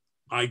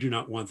 I do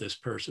not want this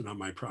person on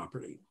my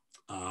property.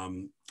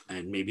 And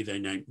maybe they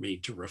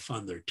need to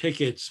refund their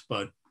tickets,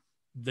 but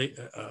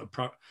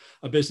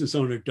a business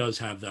owner does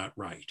have that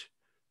right.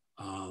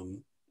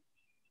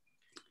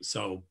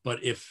 But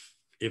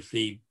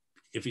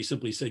if he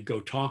simply said, go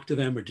talk to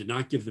them, or did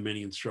not give them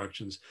any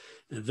instructions,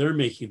 and they're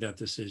making that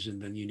decision,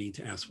 then you need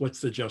to ask,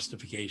 what's the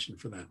justification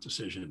for that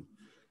decision?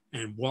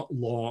 And what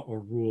law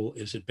or rule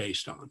is it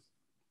based on?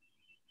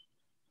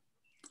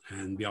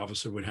 And the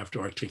officer would have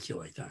to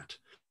articulate that.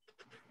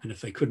 And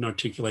if they couldn't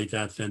articulate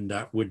that, then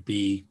that would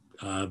be,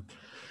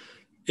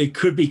 it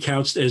could be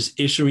couched as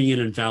issuing an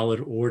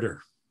invalid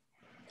order,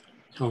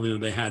 telling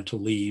them they had to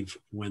leave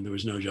when there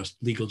was no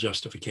legal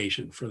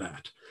justification for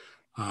that.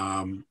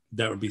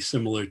 That would be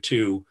similar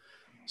to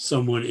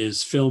someone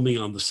is filming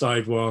on the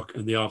sidewalk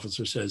and the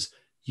officer says,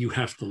 you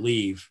have to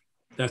leave.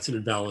 That's an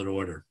invalid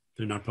order.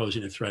 They're not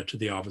posing a threat to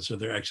the officer.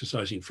 They're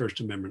exercising First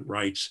Amendment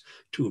rights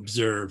to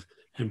observe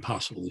and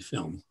possibly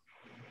film.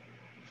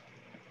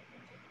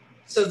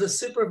 So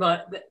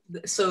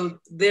so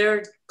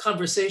their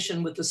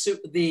conversation with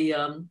the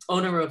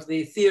owner of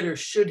the theater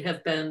should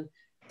have been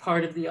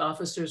part of the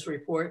officer's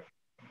report?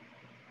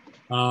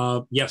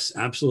 Yes,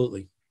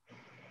 absolutely.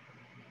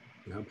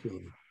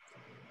 Absolutely.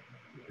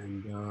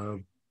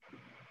 And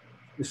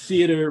the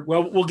theater,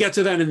 well, we'll get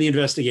to that in the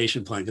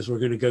investigation plan, because we're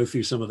going to go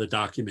through some of the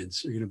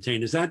documents you're going to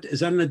obtain. Is that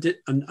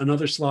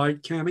another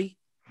slide, Cammie?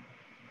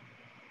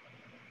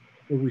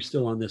 Or are we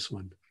still on this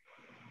one?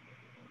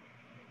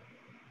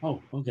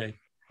 Oh, okay.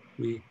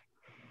 We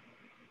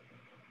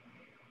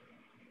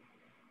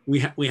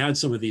had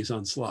some of these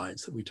on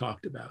slides that we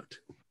talked about.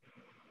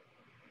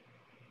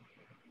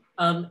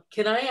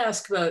 Can I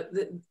ask about,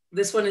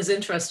 this one is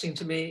interesting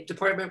to me,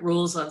 department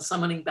rules on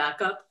summoning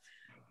backup.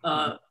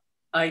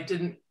 I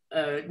didn't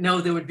know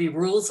there would be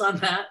rules on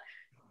that.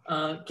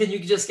 Can you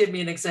just give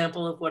me an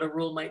example of what a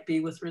rule might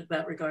be with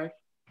that regard?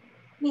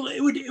 Well,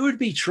 it would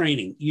be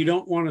training. You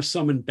don't want to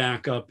summon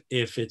backup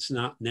if it's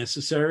not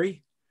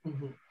necessary.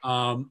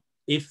 Mm-hmm.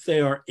 If they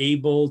are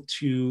able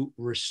to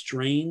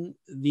restrain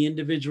the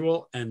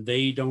individual and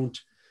the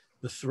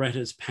threat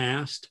has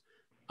passed,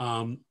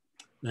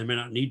 they may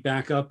not need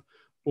backup.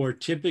 Or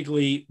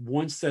typically,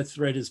 once that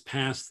threat is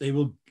passed, they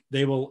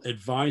will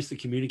advise the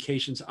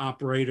communications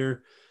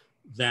operator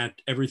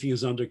that everything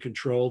is under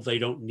control. They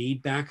don't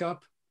need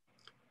backup.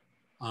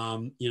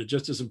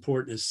 Just as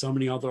important as so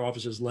many other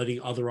officers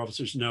letting other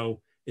officers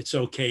know it's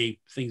okay,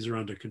 things are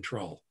under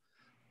control.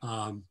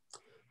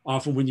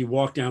 Often when you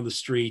walk down the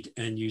street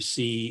and you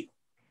see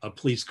a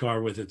police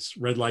car with its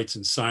red lights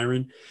and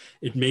siren,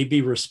 it may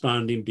be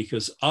responding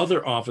because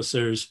other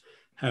officers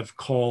have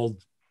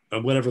called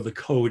whatever the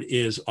code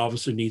is,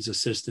 officer needs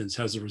assistance,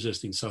 has a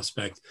resisting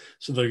suspect,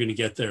 so they're going to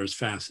get there as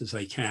fast as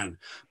they can.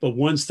 But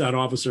once that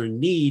officer in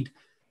need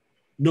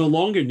no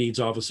longer needs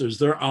officers,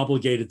 they're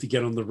obligated to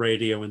get on the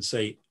radio and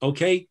say,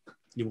 okay,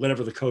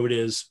 whatever the code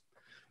is,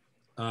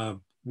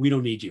 we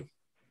don't need you.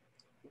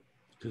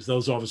 Because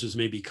those officers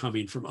may be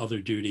coming from other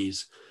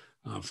duties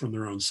from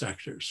their own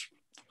sectors.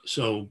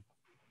 So,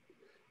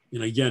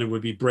 again, it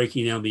would be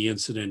breaking down the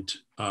incident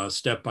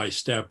step by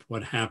step,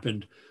 what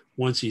happened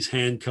once he's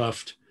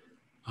handcuffed.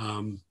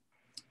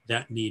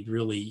 That need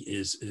really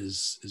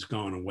is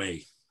gone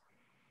away.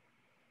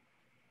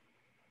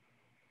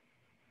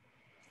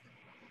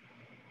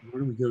 Why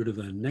don't we go to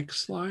the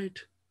next slide?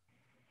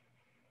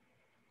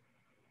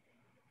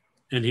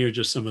 And here are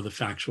just some of the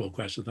factual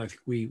questions. I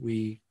think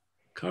we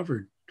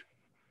covered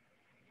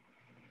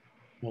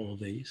all of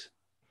these.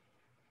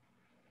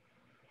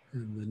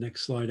 And the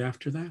next slide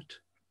after that.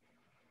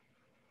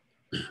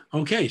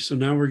 Okay, so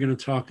now we're going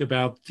to talk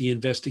about the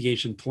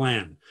investigation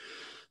plan.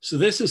 So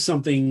this is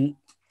something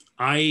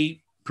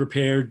I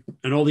prepared,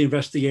 and all the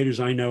investigators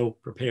I know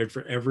prepared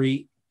for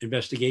every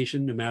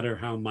investigation, no matter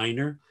how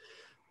minor.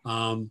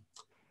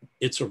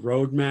 It's a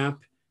roadmap.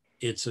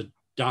 It's a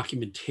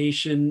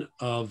documentation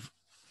of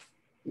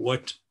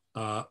what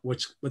the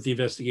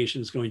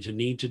investigation is going to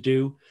need to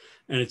do.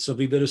 And it's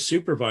something that a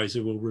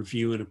supervisor will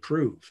review and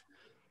approve.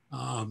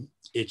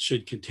 It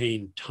should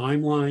contain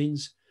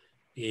timelines.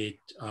 It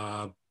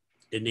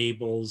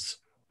enables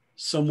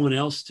someone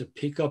else to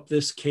pick up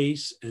this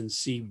case and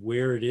see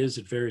where it is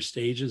at various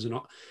stages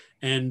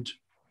and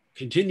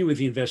continue with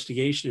the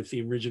investigation if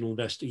the original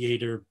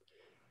investigator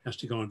has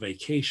to go on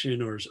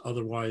vacation or is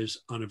otherwise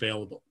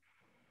unavailable.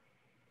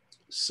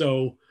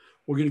 So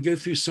we're going to go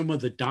through some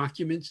of the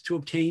documents to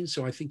obtain.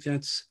 So I think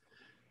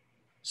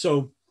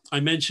so I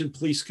mentioned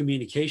police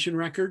communication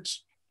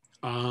records.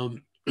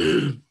 And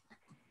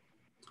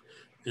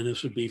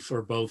this would be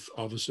for both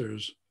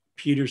officers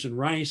Peters and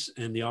Rice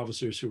and the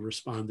officers who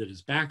responded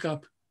as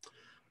backup.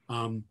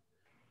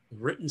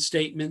 Written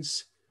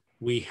statements.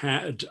 We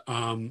had,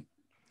 I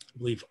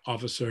believe,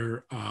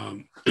 Officer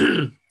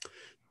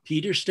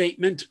Peters'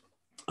 statement.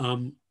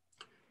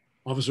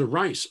 Officer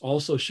Rice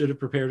also should have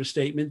prepared a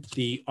statement.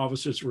 The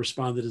officers who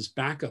responded as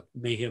backup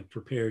may have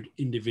prepared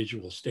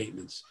individual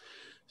statements.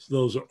 So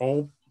those are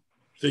all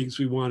things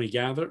we want to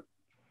gather.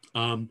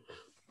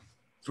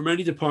 For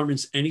many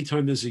departments,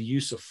 anytime there's a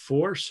use of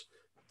force,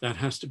 that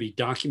has to be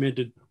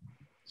documented.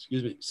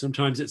 Excuse me.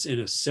 Sometimes it's in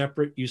a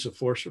separate use of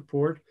force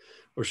report,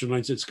 or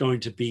sometimes it's going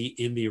to be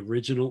in the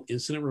original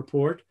incident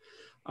report.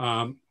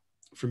 For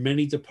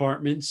many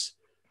departments,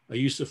 a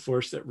use of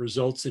force that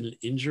results in an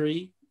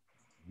injury,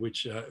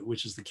 which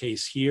is the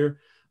case here,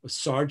 a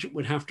sergeant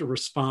would have to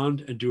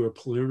respond and do a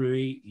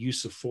preliminary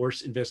use of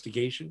force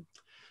investigation,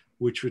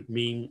 which would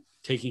mean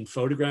taking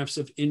photographs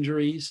of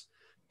injuries,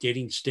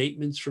 getting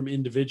statements from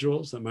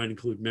individuals that might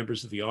include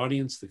members of the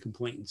audience, the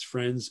complainant's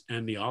friends,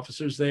 and the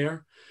officers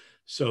there.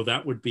 So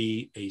that would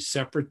be a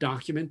separate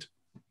document.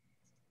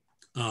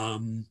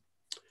 The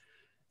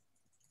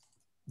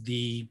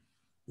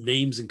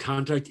names and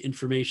contact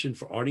information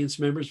for audience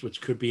members, which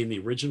could be in the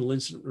original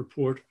incident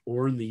report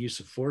or in the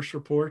use of force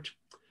report.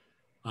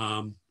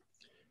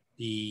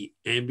 The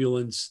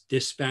ambulance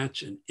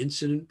dispatch and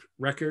incident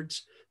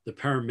records. The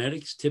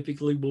paramedics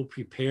typically will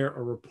prepare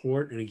a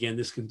report. And again,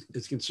 this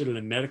is considered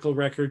a medical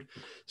record.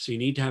 So you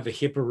need to have a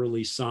HIPAA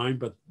release signed,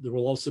 but there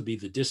will also be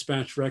the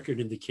dispatch record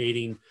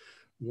indicating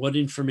what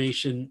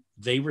information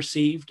they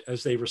received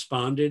as they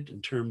responded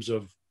in terms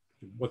of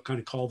what kind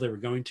of call they were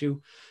going to,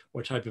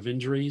 what type of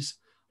injuries,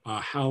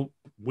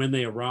 when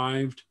they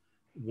arrived,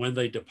 when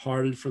they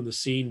departed from the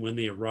scene, when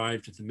they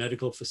arrived at the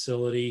medical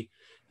facility,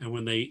 and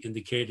when they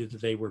indicated that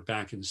they were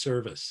back in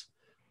service.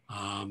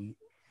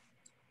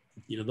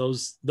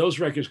 Those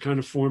records kind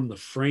of form the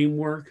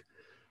framework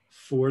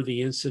for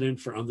the incident,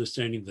 for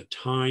understanding the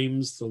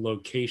times, the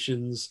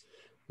locations,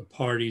 the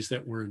parties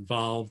that were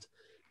involved.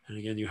 And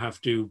again, you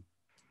have to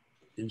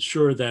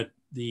ensure that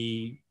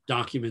the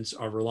documents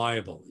are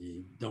reliable.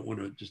 You don't want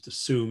to just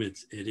assume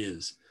it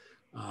is.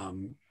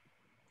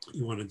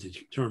 You want to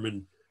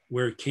determine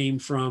where it came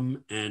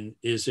from and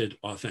is it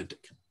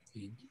authentic.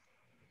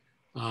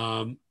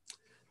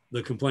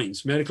 The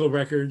complainant's medical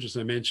records, as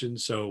I mentioned,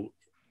 so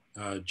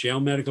jail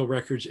medical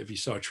records, if he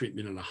saw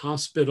treatment in a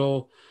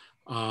hospital,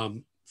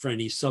 for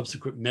any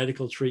subsequent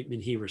medical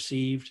treatment he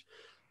received.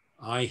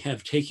 I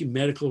have taken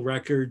medical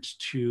records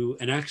to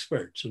an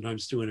expert,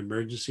 sometimes to an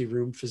emergency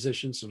room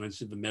physician, sometimes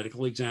to the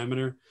medical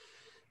examiner,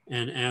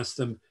 and asked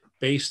them,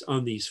 based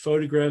on these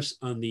photographs,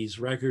 on these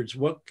records,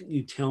 what can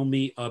you tell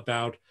me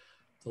about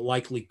the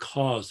likely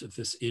cause of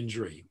this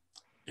injury?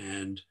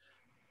 And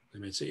they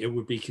might say it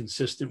would be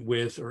consistent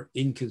with or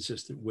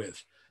inconsistent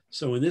with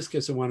So in this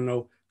case, I want to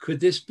know, could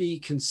this be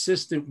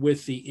consistent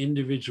with the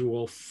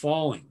individual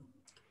falling?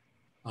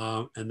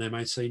 And they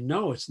might say,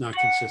 no, it's not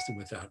consistent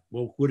with that.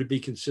 Well, would it be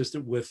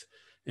consistent with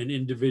an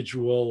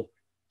individual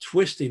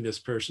twisting this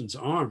person's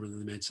arm? And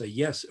they might say,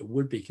 yes, it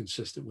would be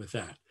consistent with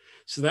that.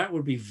 So that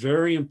would be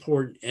very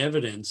important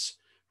evidence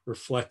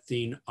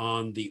reflecting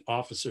on the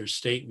officer's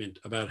statement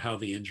about how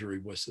the injury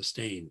was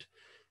sustained.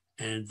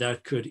 And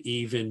that could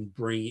even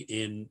bring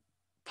in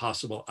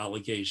possible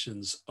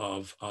allegations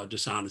of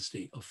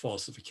dishonesty, of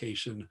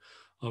falsification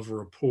of a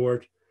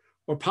report,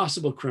 or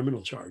possible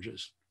criminal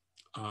charges,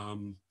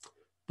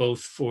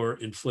 both for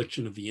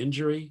infliction of the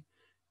injury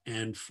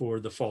and for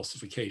the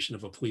falsification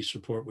of a police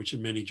report, which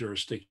in many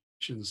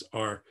jurisdictions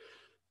are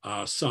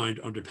signed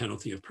under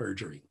penalty of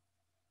perjury.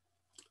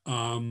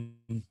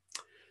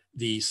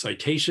 The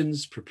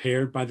citations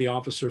prepared by the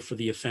officer for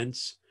the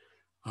offense,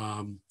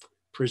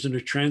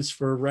 prisoner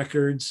transfer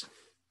records,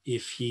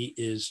 if he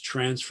is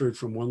transferred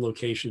from one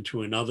location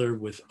to another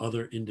with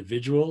other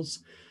individuals,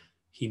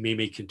 he may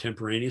make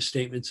contemporaneous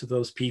statements to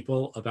those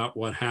people about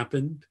what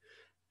happened.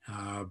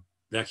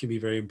 That can be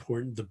very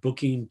important. The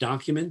booking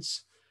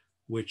documents,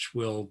 which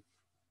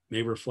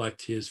may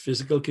reflect his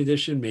physical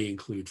condition, may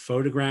include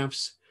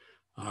photographs,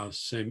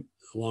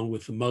 along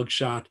with the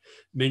mugshot.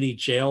 Many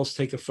jails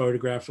take a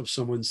photograph of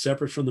someone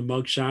separate from the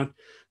mugshot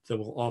that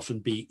will often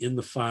be in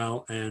the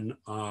file and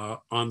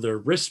on their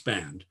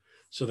wristband,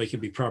 so they can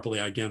be properly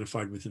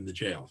identified within the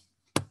jail.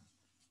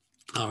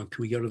 Can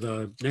we go to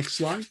the next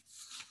slide?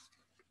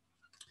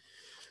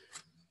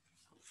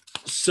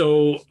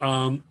 So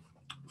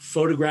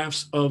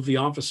photographs of the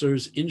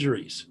officer's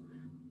injuries.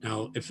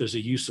 Now, if there's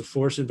a use of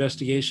force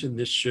investigation,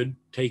 this should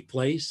take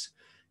place.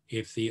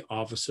 If the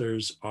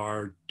officers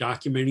are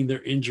documenting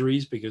their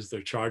injuries because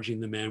they're charging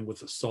the man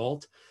with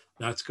assault,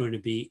 that's going to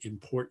be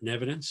important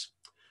evidence.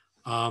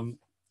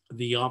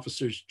 The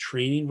officers'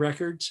 training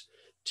records.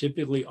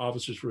 Typically,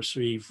 officers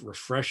receive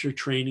refresher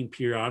training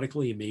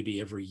periodically, maybe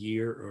every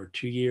year or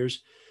 2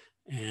 years,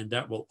 and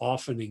that will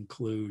often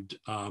include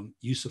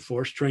use of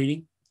force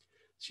training.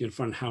 So you'll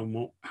find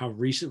how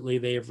recently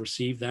they have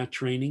received that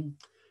training,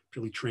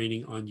 particularly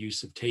training on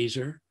use of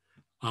taser,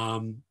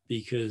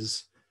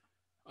 because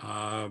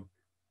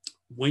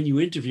when you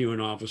interview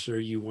an officer,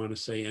 you want to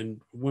say, and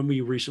when were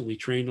you recently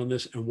trained on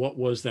this, and what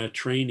was that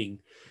training?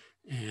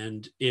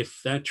 And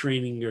if that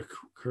training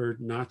occurred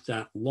not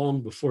that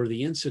long before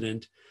the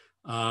incident,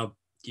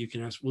 you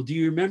can ask, well, do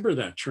you remember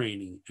that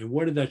training? And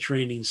what did that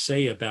training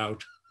say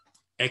about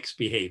X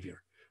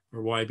behavior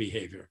or Y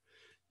behavior?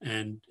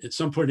 And at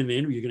some point in the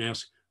interview, you can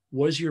ask,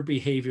 was your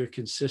behavior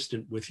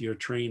consistent with your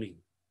training?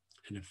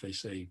 And if they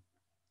say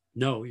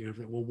no, you have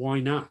to, well, why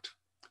not?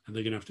 And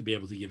they're going to have to be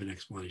able to give an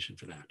explanation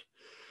for that.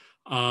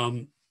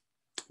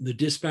 The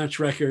dispatch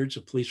records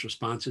of police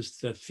responses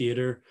to that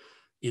theater.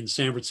 In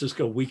San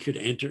Francisco, we could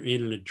enter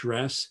in an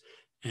address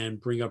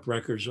and bring up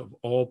records of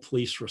all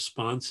police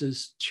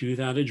responses to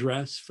that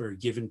address for a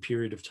given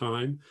period of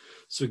time.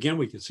 So again,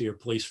 we can see our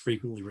police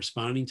frequently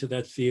responding to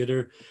that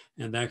theater,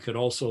 and that could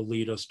also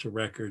lead us to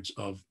records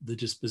of the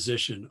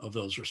disposition of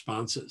those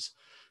responses.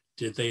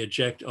 Did they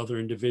eject other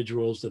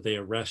individuals? Did they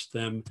arrest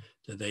them?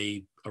 Did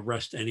they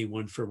arrest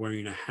anyone for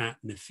wearing a hat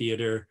in the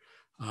theater?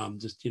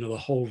 Just, the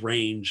whole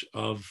range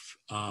of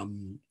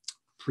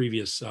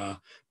previous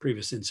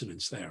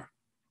incidents there.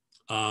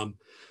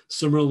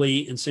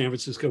 Similarly, in San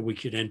Francisco, we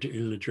could enter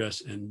in an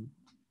address and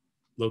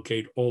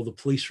locate all the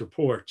police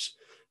reports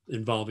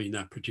involving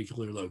that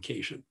particular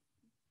location.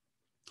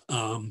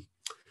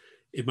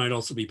 It might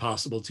also be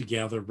possible to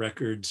gather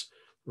records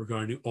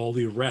regarding all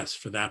the arrests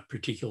for that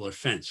particular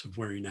offense of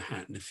wearing a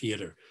hat in a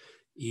theater,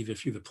 either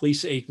through the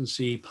police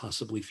agency,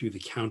 possibly through the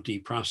county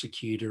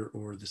prosecutor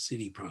or the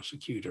city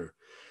prosecutor.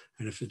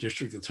 And if the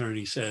district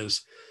attorney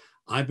says,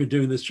 I've been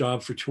doing this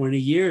job for 20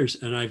 years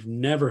and I've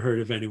never heard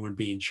of anyone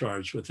being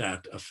charged with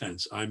that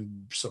offense,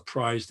 I'm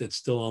surprised it's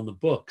still on the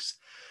books,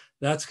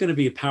 that's going to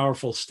be a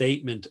powerful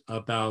statement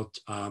about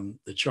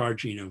the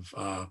charging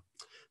of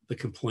the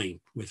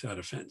complaint with that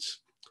offense.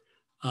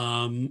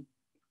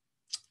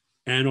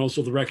 And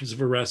also the records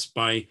of arrest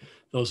by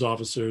those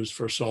officers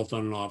for assault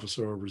on an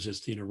officer or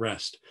resisting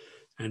arrest,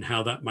 and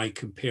how that might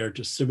compare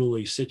to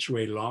similarly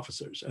situated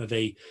officers. Are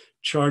they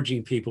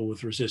charging people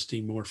with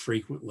resisting more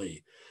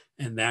frequently?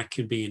 And that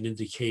can be an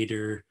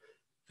indicator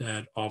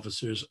that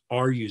officers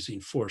are using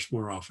force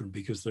more often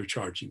because they're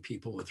charging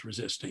people with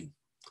resisting.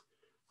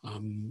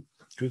 Go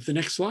to the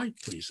next slide,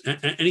 please.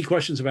 Any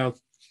questions about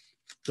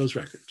those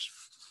records?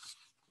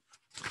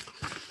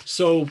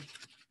 So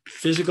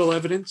physical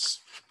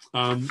evidence,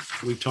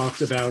 we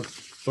talked about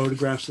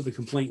photographs of the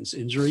complainant's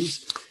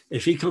injuries.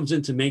 If he comes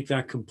in to make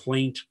that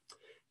complaint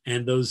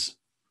and those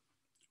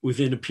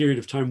within a period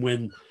of time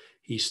when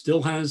he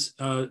still has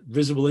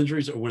visible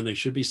injuries or when they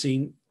should be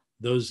seen,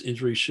 those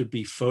injuries should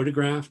be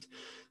photographed.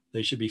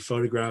 They should be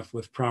photographed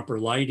with proper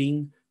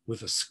lighting,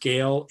 with a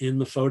scale in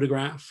the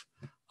photograph,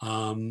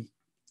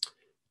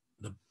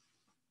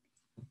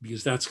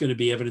 because that's going to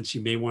be evidence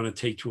you may want to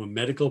take to a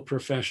medical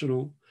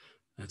professional.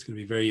 That's going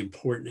to be very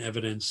important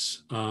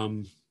evidence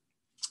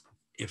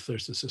if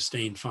there's a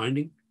sustained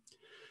finding.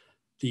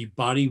 The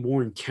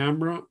body-worn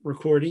camera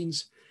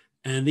recordings,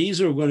 and these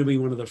are going to be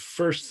one of the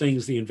first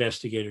things the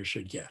investigator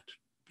should get.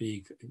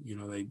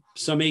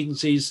 Some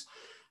agencies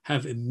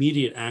have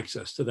immediate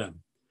access to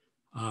them.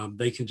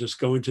 They can just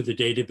go into the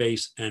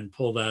database and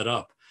pull that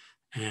up.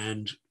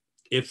 And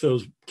if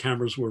those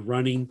cameras were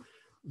running,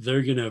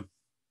 they're going to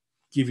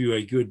give you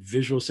a good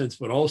visual sense,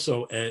 but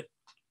also an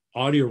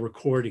audio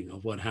recording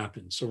of what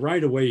happened. So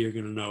right away, you're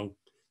going to know,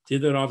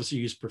 did that officer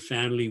use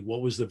profanity?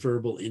 What was the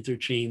verbal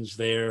interchange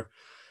there?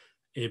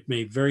 It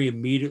may very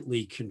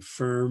immediately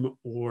confirm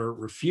or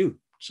refute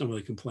some of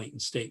the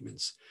complainant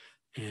statements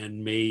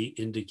and may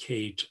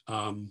indicate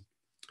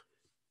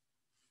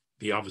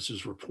the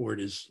officer's report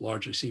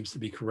largely seems to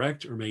be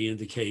correct, or may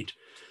indicate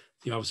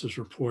the officer's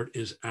report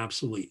is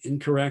absolutely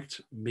incorrect.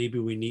 Maybe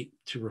we need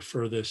to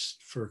refer this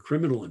for a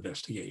criminal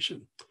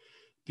investigation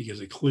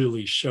because it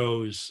clearly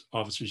shows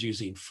officers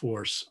using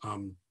force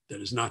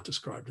that is not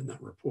described in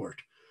that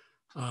report.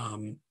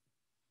 The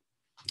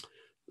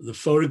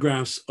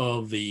photographs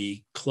of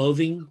the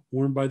clothing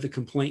worn by the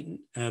complainant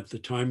at the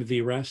time of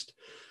the arrest,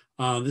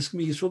 this can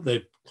be useful.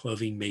 The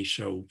clothing may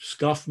show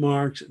scuff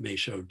marks, it may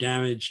show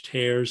damage,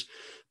 tears,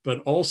 but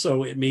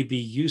also it may be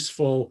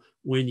useful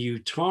when you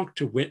talk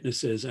to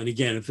witnesses. And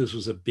again, if this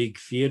was a big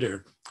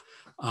theater,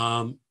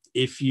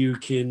 if you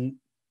can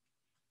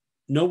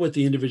know what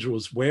the individual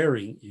is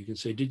wearing, you can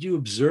say, did you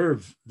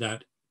observe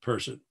that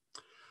person?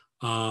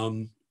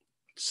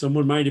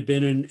 Someone might have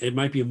been in, it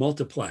might be a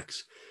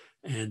multiplex,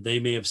 and they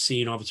may have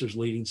seen officers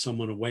leading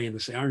someone away and they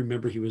say, I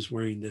remember he was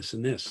wearing this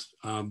and this.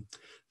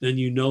 Then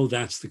you know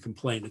that's the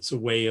complaint. It's a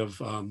way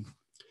of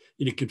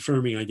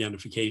confirming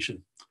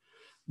identification.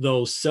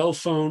 Those cell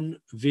phone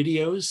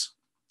videos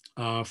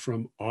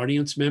from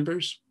audience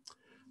members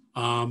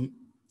and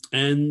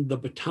the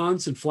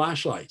batons and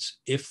flashlights,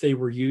 if they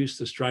were used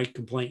to strike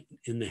complainant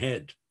in the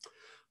head.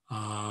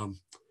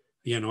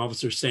 Again,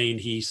 officer saying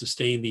he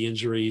sustained the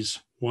injuries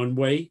one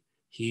way.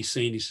 He's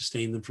saying he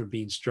sustained them from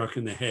being struck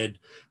in the head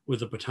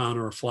with a baton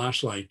or a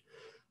flashlight.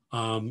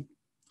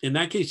 In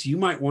that case, you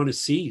might want to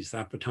seize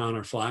that baton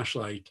or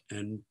flashlight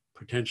and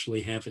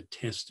potentially have it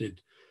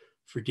tested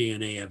for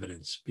DNA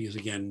evidence. Because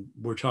again,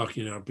 we're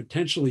talking about a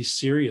potentially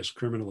serious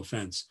criminal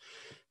offense.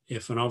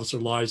 If an officer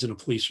lies in a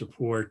police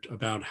report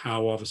about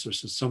how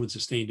someone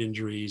sustained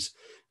injuries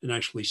and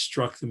actually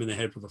struck them in the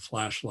head with a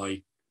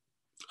flashlight,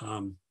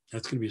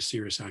 that's going to be a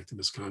serious act of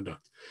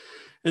misconduct.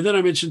 And then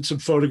I mentioned some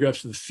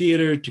photographs of the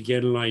theater to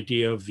get an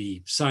idea of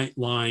the sight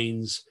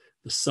lines,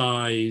 the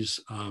size,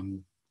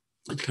 and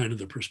kind of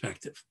the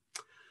perspective.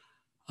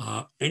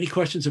 Any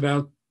questions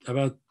about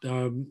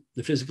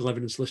the physical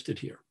evidence listed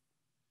here?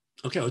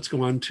 Okay, let's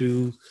go on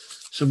to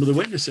some of the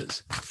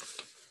witnesses.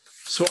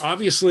 So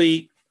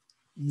obviously,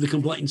 the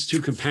complainant's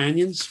two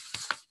companions,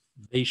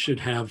 they should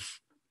have,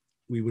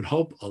 we would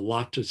hope, a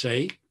lot to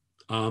say.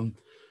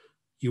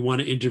 You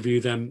want to interview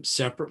them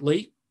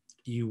separately.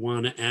 You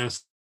want to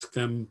ask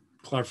them,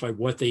 clarify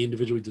what they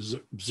individually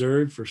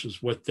observed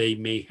versus what they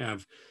may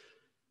have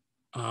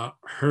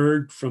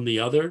heard from the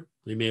other.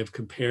 They may have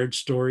compared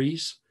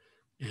stories,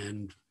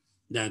 and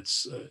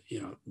that's,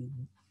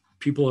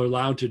 people are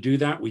allowed to do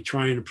that. We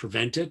try and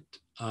prevent it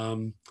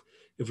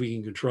if we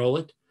can control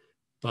it,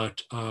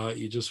 but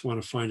you just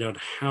want to find out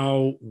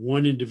how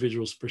one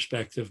individual's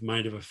perspective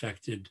might have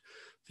affected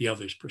the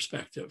other's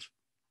perspective.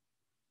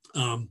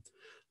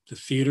 The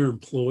theater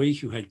employee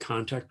who had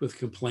contact with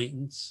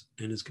complainants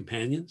and his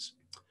companions,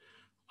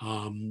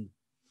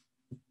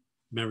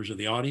 members of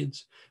the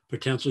audience,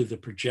 potentially the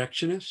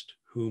projectionist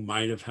who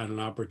might have had an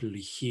opportunity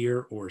to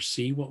hear or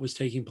see what was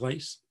taking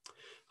place.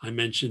 I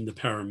mentioned the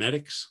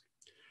paramedics,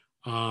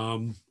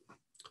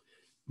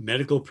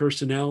 medical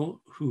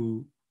personnel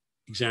who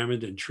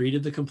examined and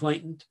treated the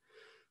complainant.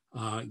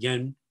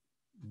 Again,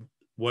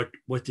 what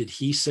did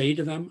he say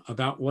to them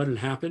about what had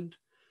happened?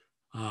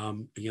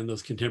 Again,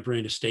 those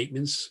contemporaneous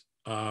statements.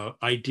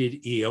 I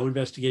did EO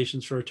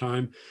investigations for a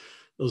time.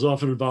 Those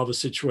often involve a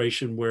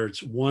situation where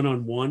it's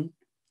one-on-one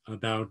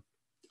about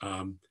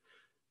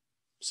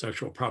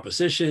sexual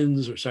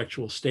propositions or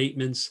sexual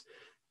statements.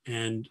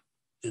 And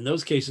in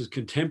those cases,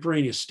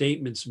 contemporaneous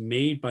statements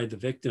made by the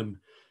victim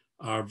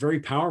are very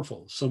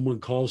powerful. Someone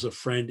calls a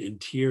friend in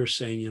tears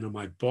saying,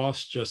 my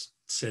boss just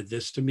said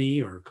this to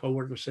me, or a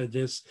coworker said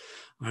this,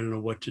 I don't know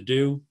what to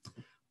do.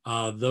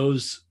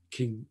 Those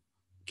can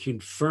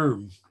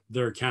confirm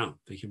their account.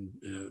 They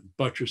can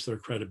buttress their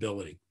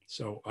credibility.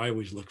 So I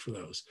always look for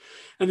those.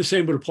 And the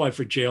same would apply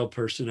for jail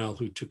personnel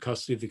who took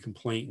custody of the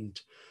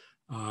complainant.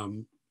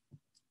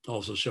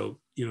 Also show,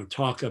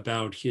 talk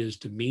about his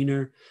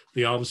demeanor.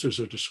 The officers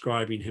are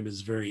describing him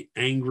as very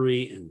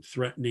angry and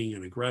threatening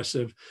and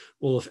aggressive.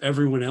 Well, if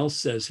everyone else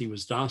says he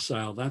was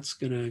docile, that's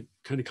going to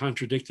kind of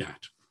contradict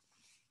that.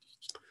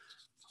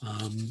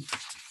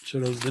 So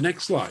the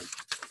next slide.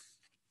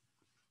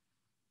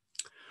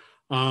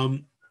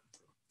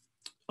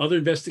 Other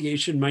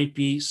investigation might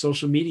be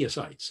social media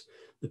sites.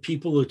 The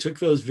people who took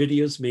those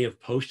videos may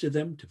have posted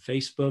them to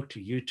Facebook, to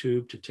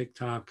YouTube, to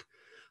TikTok,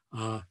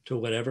 to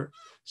whatever.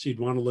 So you'd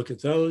want to look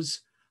at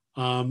those.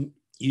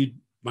 You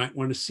might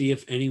want to see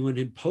if anyone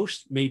had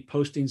made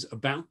postings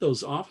about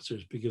those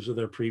officers because of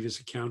their previous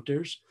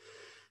encounters.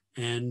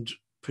 And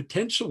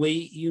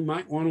potentially you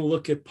might want to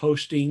look at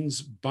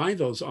postings by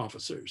those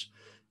officers.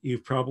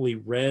 You've probably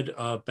read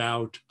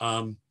about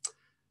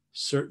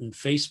certain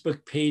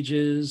Facebook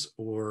pages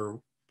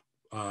or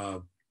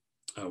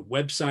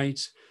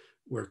websites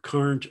where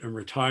current and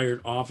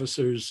retired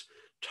officers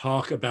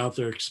talk about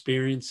their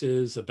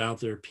experiences, about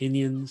their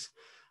opinions.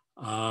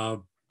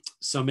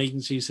 Some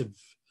agencies have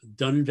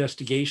done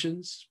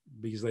investigations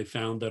because they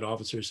found that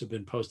officers have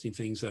been posting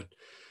things that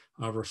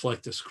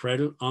reflect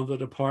discredit on the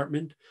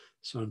department,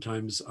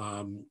 sometimes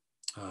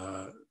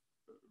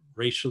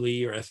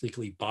racially or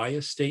ethnically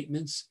biased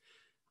statements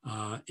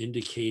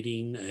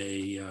indicating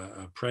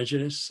a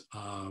prejudice.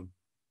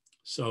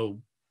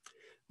 So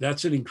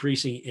that's an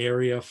increasing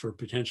area for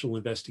potential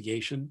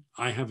investigation.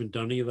 I haven't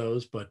done any of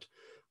those, but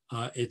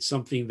it's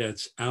something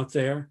that's out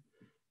there,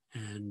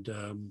 and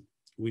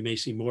we may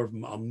see more of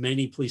them.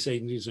 Many police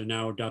agencies are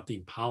now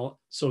adopting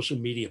social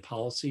media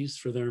policies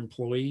for their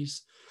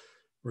employees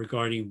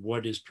regarding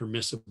what is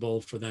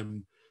permissible for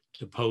them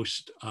to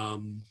post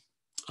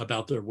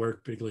about their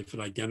work, particularly if it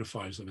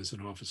identifies them as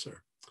an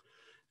officer.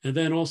 And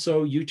then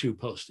also YouTube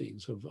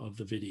postings of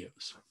the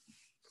videos.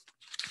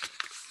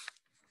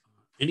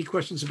 Any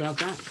questions about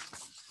that?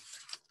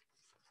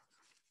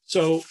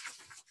 So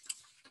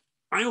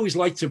I always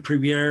like to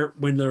prepare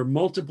when there are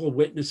multiple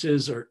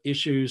witnesses or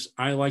issues.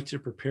 I like to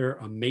prepare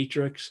a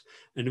matrix.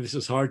 And if this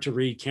is hard to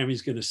read,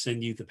 Cammie's going to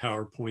send you the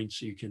PowerPoint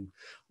so you can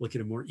look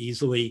at it more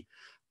easily.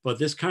 But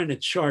this kind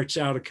of charts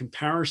out a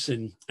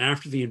comparison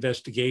after the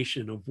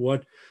investigation of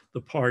what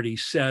the party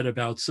said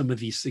about some of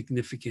these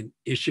significant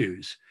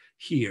issues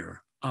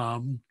here.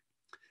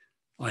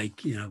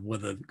 Like, you know,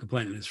 whether the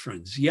complainant is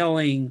friends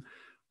yelling,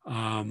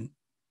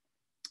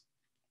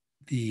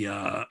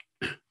 the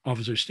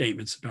officer's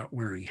statements about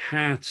wearing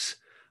hats,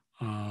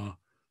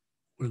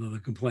 whether the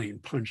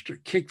complainant punched or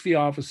kicked the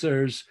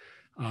officers,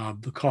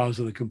 the cause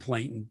of the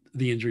complainant,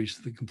 the injuries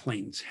to the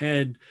complainant's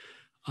head.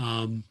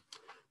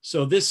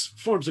 So this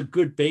forms a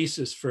good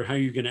basis for how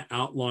you're going to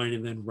outline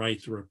and then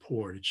write the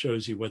report. It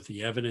shows you what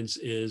the evidence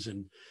is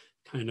and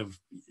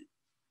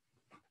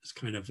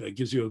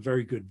gives you a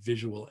very good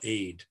visual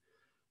aid.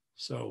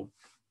 So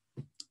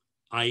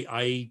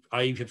I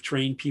have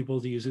trained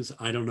people to use this.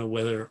 I don't know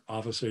whether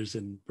officers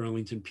in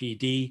Burlington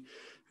PD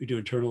who do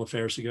internal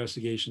affairs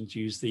investigations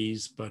use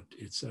these, but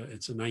it's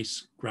a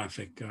nice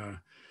graphic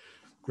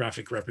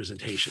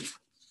representation.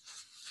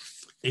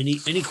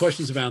 Any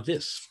questions about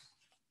this?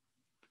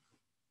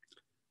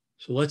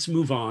 So let's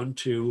move on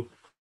to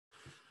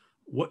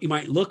what you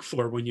might look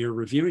for when you're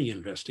reviewing an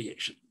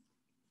investigation.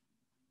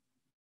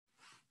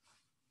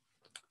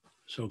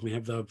 So we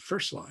have the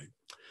first slide.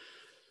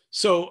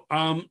 So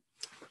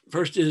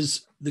first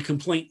is the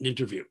complainant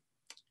interview.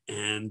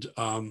 And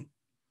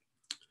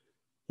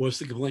was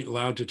the complainant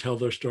allowed to tell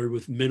their story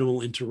with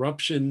minimal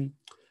interruption?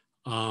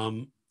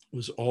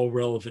 Was all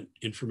relevant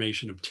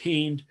information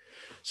obtained?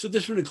 So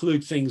this would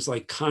include things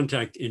like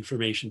contact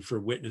information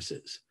for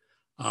witnesses.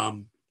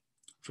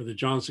 For the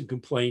Johnson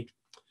complaint,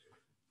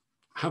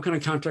 how can I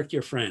contact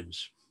your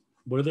friends?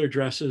 What are their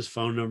addresses,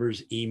 phone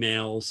numbers,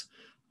 emails?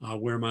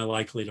 Where am I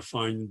likely to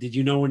find them? Did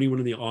you know anyone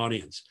in the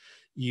audience?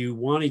 You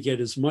want to get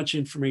as much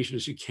information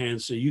as you can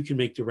so you can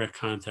make direct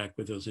contact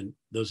with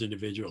those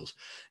individuals.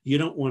 You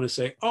don't want to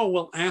say, oh,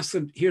 well, ask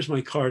them, here's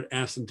my card,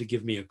 ask them to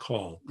give me a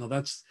call. No,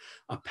 that's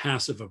a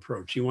passive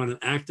approach. You want an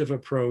active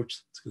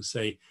approach. It's going to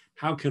say,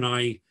 how can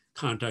I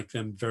contact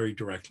them very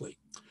directly?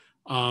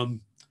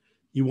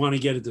 You want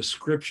to get a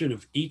description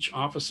of each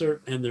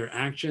officer and their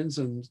actions,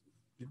 and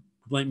the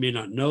complainant may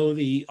not know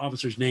the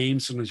officer's name.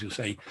 Sometimes you'll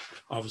say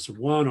Officer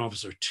 1,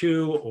 Officer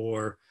 2,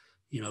 or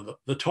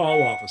the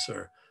tall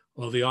officer,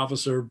 or the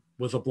officer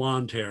with a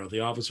blonde hair,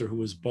 the officer who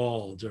was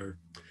bald, or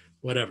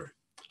whatever.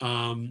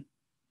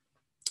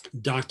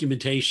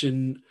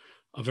 Documentation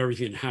of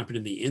everything that happened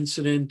in the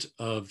incident,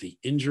 of the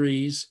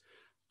injuries,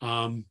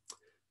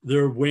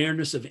 their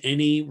awareness of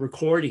any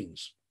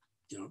recordings.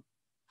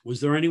 Was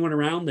there anyone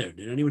around there?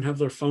 Did anyone have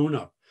their phone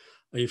up?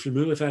 Are you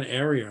familiar with that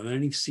area? Are there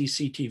any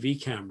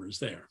CCTV cameras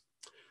there?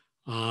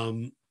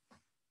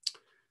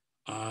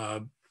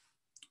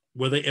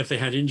 If they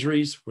had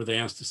injuries, were they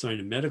asked to sign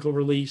a medical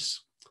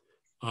release?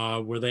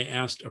 Were they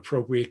asked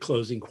appropriate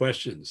closing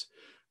questions?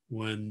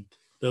 When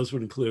those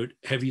would include,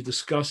 have you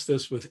discussed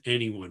this with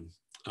anyone?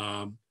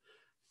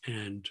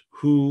 And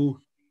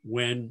who,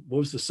 when, what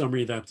was the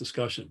summary of that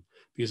discussion?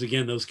 Because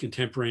again, those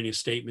contemporaneous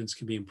statements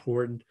can be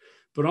important.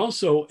 But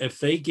also, if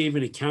they gave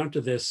an account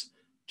of this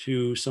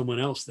to someone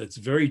else that's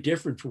very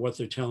different from what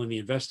they're telling the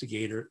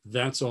investigator,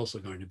 that's also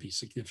going to be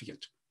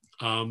significant.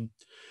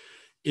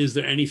 Is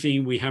there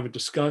anything we haven't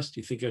discussed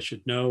you think I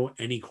should know?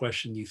 Any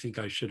question you think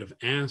I should have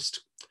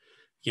asked?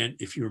 Again,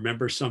 if you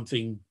remember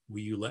something, will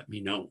you let me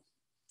know?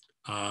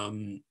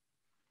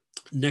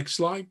 Next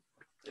slide.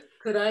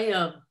 Could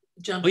I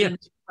jump in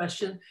with a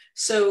question?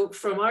 So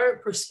from our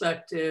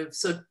perspective,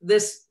 so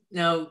this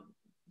now,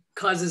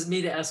 causes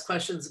me to ask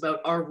questions about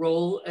our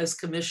role as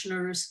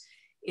commissioners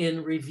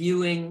in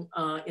reviewing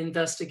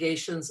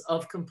investigations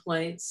of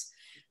complaints.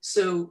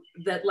 So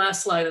that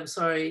last slide, I'm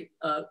sorry,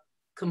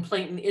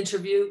 complaint and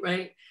interview,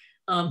 right?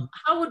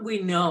 How would we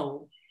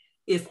know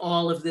if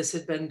all of this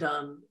had been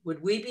done?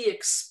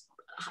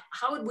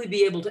 How would we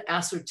be able to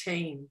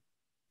ascertain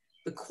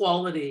the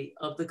quality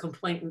of the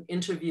complaint and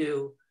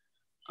interview?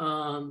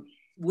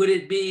 Would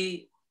it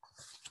be,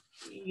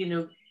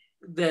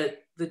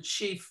 that the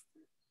chief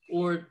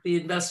or the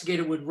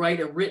investigator would write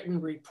a written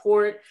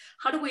report?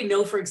 How do we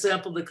know, for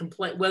example,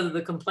 whether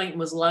the complainant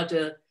was allowed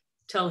to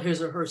tell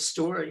his or her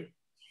story?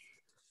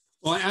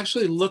 Well, I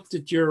actually looked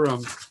at your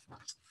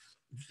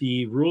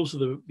the rules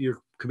of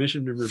your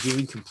commission in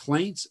reviewing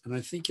complaints, and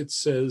I think it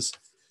says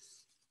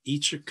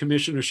each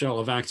commissioner shall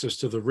have access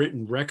to the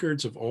written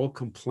records of all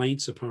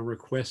complaints upon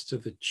request to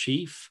the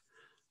chief,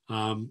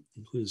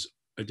 includes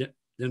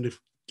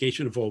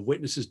identification of all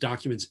witnesses,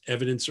 documents,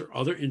 evidence, or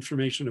other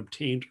information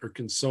obtained or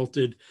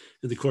consulted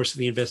in the course of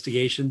the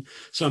investigation.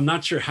 So I'm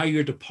not sure how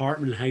your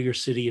department and how your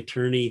city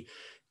attorney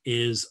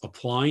is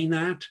applying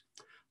that.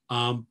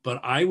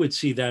 But I would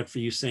see that for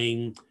you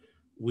saying,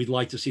 we'd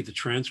like to see the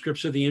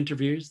transcripts of the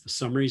interviews, the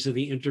summaries of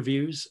the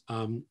interviews,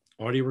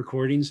 audio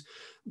recordings.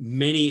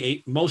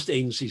 Most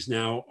agencies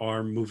now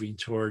are moving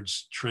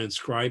towards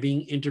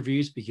transcribing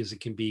interviews because it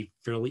can be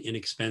fairly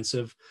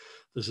inexpensive.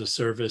 There's a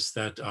service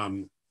that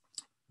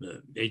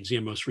the agency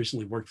I most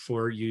recently worked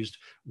for used,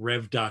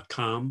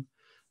 rev.com.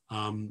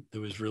 It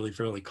was really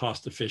fairly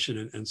cost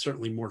efficient and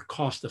certainly more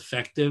cost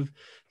effective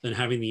than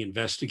having the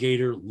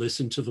investigator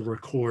listen to the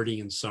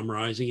recording and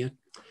summarizing it.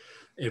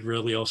 It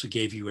really also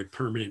gave you a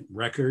permanent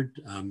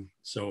record,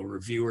 so a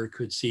reviewer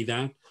could see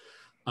that.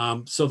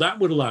 So that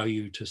would allow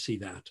you to see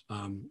that.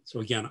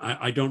 So again,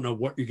 I don't know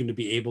what you're going to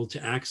be able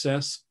to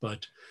access,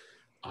 but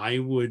I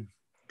would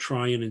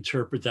try and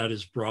interpret that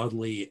as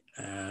broadly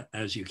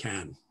as you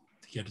can,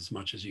 to get as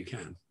much as you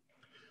can.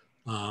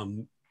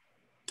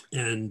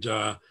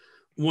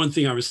 One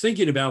thing I was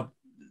thinking about,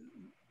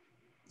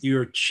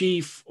 your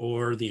chief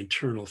or the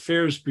Internal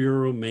Affairs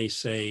Bureau may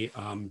say,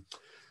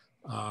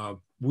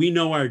 we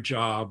know our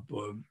job,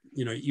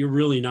 you're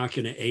really not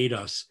going to aid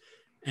us.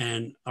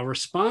 And a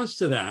response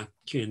to that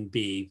can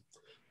be,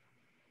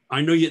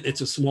 I know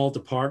it's a small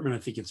department. I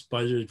think it's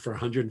budgeted for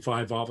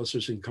 105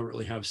 officers and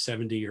currently have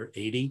 70 or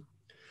 80.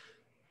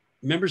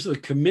 Members of the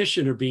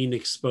commission are being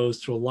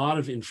exposed to a lot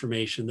of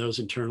information those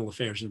internal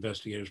affairs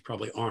investigators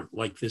probably aren't,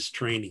 like this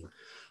training,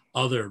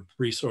 other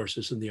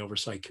resources in the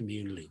oversight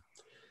community.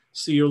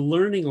 So you're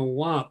learning a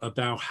lot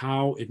about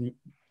how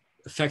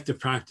effective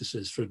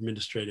practices for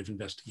administrative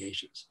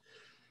investigations.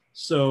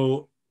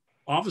 So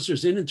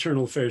officers in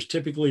internal affairs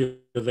typically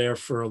are there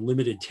for a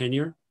limited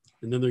tenure,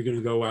 and then they're going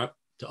to go out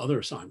to other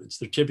assignments.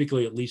 They're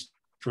typically at least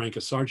rank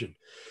a sergeant,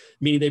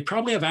 meaning they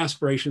probably have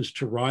aspirations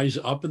to rise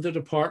up in the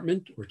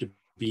department or to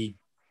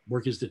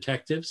work as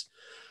detectives.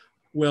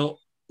 Well,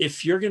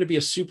 if you're going to be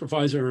a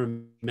supervisor or a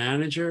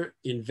manager,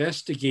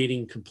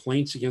 investigating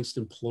complaints against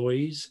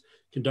employees,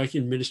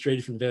 conducting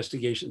administrative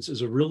investigations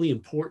is a really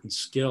important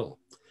skill.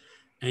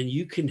 And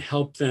you can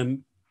help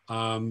them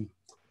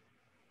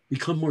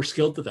become more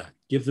skilled at that,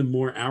 give them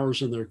more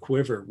hours in their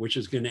quiver, which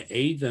is going to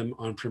aid them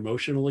on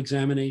promotional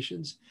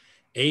examinations,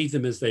 aid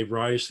them as they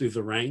rise through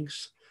the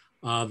ranks.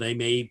 They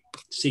may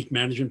seek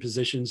management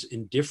positions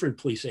in different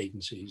police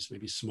agencies,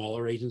 maybe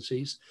smaller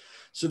agencies.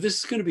 So this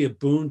is going to be a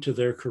boon to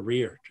their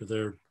career, to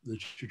the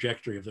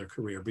trajectory of their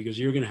career, because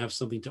you're going to have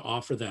something to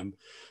offer them,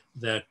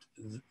 that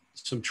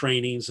some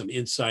training, some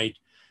insight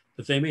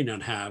that they may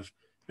not have.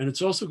 And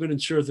it's also going to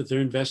ensure that their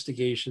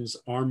investigations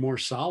are more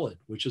solid,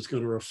 which is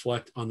going to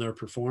reflect on their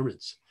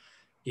performance.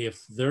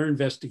 If their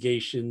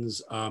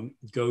investigations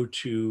go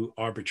to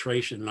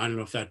arbitration, and I don't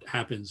know if that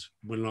happens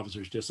when an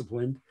officer is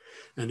disciplined,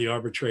 and the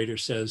arbitrator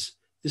says,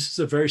 this is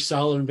a very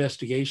solid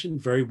investigation,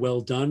 very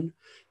well done.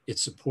 It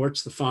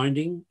supports the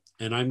finding,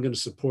 and I'm going to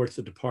support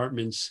the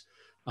department's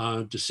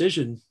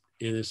decision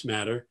in this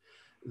matter.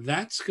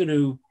 That's going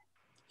to,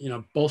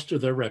 bolster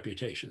their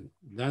reputation.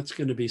 That's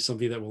going to be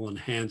something that will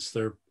enhance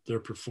their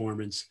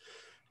performance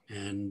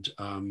and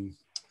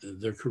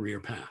their career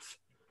path.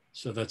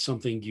 So that's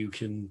something you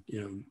can,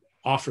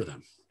 offer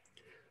them.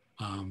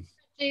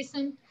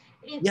 Jason,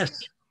 yes.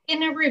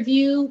 In a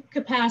review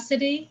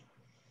capacity,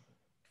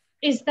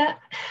 is that,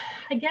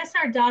 I guess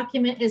our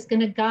document is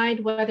going to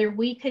guide whether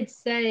we could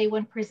say,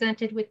 when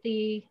presented with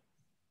the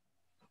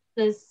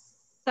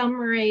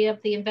summary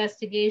of the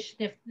investigation,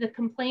 if the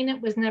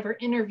complainant was never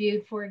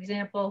interviewed, for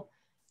example,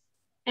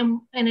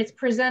 and it's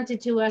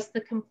presented to us the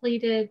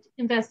completed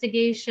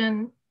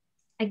investigation,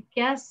 I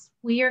guess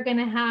we are going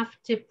to have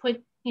to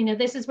put,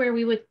 this is where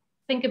we would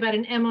think about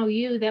an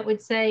MOU that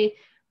would say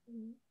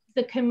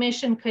the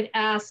commission could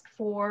ask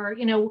for,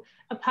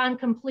 upon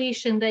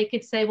completion, they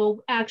could say, well,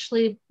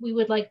 actually, we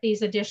would like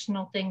these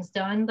additional things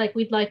done. Like,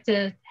 we'd like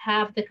to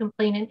have the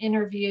complainant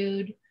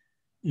interviewed,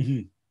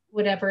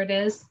 whatever it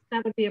is.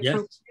 That would be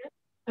appropriate. Yes.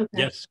 Okay.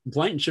 Yes,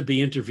 complainant should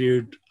be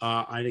interviewed,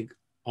 I think,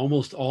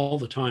 almost all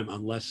the time,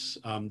 unless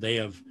they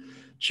have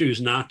choose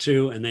not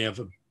to, and they have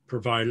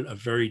provided a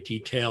very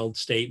detailed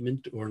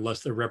statement, or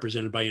unless they're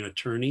represented by an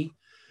attorney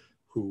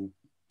who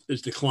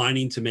is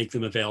declining to make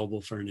them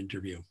available for an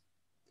interview.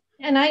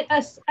 And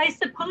I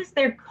suppose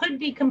there could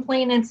be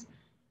complainants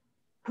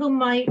who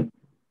might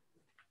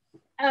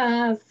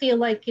feel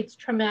like it's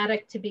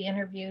traumatic to be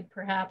interviewed,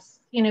 perhaps.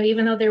 You know,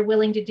 even though they're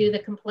willing to do the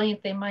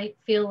complaint, they might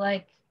feel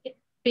like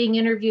being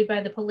interviewed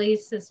by the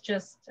police is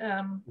just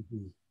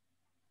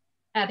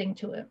adding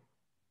to it.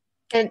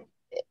 And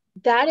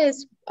that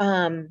is,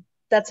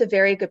 that's a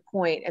very good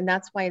point. And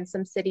that's why in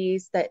some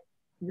cities that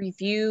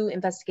review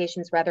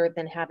investigations rather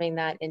than having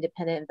that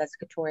independent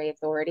investigatory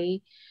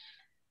authority,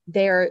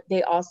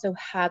 they also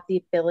have the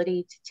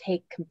ability to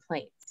take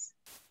complaints,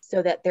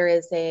 so that there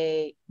is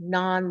a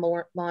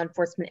non-law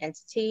enforcement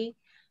entity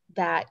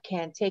that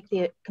can take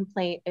the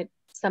complaint.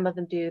 Some of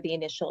them do the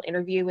initial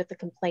interview with the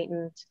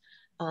complainant,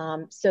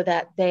 so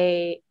that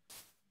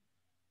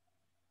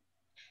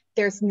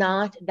there's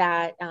not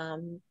that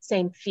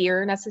same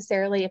fear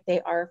necessarily if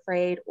they are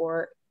afraid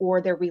or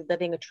they're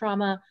reliving a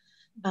trauma.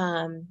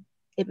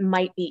 It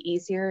might be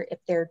easier if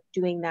they're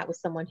doing that with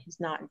someone who's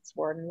not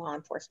sworn in law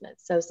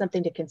enforcement. So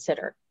something to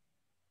consider.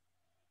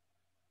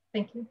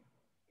 Thank you.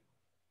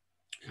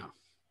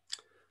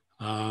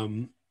 Yeah.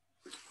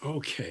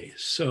 Okay,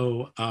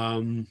 so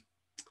okay,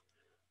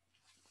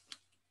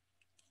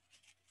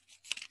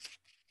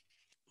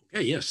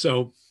 yeah,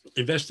 so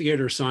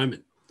investigator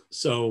assignment.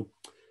 So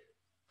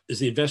is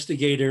the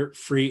investigator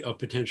free of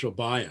potential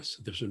bias?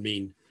 This would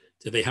mean,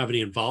 do they have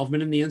any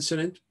involvement in the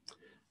incident?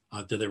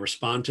 Do they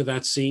respond to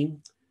that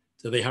scene?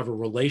 Do they have a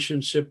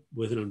relationship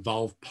with an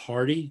involved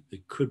party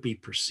that could be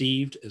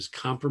perceived as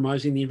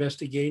compromising the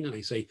investigation? And I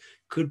say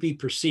could be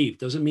perceived.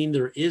 Doesn't mean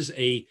there is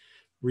a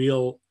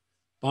real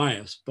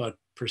bias, but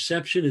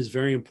perception is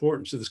very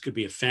important. So this could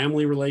be a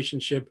family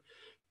relationship,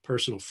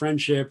 personal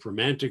friendship,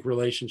 romantic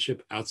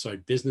relationship,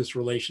 outside business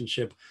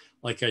relationship.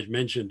 Like I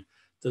mentioned,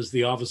 does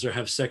the officer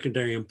have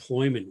secondary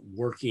employment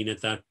working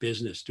at that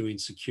business doing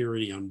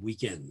security on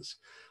weekends?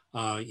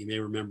 You may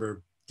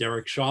remember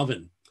Derek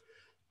Chauvin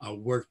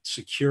worked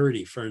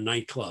security for a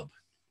nightclub.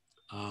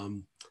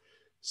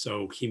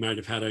 So he might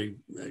have had a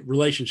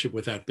relationship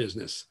with that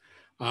business.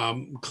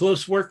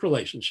 Close work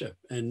relationship.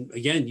 And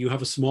again, you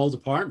have a small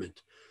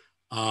department.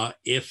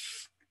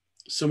 If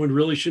someone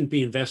really shouldn't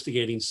be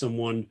investigating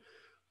someone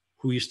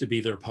who used to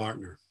be their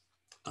partner,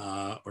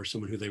 or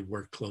someone who they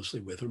work closely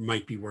with or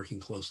might be working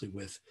closely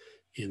with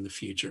in the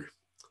future.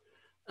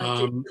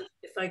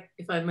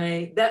 If I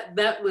may,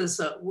 that was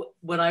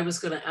what I was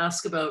going to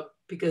ask about,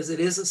 because it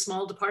is a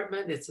small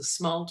department, it's a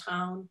small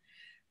town.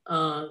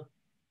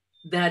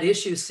 That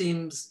issue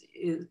seems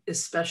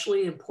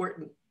especially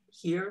important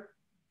here.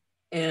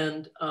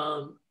 And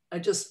I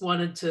just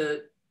wanted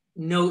to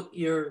note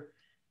your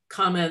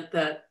comment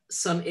that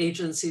some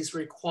agencies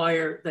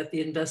require that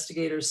the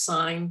investigators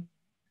sign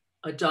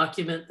a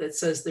document that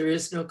says there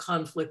is no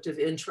conflict of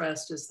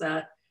interest. Is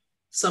that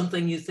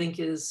something you think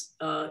is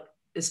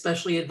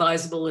especially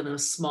advisable in a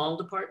small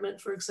department,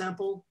 for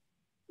example?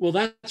 Well,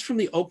 that's from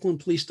the Oakland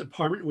Police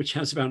Department, which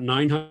has about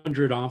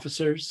 900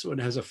 officers. So it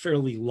has a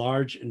fairly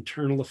large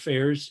internal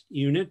affairs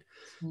unit.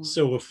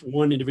 So if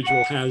one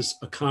individual has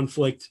a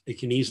conflict, it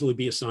can easily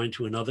be assigned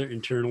to another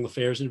internal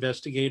affairs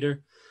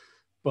investigator.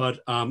 But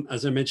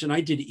as I mentioned,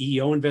 I did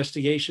EO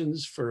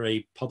investigations for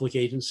a public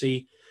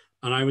agency,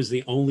 and I was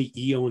the only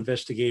EO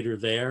investigator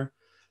there.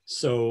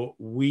 So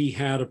we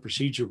had a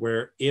procedure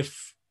where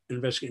if an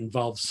investigation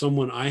involved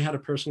someone I had a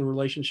personal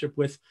relationship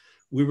with,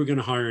 we were going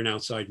to hire an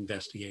outside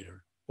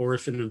investigator. Or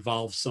if it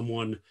involved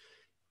someone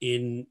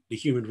in the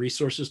Human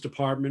Resources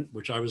Department,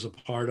 which I was a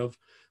part of,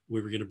 we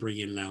were going to bring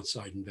in an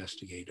outside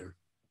investigator.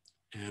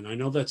 And I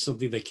know that's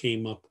something that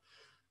came up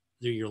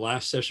during your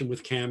last session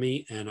with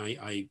Cami, and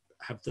I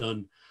have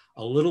done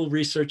a little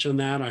research on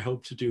that. I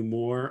hope to do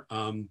more.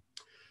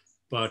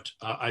 But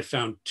I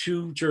found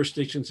 2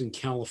 jurisdictions in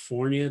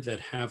California that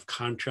have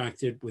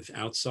contracted with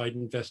outside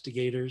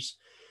investigators,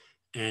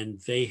 and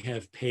they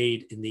have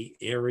paid in the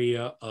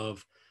area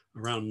of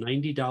around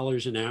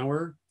 $90 an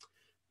hour.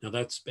 Now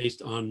that's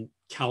based on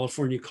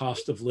California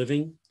cost of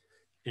living.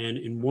 And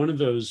in one of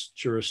those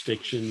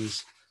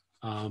jurisdictions,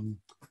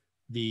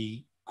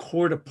 the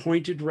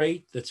court-appointed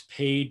rate that's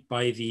paid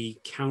by the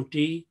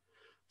county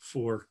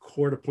for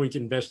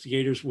court-appointed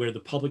investigators, where the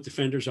public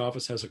defender's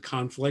office has a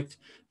conflict,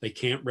 they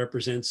can't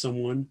represent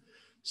someone.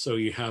 So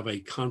you have a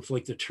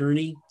conflict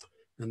attorney,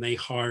 and they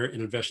hire an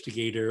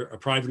investigator, a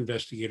private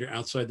investigator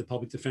outside the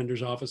public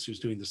defender's office who's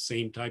doing the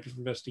same type of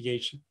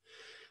investigation.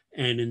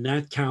 And in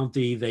that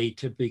county, they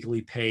typically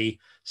pay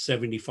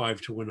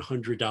 $75 to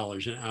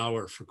 $100 an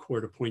hour for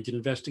court-appointed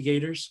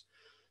investigators.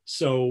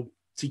 So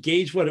to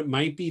gauge what it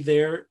might be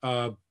there,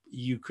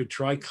 you could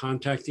try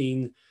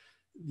contacting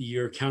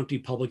your county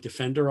public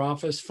defender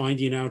office,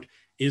 finding out,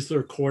 is there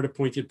a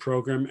court-appointed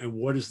program, and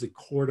what is the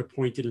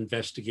court-appointed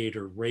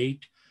investigator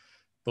rate,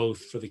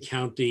 both for the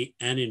county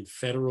and in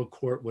federal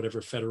court,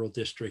 whatever federal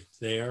district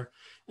there.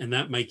 And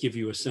that might give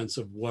you a sense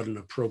of what an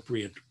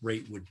appropriate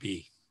rate would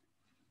be.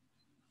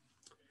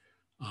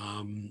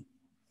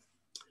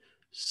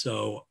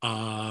 So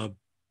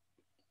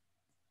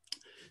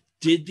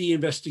did the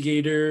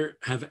investigator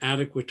have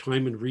adequate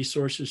time and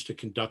resources to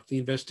conduct the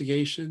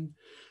investigation?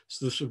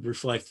 So this would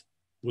reflect,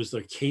 was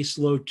their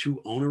caseload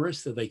too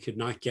onerous that they could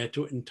not get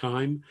to it in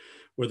time?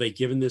 Were they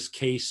given this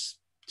case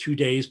 2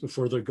 days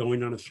before they're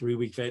going on a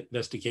 3-week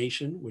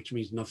investigation, which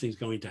means nothing's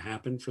going to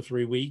happen for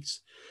 3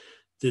 weeks?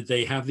 Did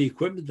they have the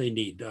equipment they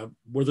need?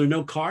 Were there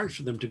no cars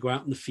for them to go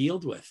out in the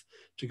field with,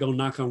 to go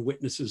knock on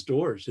witnesses'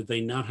 doors? Did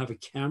they not have a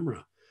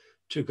camera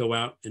to go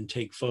out and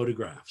take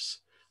photographs?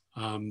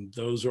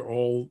 Those are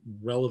all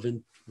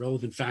relevant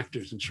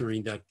factors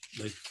ensuring that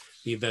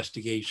the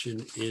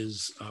investigation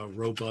is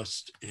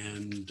robust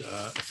and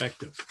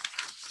effective.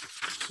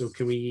 So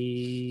can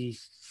we,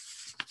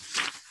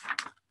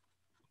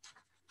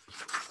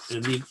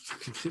 and the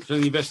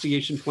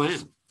investigation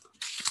plan.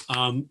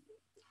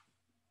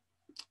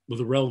 With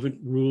the relevant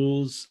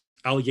rules,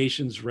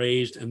 allegations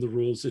raised, and the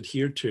rules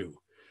adhered to.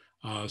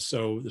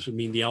 So this would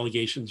mean the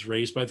allegations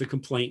raised by the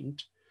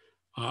complainant,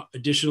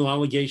 additional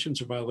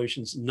allegations or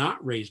violations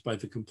not raised by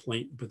the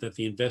complainant, but that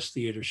the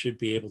investigator should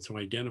be able to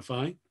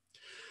identify.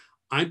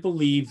 I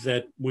believe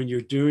that when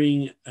you're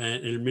doing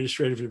an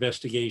administrative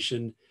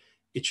investigation,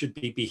 it should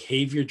be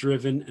behavior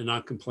driven and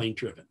not complaint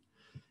driven.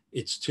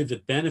 It's to the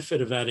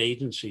benefit of that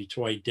agency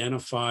to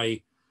identify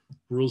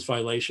rules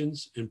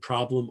violations and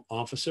problem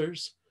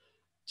officers,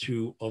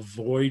 to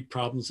avoid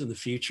problems in the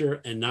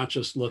future and not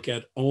just look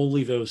at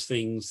only those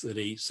things that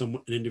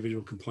an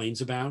individual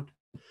complains about.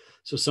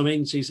 So some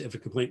agencies, if a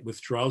complaint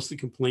withdraws the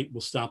complaint, will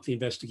stop the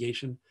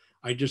investigation.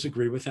 I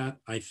disagree with that.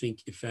 I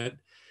think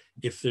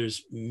if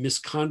there's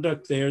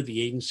misconduct there,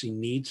 the agency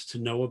needs to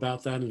know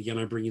about that. And again,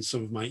 I bring in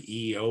some of my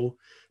EEO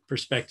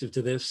perspective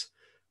to this,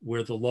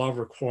 where the law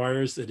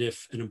requires that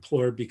if an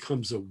employer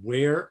becomes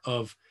aware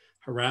of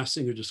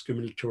harassing or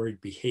discriminatory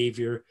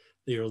behavior,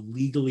 they are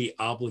legally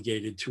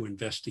obligated to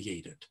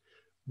investigate it,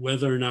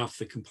 whether or not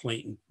the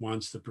complainant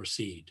wants to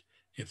proceed.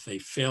 If they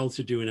fail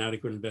to do an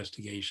adequate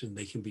investigation,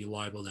 they can be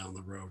liable down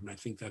the road. And I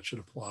think that should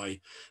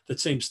apply,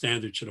 that same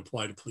standard should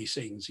apply to police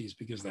agencies,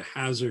 because the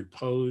hazard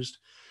posed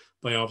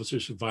by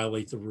officers who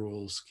violate the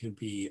rules can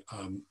be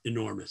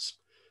enormous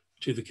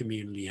to the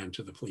community and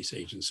to the police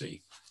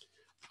agency.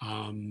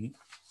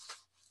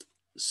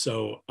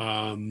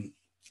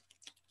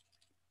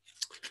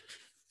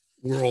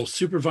 We're all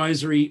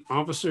supervisory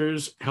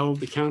officers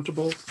held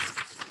accountable,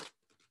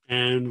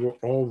 and we're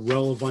all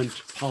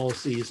relevant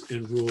policies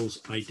and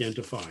rules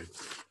identified.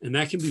 And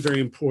that can be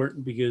very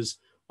important because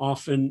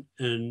often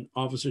an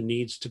officer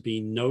needs to be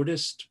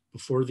noticed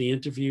before the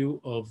interview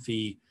of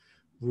the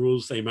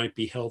rules they might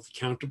be held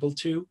accountable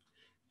to.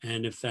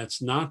 And if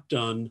that's not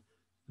done,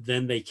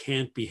 then they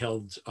can't be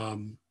held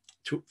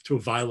to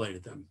have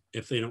violated them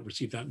if they don't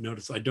receive that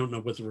notice. I don't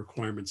know what the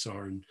requirements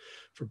are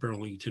for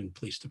Burlington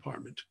Police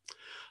Department.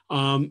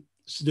 So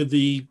did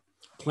the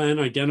plan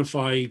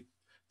identify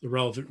the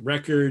relevant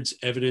records,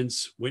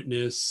 evidence,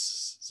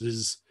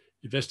 witnesses,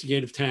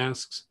 investigative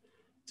tasks?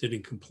 Did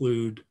it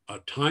include a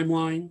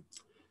timeline?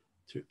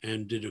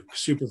 And did a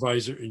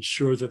supervisor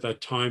ensure that that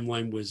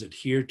timeline was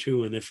adhered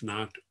to? And if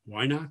not,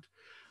 why not?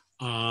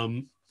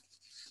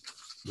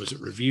 Was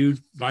it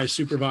reviewed by a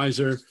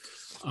supervisor?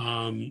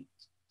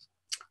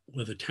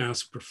 Were the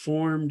tasks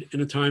performed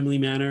in a timely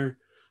manner?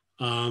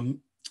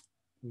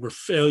 Were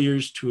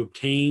failures to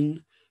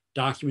obtain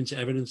documents,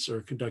 evidence,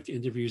 or conduct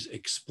interviews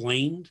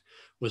explained?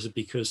 Was it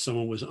because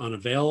someone was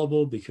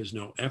unavailable, because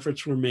no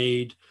efforts were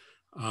made,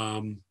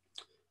 for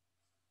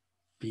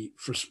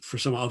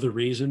some other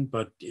reason?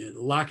 But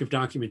lack of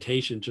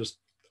documentation just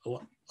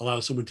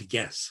allows someone to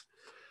guess.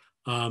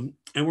 And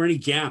were any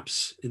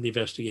gaps in the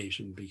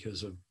investigation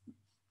because of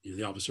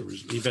the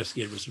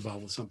investigator was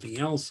involved with something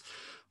else,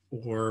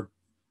 or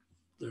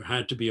there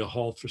had to be a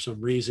halt for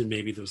some reason?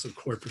 Maybe there was a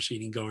court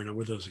proceeding going on.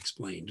 Were those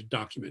explained,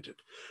 documented?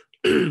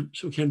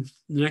 So Ken,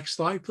 the next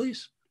slide,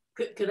 please.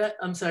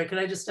 I'm sorry, could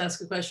I just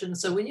ask a question?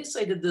 So when you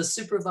say did the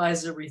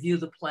supervisor review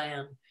the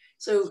plan,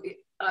 so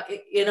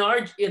in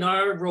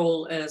our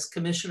role as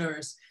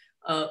commissioners,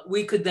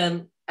 we could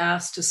then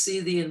ask to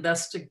see the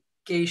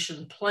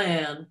investigation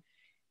plan.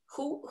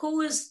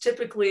 Who is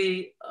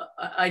typically,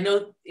 I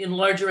know in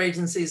larger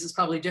agencies it's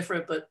probably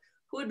different, but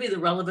who would be the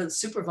relevant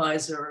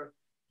supervisor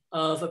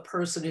of a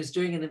person who's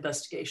doing an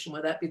investigation?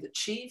 Would that be the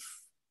chief?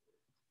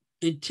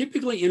 And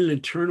typically in an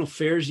internal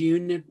affairs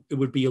unit, it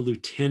would be a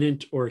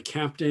lieutenant or a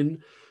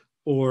captain,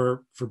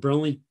 or for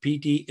Burlington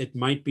PD, it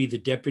might be the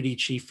deputy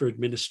chief for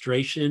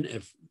administration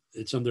if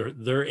it's under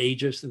their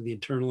aegis and the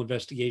internal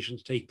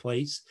investigations take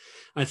place.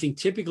 I think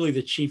typically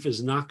the chief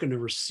is not going to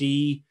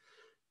receive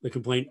the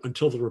complaint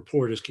until the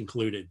report is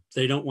concluded.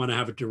 They don't want to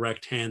have a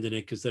direct hand in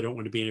it because they don't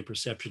want to be any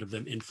perception of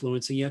them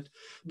influencing it,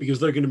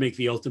 because they're going to make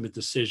the ultimate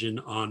decision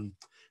on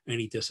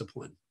any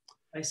discipline.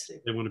 I see.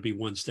 They want to be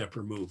one step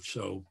removed.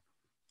 So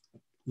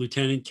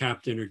lieutenant,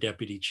 captain, or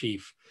deputy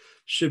chief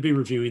should be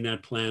reviewing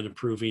that plan,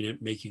 approving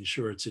it, making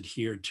sure it's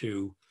adhered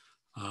to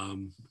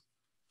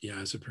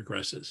as it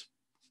progresses.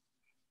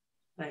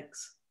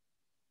 Thanks.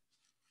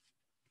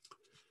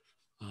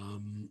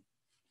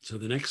 So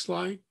the next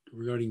slide.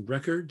 regarding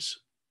records.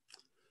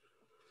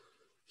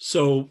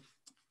 So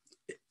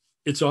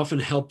it's often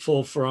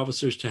helpful for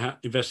officers to have,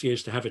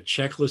 investigators to have a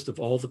checklist of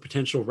all the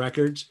potential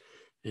records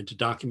and to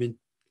document,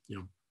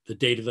 the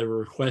data that were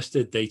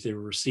requested, date they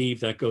were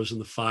received. That goes in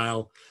the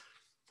file.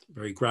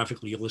 Very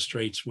graphically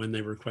illustrates when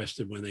they were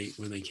requested, when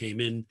they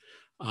came in.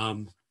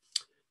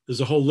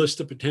 There's a whole list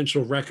of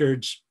potential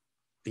records,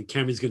 and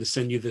Cammy's going to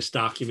send you this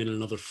document in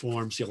another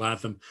form, so you'll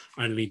have them.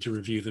 I don't need to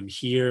review them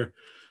here.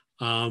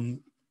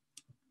 Can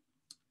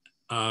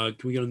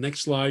we go to the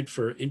next slide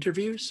for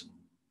interviews?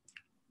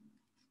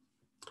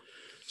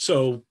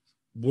 So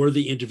were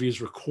the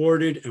interviews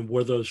recorded, and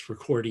were those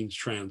recordings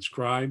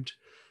transcribed?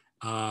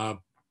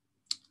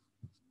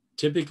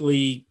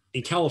 Typically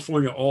in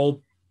California,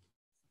 all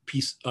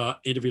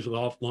interviews with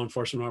all law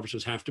enforcement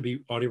officers have to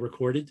be audio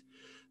recorded.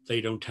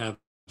 They don't have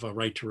a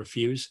right to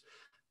refuse.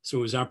 So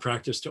it was our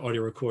practice to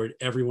audio record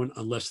everyone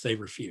unless they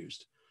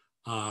refused.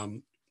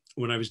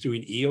 When I was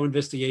doing EO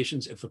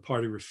investigations, if the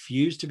party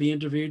refused to be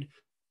interviewed,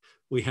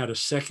 we had a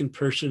second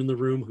person in the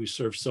room who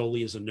served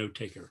solely as a note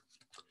taker.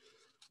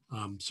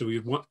 So we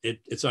want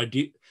it's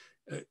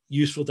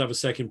useful to have a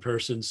second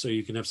person so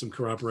you can have some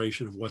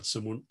corroboration of what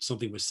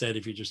something was said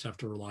if you just have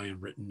to rely on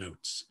written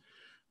notes.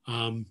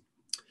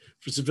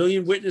 For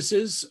civilian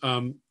witnesses,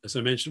 as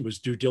I mentioned, was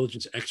due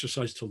diligence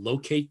exercise to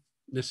locate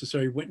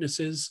necessary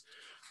witnesses.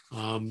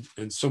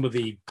 And some of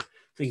the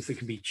things that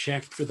can be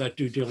checked for that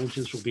due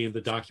diligence will be in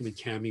the document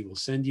Cammy will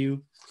send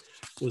you.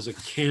 Was a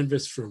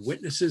canvass for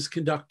witnesses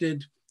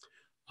conducted?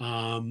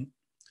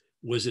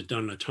 Was it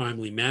done in a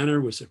timely manner?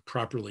 Was it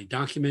properly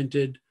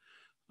documented?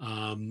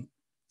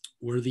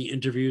 Were the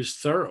interviews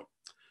thorough?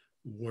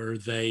 Were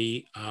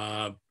they,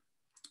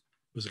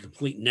 was a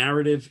complete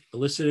narrative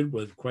elicited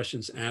with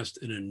questions asked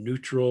in a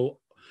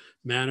neutral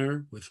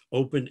manner with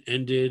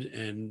open-ended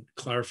and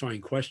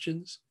clarifying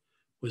questions?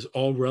 Was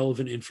all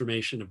relevant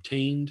information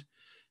obtained,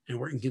 and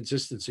were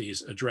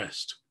inconsistencies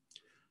addressed?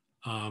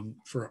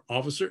 For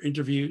officer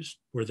interviews,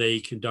 were they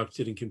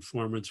conducted in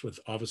conformance with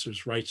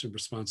officers' rights and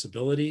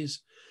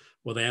responsibilities?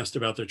 Were they asked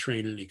about their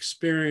training and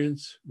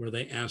experience? Were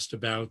they asked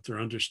about their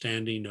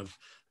understanding of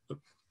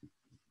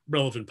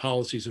relevant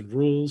policies and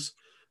rules?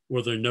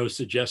 Were there no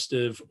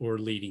suggestive or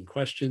leading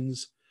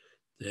questions?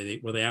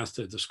 Were they asked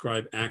to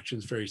describe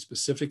actions very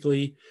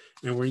specifically?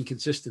 And were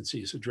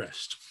inconsistencies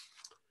addressed?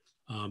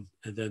 And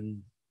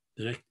then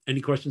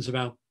any questions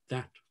about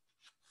that?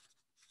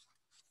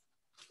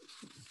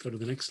 Go to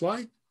the next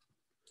slide.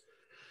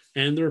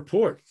 And the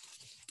report.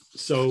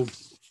 So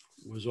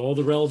was all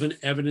the relevant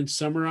evidence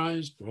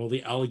summarized? Were all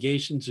the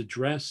allegations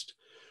addressed?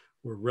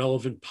 Were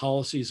relevant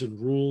policies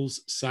and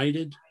rules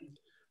cited?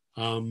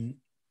 Did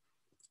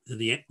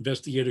the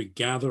investigator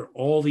gather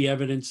all the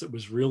evidence that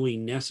was really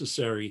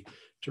necessary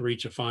to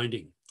reach a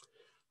finding?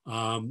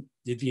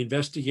 Did the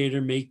investigator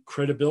make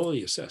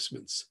credibility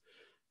assessments?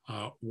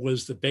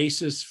 Was the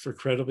basis for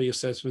credibility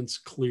assessments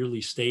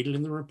clearly stated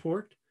in the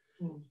report?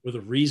 Were the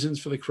reasons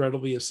for the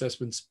credibility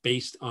assessments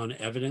based on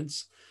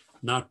evidence,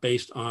 not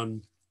based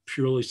on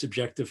purely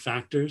subjective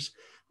factors?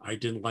 I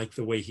didn't like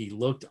the way he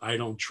looked. I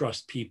don't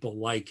trust people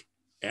like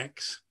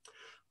X.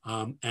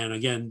 And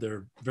again, there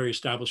are very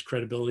established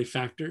credibility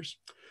factors.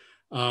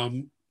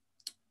 Were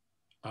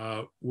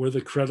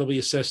the credibility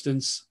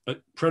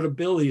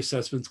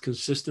assessments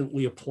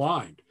consistently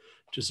applied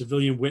to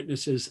civilian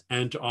witnesses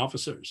and to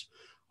officers?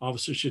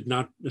 Officers should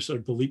not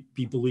necessarily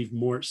be believed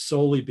more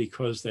solely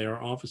because they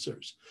are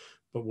officers,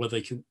 but were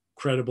they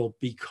credible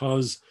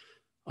because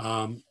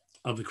of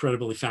the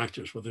credibility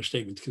factors? Were their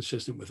statements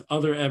consistent with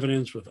other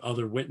evidence, with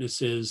other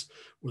witnesses?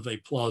 Were they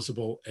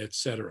plausible,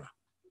 etc.?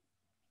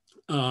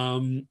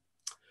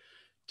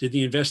 Did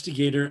the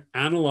investigator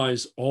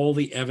analyze all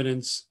the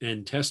evidence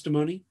and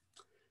testimony?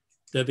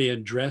 Did they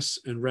address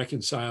and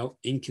reconcile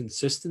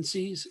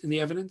inconsistencies in the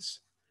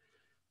evidence?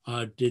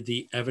 Did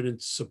the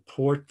evidence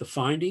support the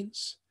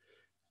findings?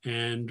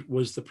 And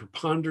was the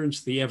preponderance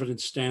of the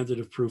evidence standard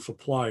of proof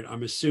applied?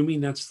 I'm assuming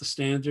that's the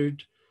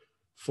standard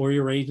for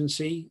your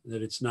agency,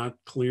 that it's not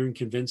clear and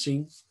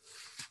convincing.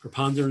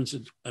 Preponderance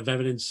of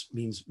evidence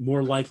means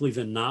more likely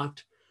than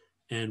not.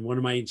 And one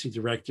of my agency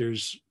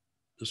directors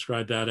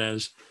described that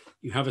as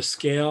you have a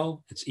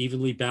scale, it's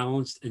evenly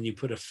balanced, and you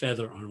put a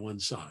feather on one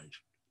side.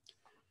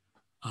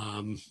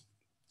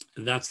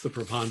 That's the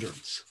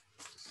preponderance.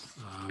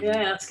 May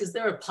I ask, is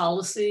there a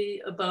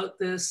policy about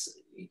this?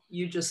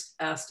 You just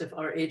asked if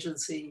our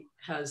agency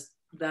has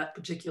that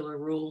particular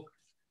rule.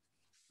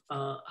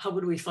 How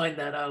would we find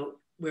that out?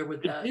 Where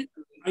would that be?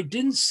 I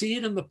didn't see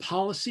it in the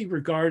policy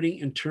regarding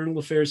internal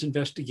affairs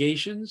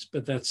investigations,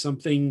 but that's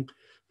something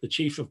the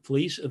chief of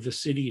police of the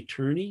city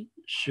attorney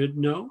should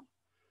know.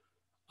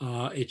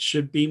 It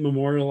should be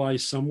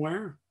memorialized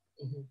somewhere.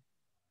 Mm-hmm.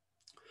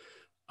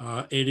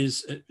 It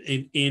is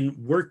in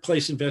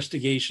workplace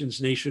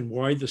investigations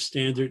nationwide, the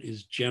standard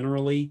is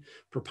generally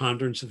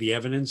preponderance of the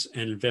evidence,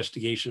 and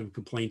investigation of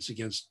complaints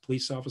against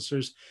police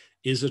officers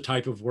is a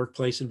type of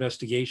workplace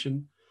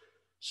investigation.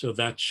 So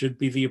that should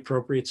be the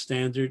appropriate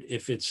standard.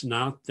 If it's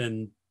not,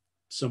 then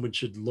someone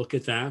should look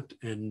at that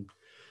and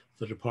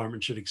the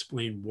department should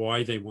explain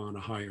why they want a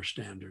higher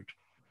standard.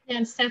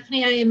 And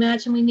Stephanie, I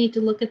imagine we need to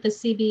look at the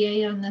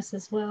CBA on this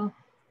as well.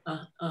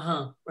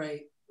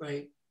 Right,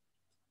 right.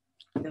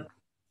 Yep.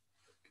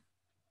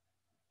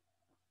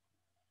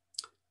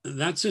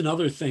 That's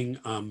another thing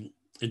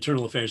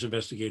internal affairs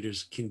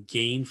investigators can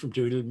gain from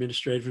doing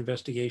administrative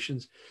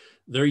investigations.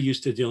 They're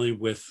used to dealing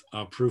with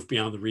proof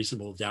beyond the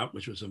reasonable doubt,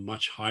 which was a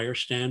much higher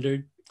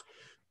standard.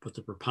 But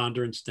the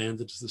preponderance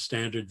standard is the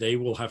standard they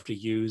will have to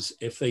use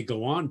if they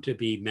go on to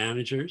be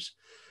managers,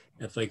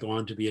 if they go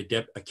on to be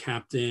a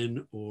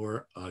captain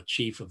or a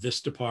chief of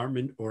this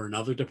department or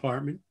another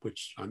department,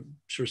 which I'm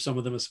sure some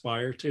of them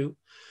aspire to.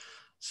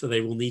 So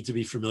they will need to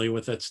be familiar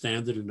with that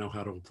standard and know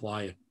how to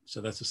apply it.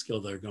 So that's a skill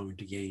they're going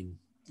to gain,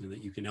 and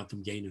that you can help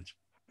them gain it.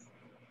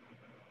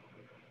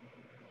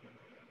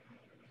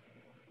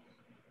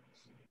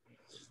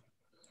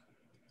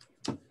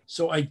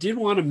 So I did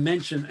want to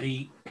mention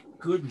a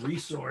good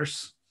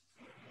resource,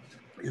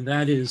 and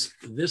that is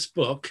this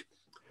book.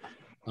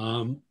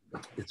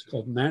 It's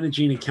called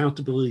Managing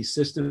Accountability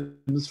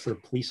Systems for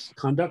Police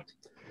Conduct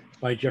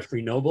by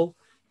Jeffrey Noble.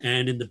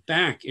 And in the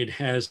back, it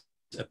has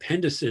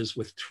appendices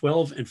with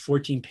 12 and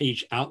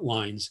 14-page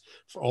outlines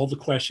for all the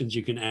questions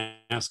you can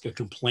ask a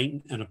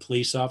complainant and a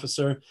police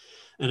officer.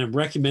 And I'm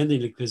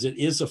recommending it because it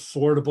is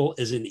affordable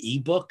as an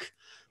ebook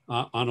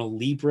on a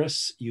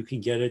Libris. You can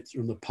get it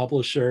from the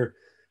publisher,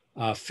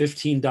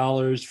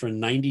 $15 for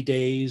 90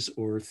 days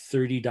or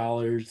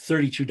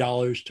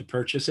 $32 to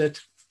purchase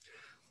it.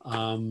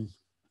 And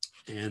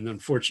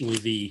unfortunately,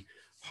 the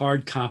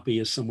hard copy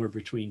is somewhere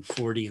between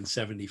 $40 and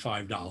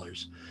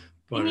 $75.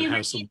 But it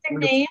has some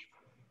name?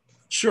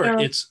 Sure,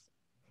 it's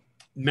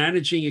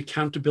Managing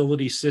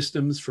Accountability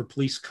Systems for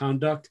Police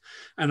Conduct.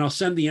 And I'll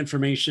send the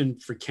information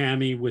for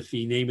Cami with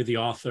the name of the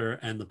author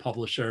and the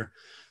publisher,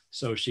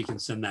 so she can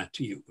send that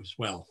to you as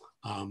well.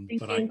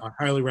 But I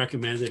highly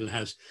recommend it. It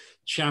has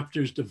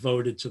chapters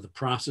devoted to the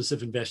process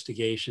of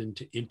investigation,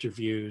 to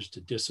interviews,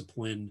 to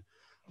discipline,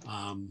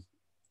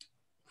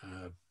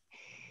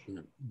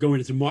 going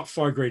into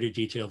far greater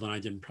detail than I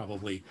did, and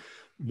probably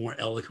more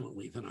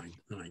eloquently than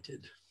I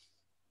did.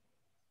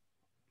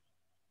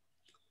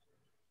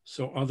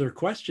 So other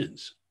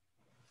questions?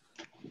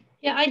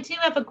 Yeah, I do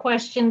have a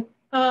question.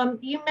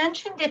 You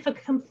mentioned if a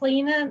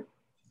complainant,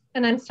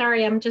 and I'm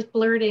sorry, I'm just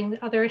blurting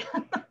other, if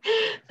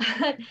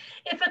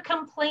a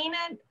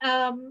complainant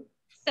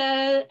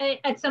said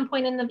at some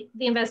point in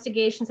the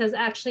investigation says,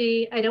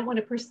 actually, I don't want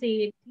to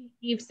proceed.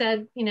 You've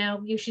said,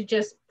 you should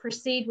just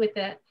proceed with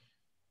it.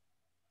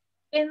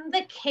 In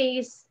the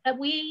case that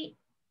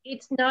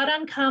it's not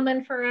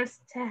uncommon for us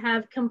to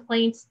have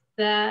complaints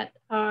that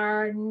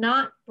are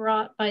not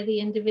brought by the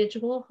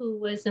individual who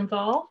was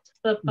involved,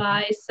 but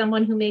by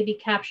someone who maybe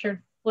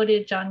captured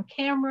footage on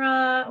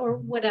camera or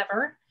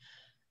whatever.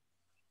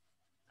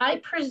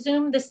 I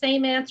presume the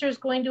same answer is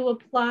going to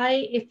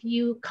apply if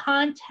you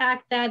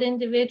contact that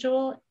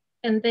individual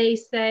and they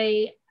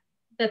say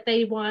that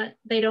they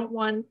don't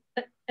want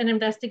an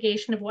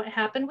investigation of what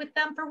happened with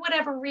them for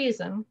whatever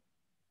reason,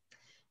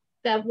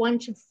 that one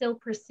should still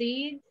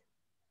proceed.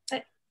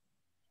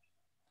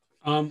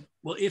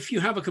 Well, if you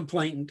have a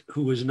complainant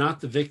who is not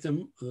the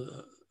victim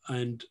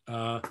and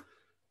the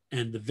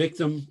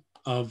victim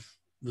of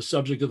the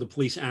subject of the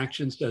police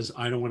action says,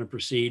 I don't want to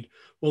proceed,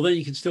 well, then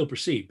you can still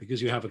proceed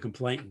because you have a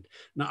complainant.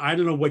 Now, I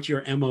don't know what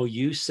your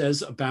MOU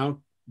says about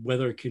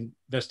whether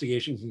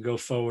investigation can go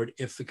forward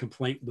if the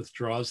complaint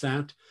withdraws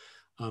that.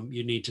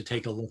 You need to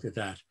take a look at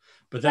that.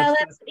 But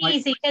that's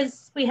easy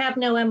because we have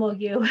no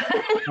MOU.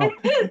 So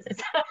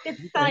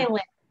it's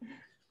silent.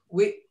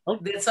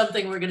 That's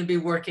something we're going to be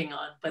working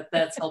on, but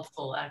that's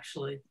helpful,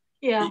 actually.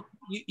 Yeah.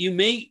 You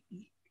may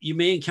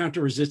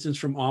encounter resistance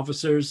from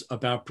officers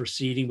about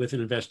proceeding with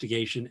an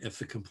investigation if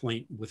the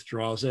complaint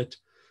withdraws it.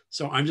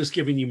 So I'm just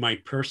giving you my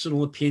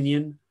personal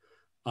opinion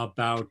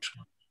about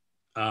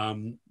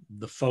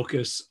the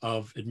focus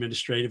of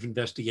administrative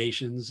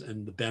investigations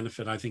and the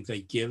benefit I think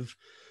they give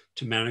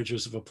to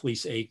managers of a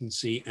police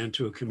agency and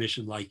to a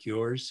commission like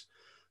yours.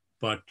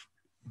 But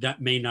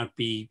that may not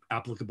be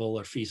applicable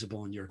or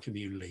feasible in your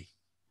community.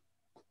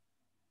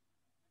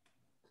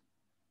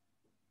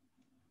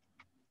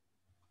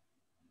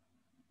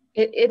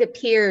 It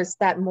appears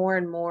that more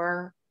and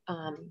more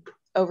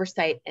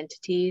oversight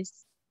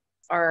entities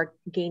are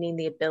gaining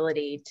the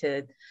ability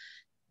to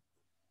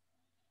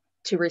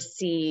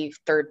receive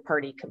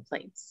third-party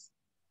complaints.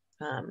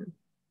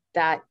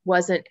 That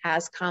wasn't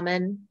as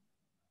common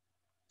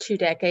 2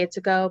 decades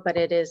ago, but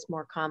it is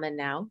more common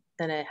now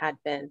than it had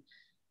been.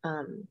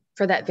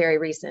 For that very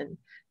reason,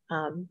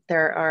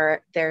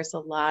 there's a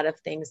lot of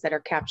things that are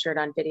captured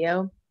on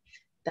video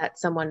that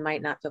someone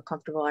might not feel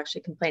comfortable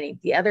actually complaining.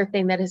 The other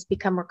thing that has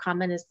become more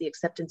common is the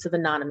acceptance of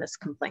anonymous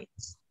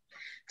complaints,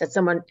 that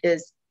someone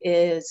is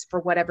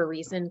for whatever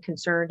reason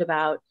concerned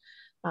about,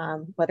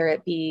 whether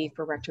it be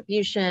for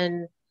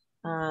retribution.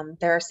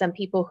 There are some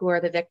people who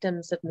are the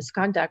victims of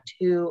misconduct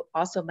who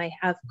also might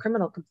have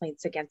criminal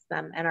complaints against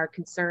them and are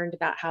concerned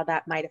about how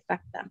that might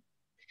affect them.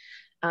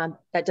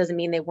 That doesn't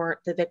mean they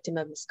weren't the victim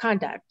of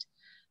misconduct.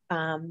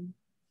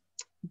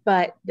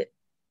 but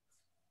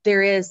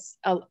there is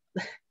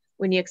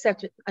when you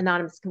accept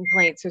anonymous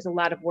complaints, there's a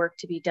lot of work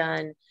to be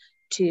done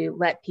to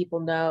let people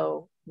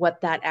know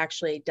what that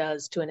actually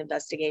does to an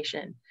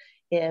investigation.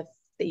 If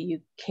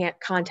you can't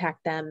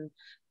contact them,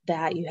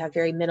 that you have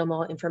very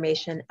minimal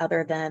information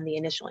other than the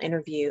initial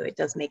interview, it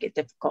does make it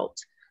difficult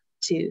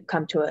to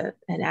come to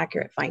an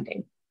accurate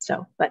finding.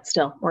 So, but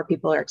still, more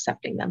people are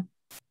accepting them.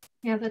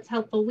 Yeah, that's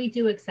helpful. We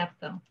do accept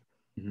them.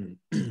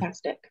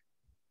 Fantastic.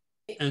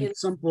 And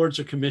some boards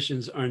or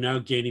commissions are now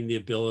gaining the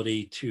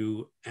ability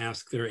to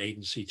ask their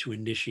agency to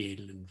initiate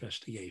an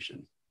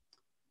investigation.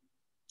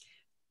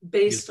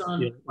 Based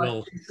on it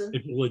will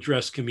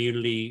address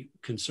community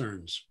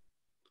concerns,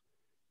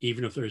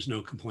 even if there is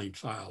no complaint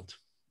filed.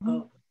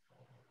 Oh.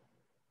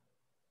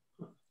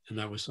 And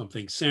that was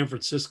something San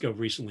Francisco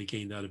recently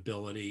gained that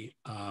ability.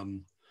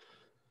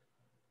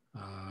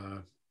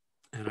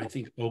 And I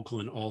think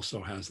Oakland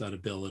also has that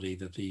ability,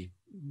 that the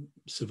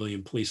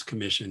Civilian Police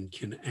Commission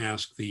can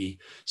ask the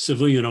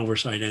civilian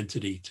oversight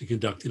entity to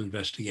conduct an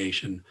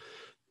investigation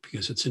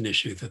because it's an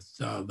issue that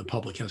the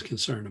public has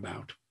concern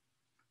about.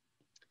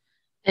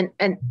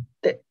 And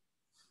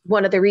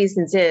one of the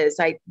reasons is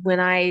when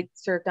I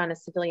served on a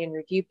civilian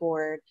review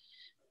board,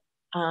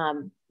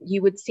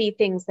 you would see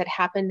things that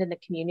happened in the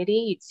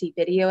community. You'd see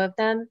video of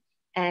them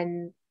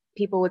and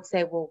people would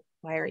say, well,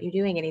 why aren't you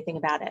doing anything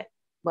about it?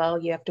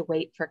 Well, you have to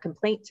wait for a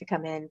complaint to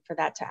come in for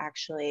that to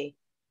actually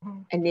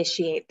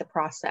initiate the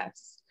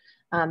process.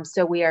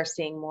 So we are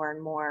seeing more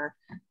and more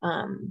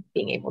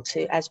being able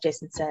to, as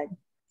Jason said,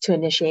 to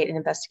initiate an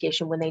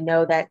investigation when they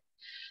know that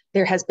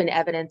there has been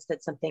evidence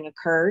that something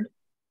occurred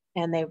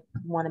and they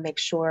want to make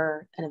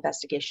sure an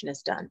investigation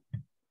is done.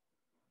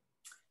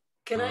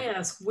 Can I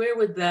ask, where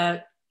would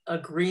that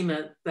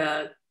agreement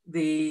that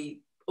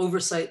the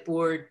oversight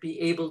board be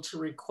able to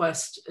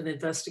request an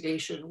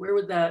investigation, where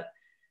would that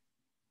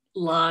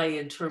lie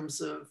in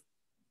terms of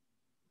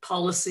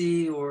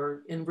policy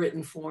or in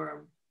written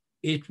form?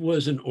 It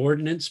was an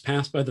ordinance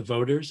passed by the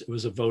voters. It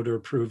was a voter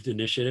approved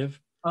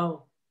initiative.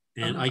 Oh.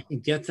 And I can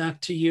get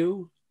that to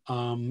you.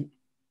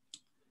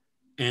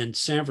 And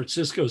San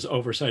Francisco's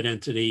oversight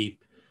entity,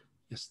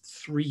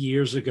 3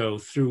 years ago,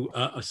 through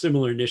a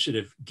similar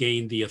initiative,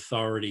 gained the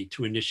authority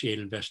to initiate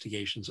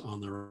investigations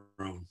on their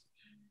own.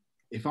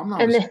 If I'm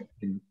not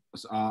mistaken,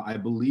 I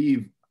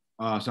believe,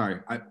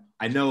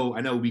 I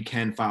know we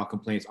can file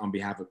complaints on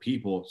behalf of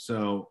people.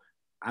 So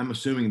I'm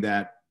assuming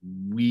that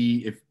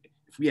if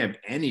we have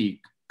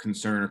any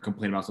concern or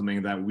complaint about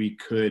something, that we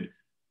could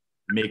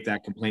make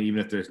that complaint even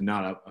if there's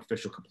not an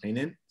official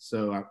complainant.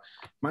 So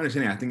my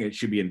understanding, I think it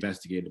should be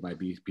investigated by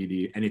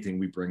BPD, anything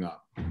we bring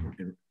up.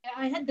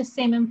 I had the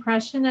same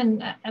impression,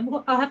 and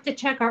I'll have to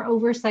check our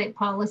oversight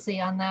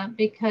policy on that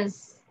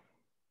because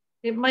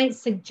it might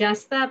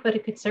suggest that, but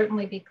it could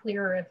certainly be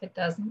clearer if it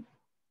doesn't.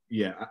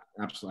 Yeah,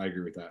 absolutely. I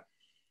agree with that.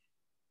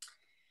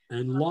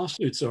 And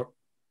lawsuits are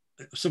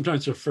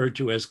sometimes referred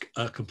to as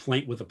a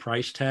complaint with a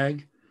price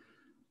tag.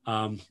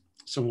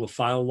 Someone will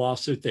file a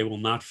lawsuit, they will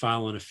not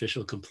file an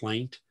official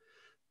complaint,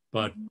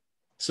 but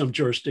some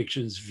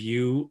jurisdictions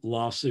view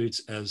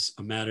lawsuits as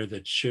a matter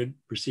that should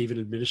receive an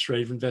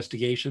administrative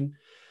investigation.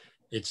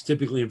 It's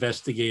typically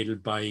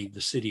investigated by the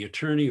city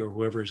attorney or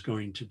whoever is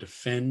going to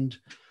defend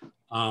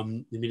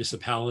the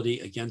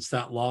municipality against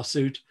that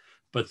lawsuit,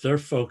 but their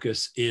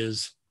focus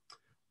is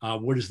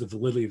what is the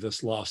validity of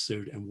this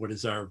lawsuit and what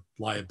is our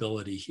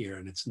liability here?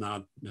 And it's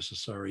not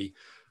necessary,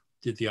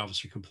 did the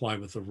officer comply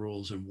with the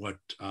rules and what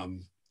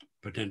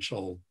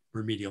potential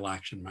remedial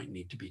action might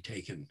need to be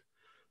taken.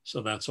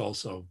 So that's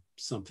also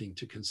something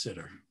to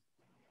consider.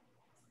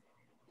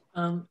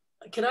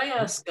 Can I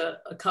ask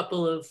a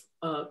couple of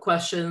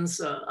questions?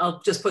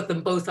 I'll just put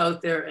them both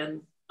out there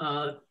and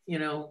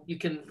you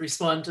can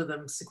respond to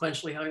them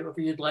sequentially however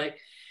you'd like.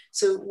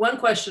 So one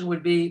question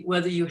would be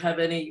whether you have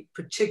any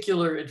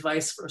particular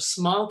advice for a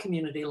small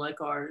community like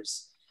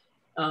ours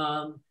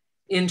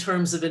in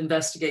terms of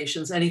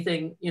investigations,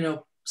 anything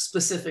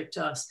specific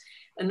to us.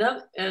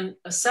 And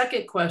a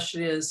second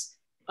question is,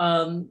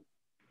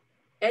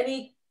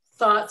 any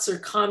thoughts or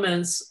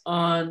comments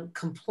on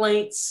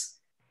complaints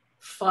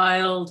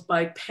filed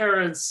by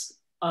parents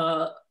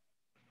of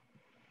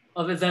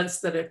events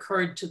that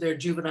occurred to their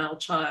juvenile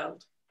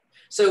child?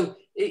 So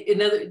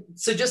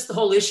just the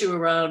whole issue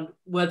around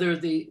whether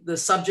the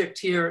subject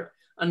here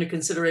under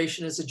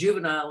consideration is a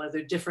juvenile, are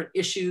there different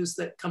issues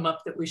that come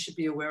up that we should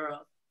be aware of?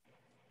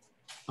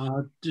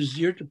 Does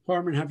your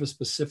department have a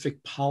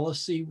specific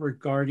policy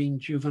regarding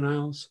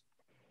juveniles?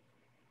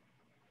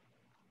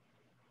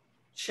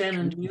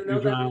 Shannon, do you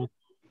know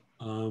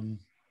that?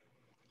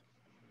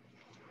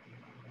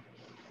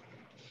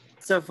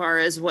 So far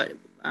as what?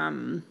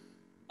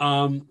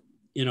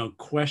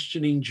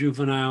 Questioning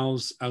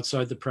juveniles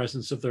outside the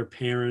presence of their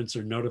parents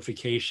or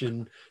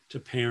notification to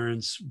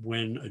parents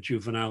when a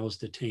juvenile is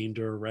detained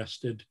or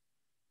arrested.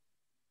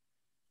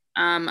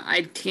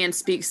 I can't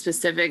speak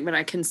specific, but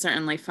I can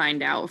certainly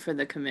find out for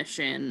the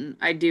commission.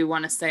 I do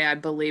want to say I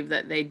believe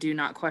that they do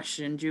not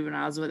question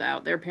juveniles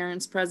without their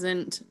parents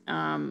present.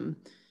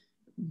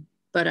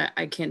 but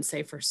I can't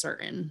say for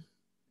certain.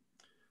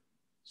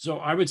 So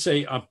I would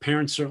say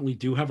parents certainly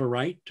do have a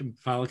right to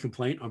file a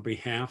complaint on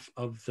behalf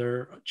of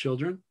their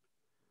children.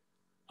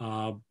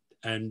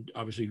 And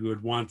obviously you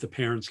would want the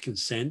parent's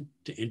consent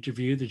to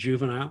interview the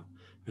juvenile.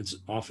 And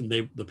often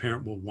the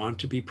parent will want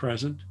to be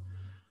present.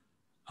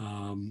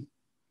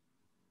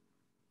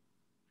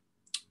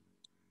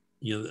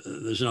 You know,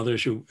 there's another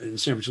issue in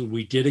San Francisco.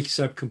 We did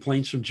accept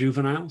complaints from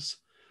juveniles,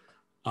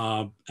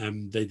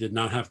 and they did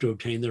not have to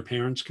obtain their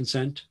parents'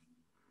 consent.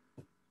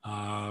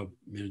 You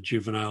know,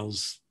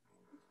 juveniles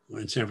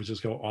in San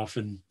Francisco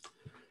often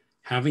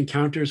have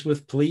encounters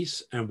with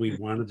police, and we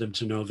wanted them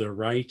to know their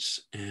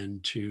rights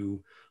and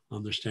to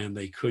understand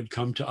they could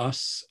come to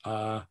us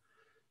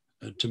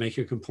to make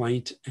a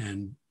complaint.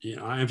 And you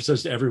know, I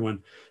emphasize to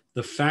everyone,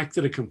 the fact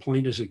that a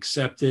complaint is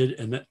accepted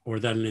and that, or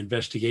that an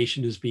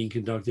investigation is being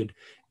conducted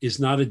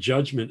is not a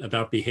judgment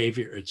about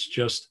behavior. It's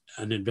just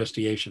an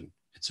investigation.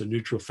 It's a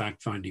neutral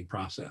fact-finding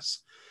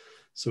process.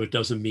 So it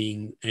doesn't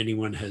mean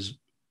anyone has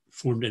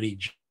formed any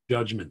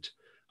judgment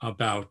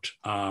about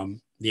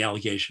the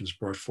allegations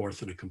brought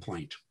forth in a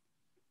complaint.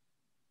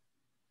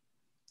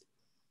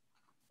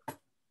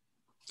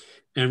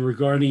 And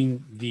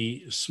regarding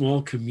the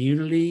small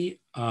community,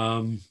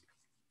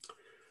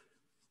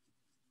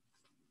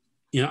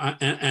 you know,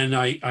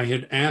 I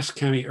had asked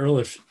Cami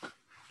earlier if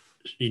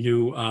you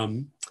knew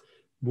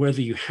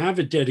whether you have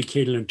a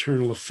dedicated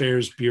internal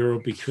affairs bureau,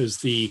 because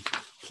the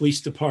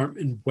police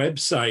department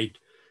website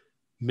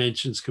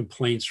mentions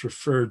complaints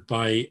referred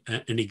by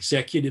an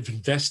executive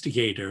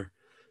investigator,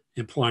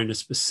 implying a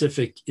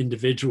specific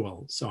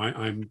individual. So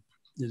I'm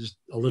just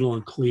a little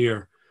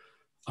unclear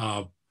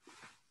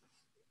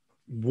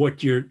what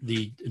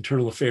the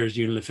internal affairs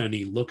unit, if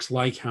any, looks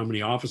like, how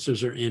many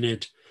officers are in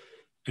it,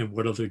 and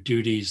what other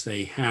duties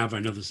they have. I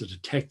know there's a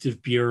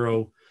detective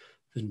bureau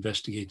that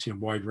investigates a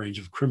wide range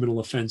of criminal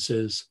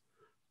offenses.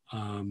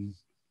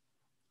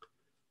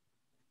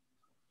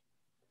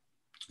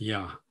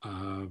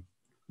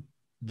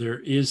 There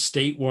is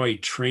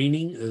statewide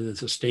training.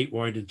 There's a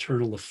statewide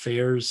internal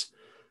affairs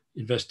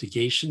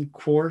investigation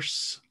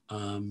course.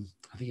 I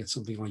think it's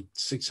something like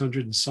 $600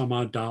 and some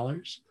odd.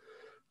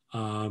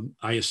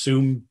 I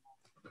assume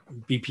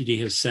BPD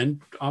has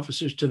sent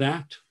officers to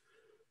that.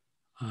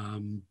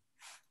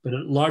 But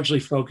it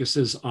largely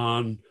focuses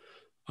on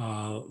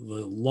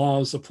the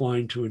laws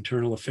applying to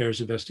internal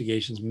affairs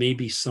investigations,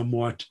 maybe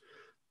somewhat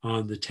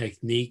on the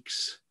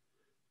techniques.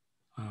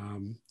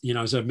 You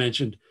know, as I've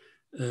mentioned,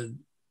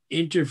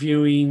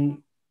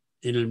 interviewing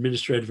in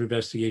administrative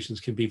investigations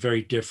can be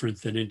very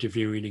different than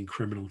interviewing in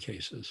criminal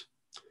cases,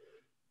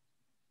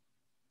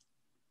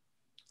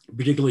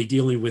 particularly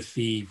dealing with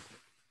the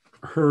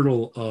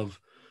hurdle of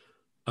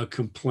a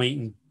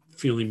complainant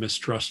feeling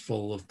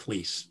mistrustful of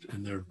police,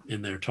 and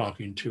they're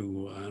talking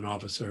to an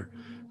officer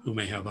who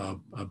may have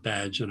a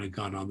badge and a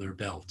gun on their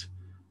belt.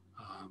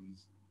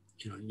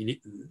 You know,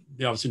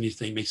 the officer needs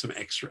to make some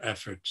extra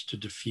efforts to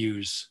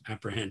diffuse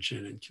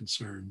apprehension and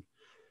concern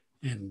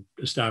and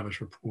establish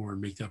rapport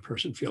and make that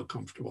person feel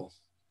comfortable.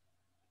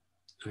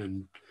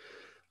 And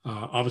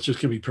officers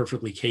can be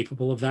perfectly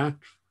capable of that,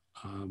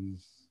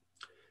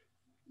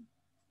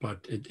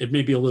 but it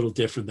may be a little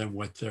different than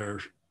what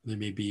they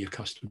may be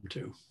accustomed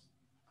to,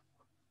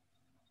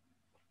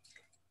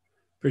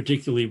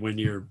 particularly when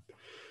you're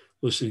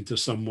listening to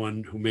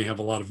someone who may have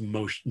a lot of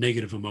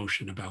negative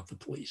emotion about the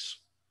police.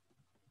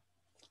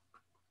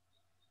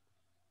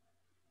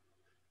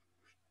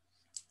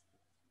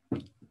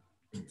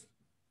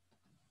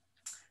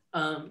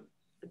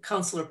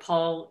 Counselor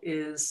Paul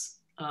is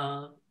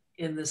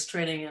in this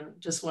training, and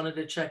just wanted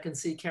to check and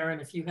see, Karen,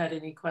 if you had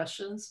any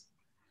questions.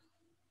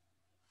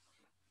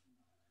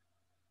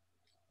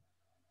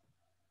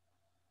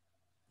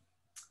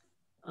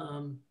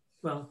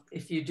 Well,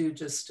 if you do,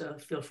 just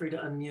feel free to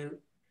unmute.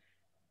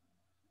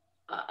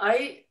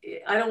 I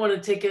don't want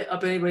to take it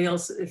up anybody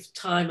else's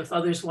time if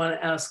others want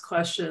to ask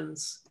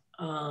questions.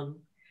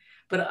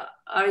 But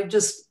I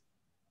just,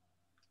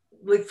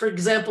 like, for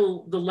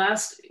example, the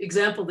last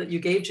example that you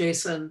gave,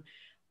 Jason,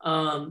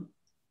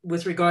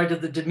 with regard to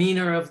the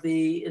demeanor of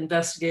the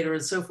investigator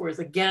and so forth,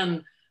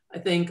 again, I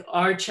think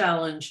our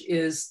challenge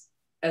is,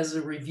 as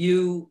a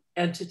review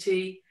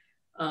entity,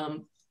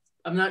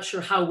 I'm not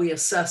sure how we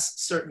assess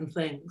certain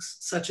things,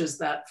 such as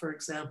that, for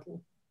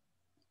example.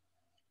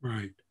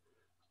 Right.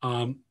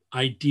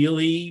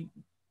 Ideally,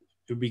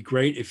 it would be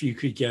great if you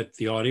could get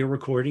the audio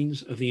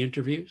recordings of the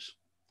interviews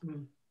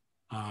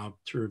to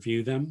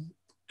review them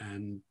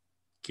and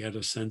get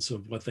a sense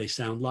of what they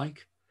sound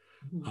like.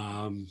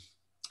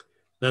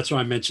 That's why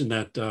I mentioned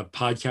that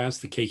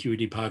podcast, the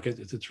KQED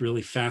podcast. It's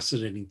really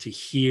fascinating to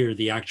hear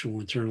the actual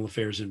internal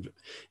affairs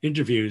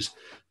interviews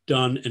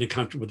done in a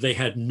country where they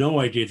had no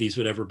idea these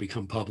would ever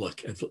become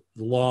public. The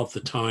law of the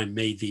time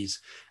made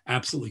these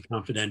absolutely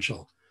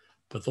confidential,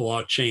 but the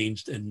law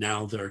changed and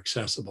now they're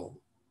accessible.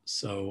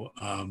 So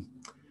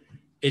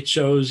it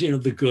shows, you know,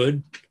 the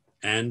good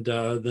and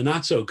the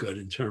not so good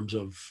in terms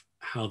of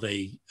how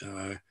they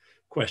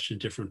question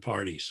different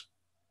parties.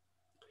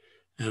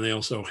 And they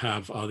also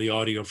have the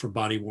audio for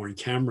body-worn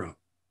camera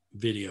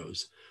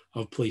videos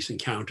of police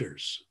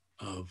encounters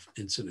of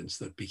incidents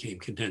that became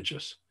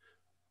contentious.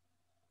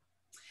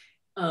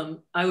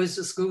 I was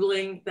just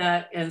Googling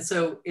that. And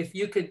so if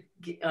you could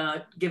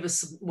give us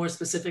some more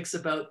specifics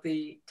about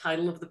the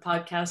title of the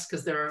podcast,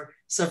 because there are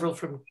several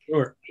from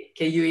Sure.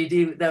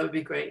 KUED, that would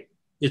be great.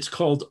 It's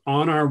called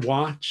On Our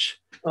Watch.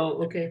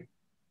 Oh, okay.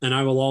 And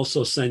I will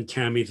also send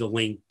Cami the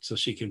link so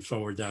she can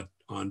forward that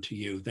on to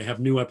you. They have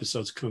new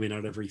episodes coming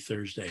out every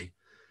Thursday.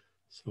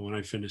 So when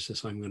I finish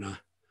this, I'm going to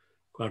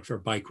go out for a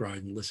bike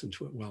ride and listen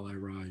to it while I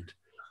ride.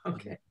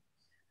 Okay,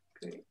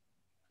 great.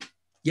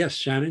 Yes,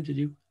 Shannon, did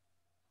you?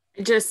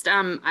 Just,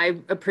 I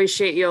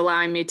appreciate you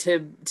allowing me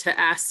to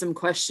ask some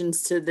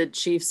questions to the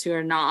chiefs who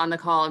are not on the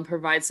call and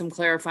provide some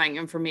clarifying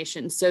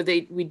information. So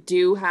we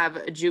do have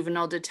a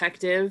juvenile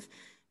detective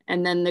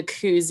and then the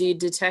Cousy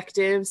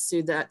detective.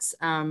 So that's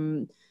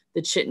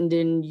the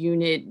Chittenden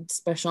unit,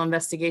 special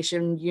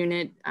investigation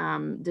unit.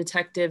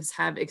 Detectives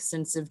have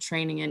extensive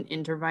training in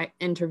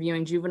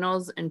interviewing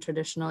juveniles, and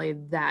traditionally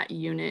that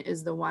unit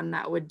is the one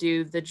that would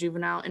do the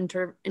juvenile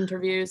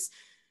interviews.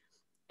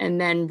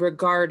 And then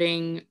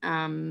regarding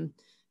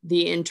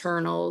the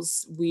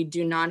internals, we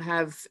do not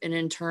have an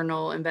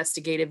internal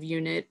investigative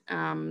unit.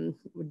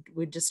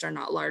 We just are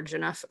not large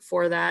enough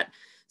for that.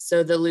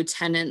 So the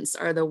lieutenants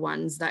are the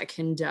ones that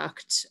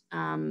conduct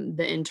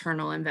the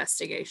internal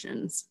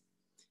investigations.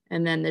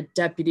 And then the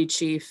deputy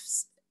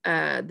chiefs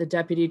and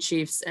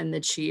the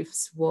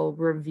chiefs will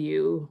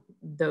review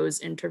those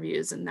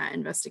interviews and that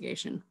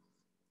investigation.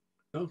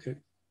 Okay.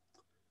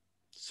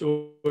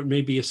 So it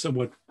may be a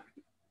somewhat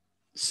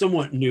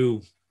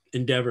new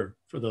endeavor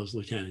for those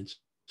lieutenants.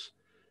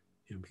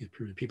 You know, because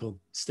people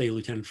stay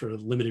lieutenant for a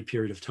limited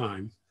period of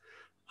time.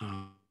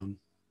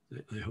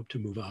 They hope to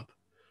move up,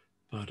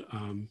 but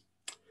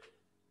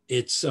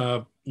it's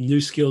new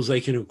skills they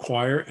can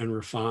acquire and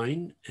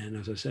refine. And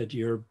as I said,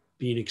 you're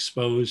being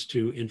exposed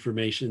to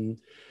information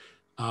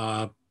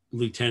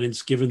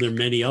lieutenants, given their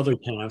many other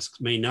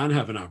tasks, may not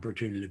have an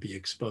opportunity to be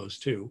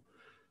exposed to.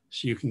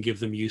 So you can give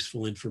them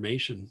useful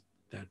information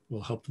that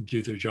will help them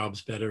do their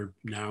jobs better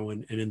now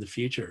and in the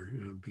future,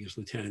 because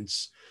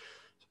lieutenants,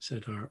 as I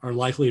said, are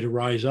likely to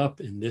rise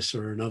up in this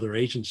or another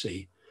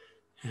agency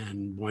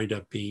and wind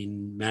up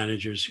being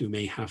managers who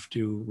may have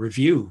to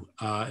review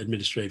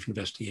administrative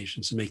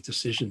investigations and make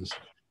decisions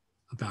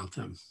about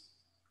them.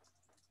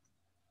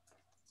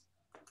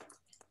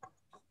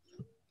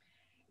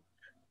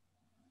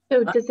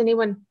 So does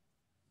anyone,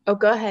 oh,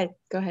 go ahead,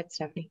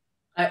 Stephanie.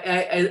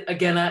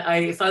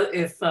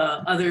 If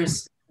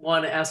others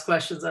want to ask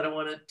questions, I don't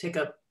want to take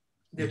up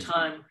their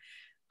time.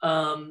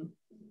 I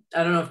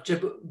don't know if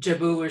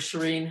Jabu or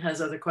Shireen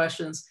has other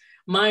questions.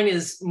 Mine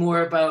is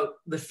more about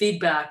the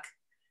feedback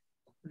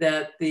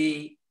that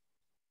the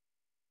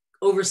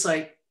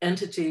oversight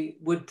entity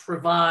would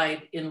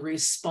provide in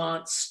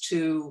response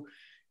to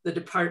the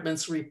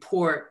department's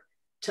report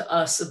to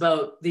us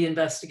about the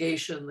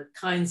investigation, the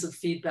kinds of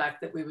feedback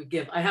that we would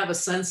give. I have a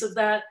sense of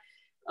that.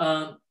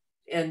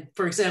 And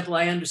for example,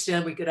 I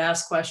understand we could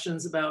ask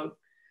questions about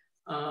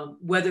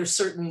whether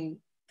certain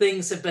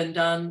things have been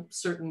done,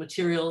 certain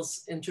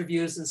materials,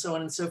 interviews, and so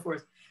on and so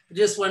forth. I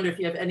just wonder if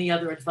you have any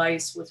other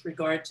advice with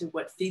regard to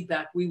what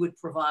feedback we would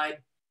provide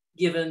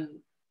given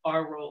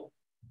our role.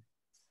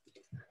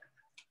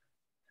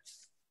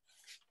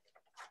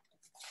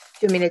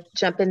 Do you want me to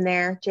jump in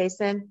there,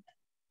 Jason?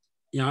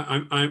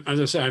 Yeah, I'm as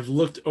I said, I've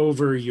looked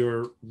over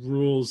your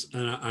rules,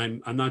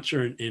 and I'm not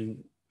sure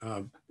in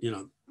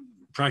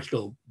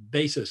practical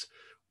basis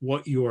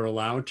what you are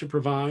allowed to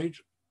provide.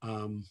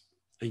 And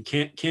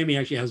Cami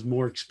actually has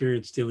more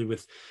experience dealing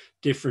with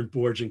different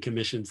boards and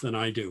commissions than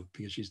I do,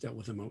 because she's dealt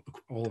with them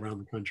all around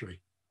the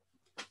country.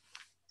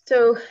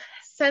 So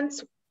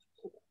since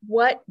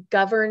what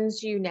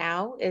governs you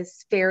now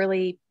is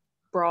fairly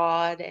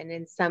broad and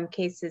in some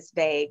cases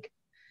vague,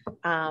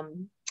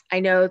 I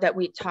know that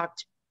we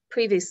talked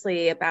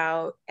previously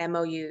about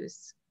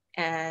MOUs,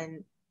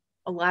 and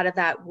a lot of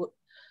that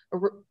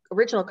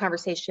original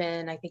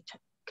conversation, I think,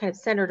 kind of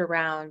centered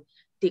around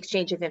the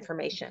exchange of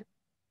information.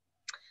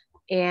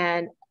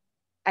 And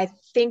I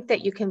think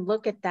that you can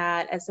look at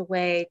that as a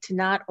way to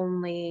not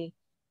only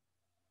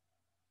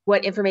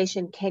what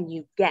information can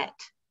you get,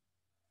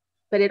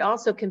 but it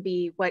also can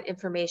be what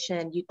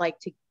information you'd like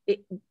to,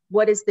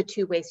 what is the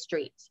two-way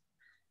street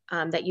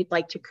that you'd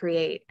like to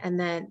create, and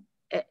then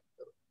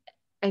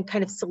and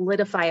kind of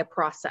solidify a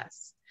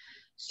process.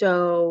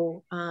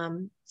 So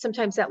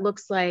sometimes that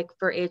looks like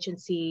for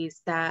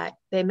agencies that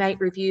they might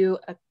review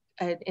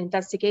an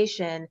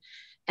investigation,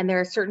 and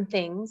there are certain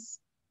things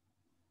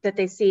that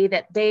they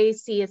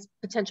see as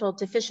potential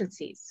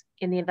deficiencies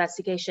in the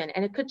investigation.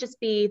 And it could just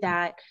be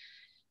that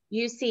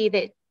you see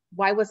that,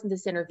 why wasn't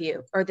this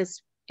interview or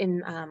this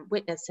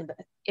witness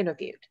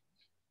interviewed?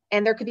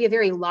 And there could be a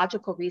very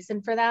logical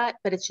reason for that,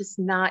 but it's just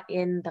not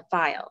in the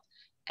file.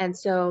 And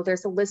so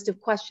there's a list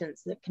of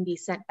questions that can be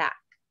sent back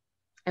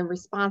and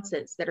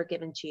responses that are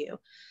given to you.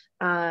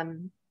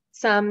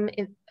 Some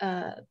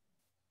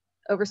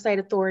oversight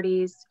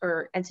authorities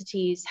or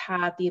entities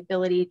have the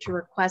ability to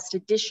request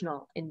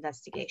additional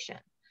investigation.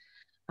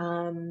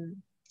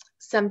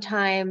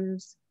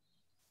 Sometimes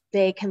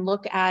they can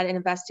look at an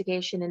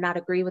investigation and not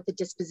agree with the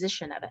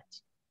disposition of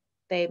it.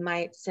 They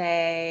might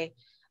say,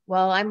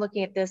 well, I'm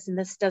looking at this and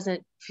this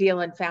doesn't feel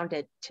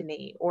unfounded to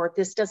me, or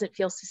this doesn't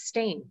feel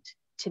sustained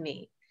to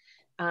me.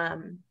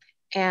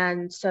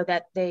 And so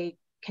that they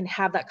can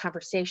have that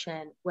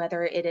conversation,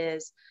 whether it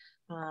is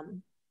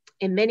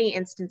in many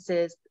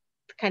instances,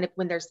 kind of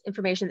when there's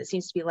information that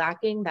seems to be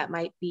lacking, that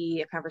might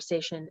be a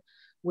conversation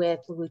with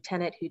the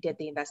lieutenant who did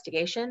the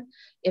investigation.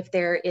 If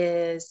there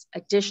is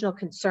additional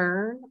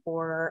concern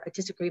or a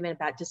disagreement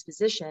about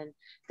disposition,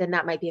 then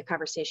that might be a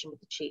conversation with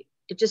the chief.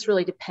 It just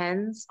really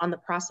depends on the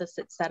process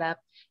that's set up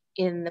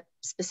in the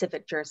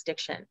specific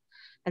jurisdiction.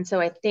 And so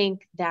I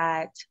think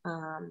that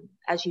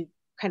as you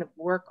kind of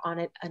work on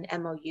it, an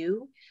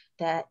MOU,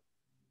 that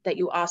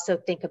you also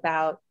think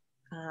about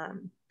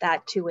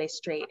that two-way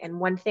street. And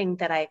one thing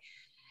that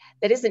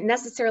isn't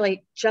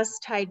necessarily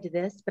just tied to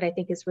this, but I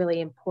think is really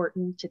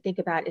important to think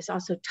about is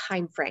also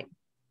time frame.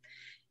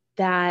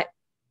 That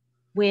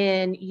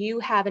when you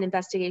have an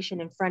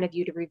investigation in front of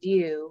you to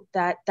review,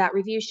 that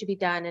review should be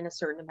done in a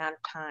certain amount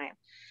of time.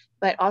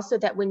 But also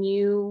that when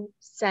you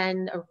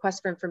send a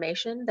request for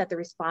information, that the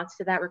response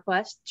to that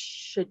request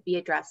should be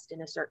addressed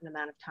in a certain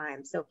amount of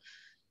time. So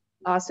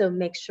also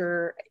make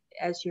sure,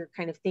 as you're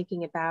kind of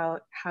thinking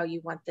about how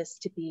you want this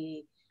to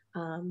be,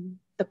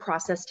 the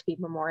process to be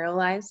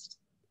memorialized,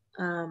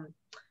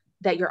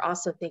 that you're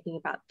also thinking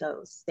about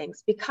those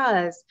things.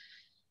 Because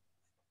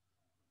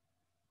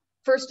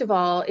first of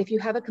all, if you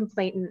have a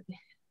complainant,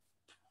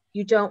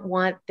 you don't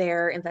want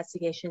their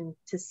investigation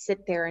to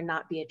sit there and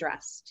not be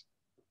addressed.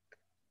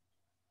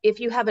 If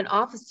you have an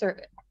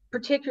officer,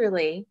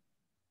 particularly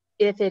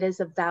if it is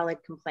a valid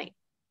complaint,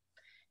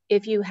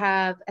 if you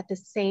have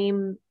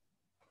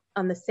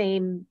on the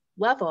same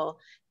level,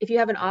 if you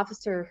have an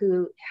officer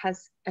who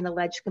has an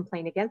alleged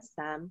complaint against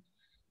them,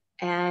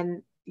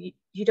 and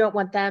you don't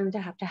want them to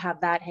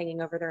have that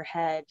hanging over their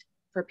head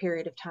for a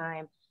period of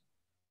time,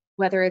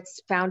 whether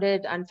it's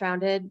founded,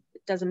 unfounded,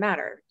 it doesn't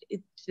matter.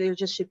 There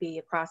just should be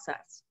a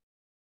process.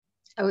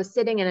 I was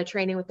sitting in a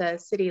training with the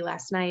city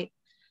last night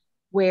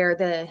where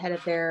the head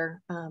of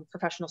their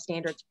professional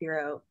standards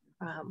bureau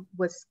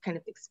was kind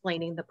of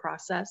explaining the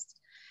process.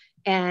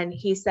 And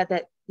he said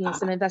that, you know,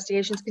 some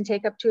investigations can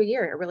take up to a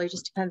year. It really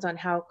just depends on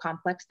how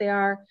complex they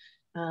are.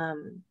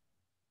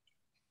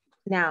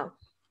 Now,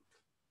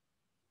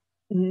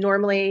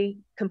 normally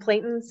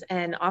complainants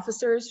and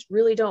officers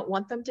really don't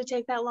want them to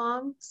take that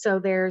long. So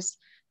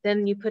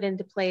then you put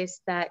into place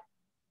that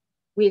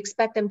we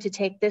expect them to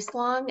take this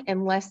long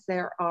unless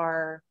there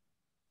are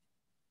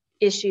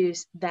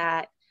issues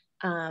that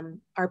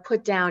are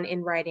put down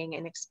in writing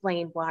and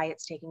explain why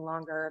it's taking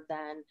longer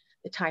than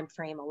the time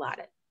frame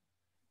allotted.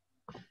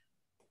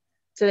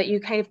 So that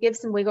you kind of give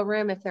some wiggle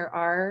room if there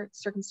are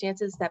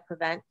circumstances that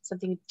prevent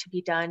something to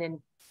be done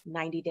in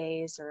 90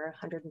 days or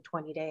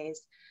 120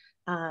 days,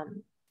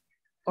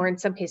 or in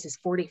some cases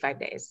 45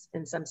 days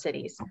in some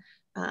cities.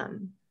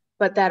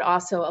 But that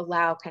also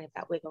allow kind of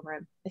that wiggle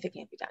room if it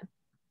can't be done.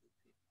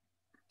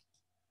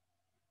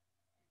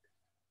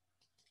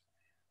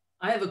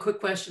 I have a quick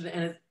question,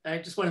 and I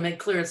just want to make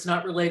clear it's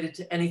not related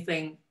to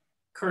anything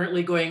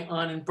currently going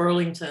on in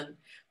Burlington,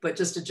 but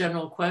just a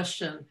general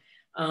question.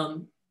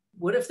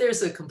 What if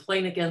there's a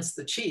complaint against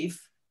the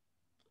chief,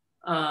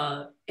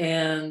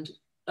 and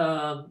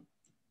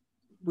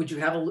would you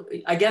have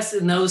I guess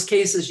in those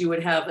cases you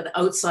would have an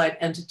outside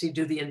entity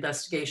do the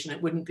investigation.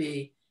 It wouldn't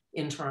be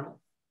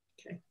internal.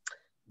 Okay.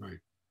 Right.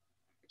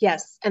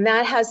 Yes, and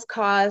that has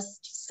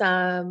caused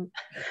some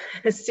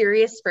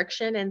serious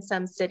friction in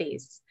some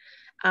cities.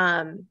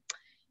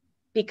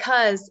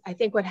 Because I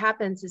think what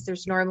happens is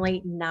there's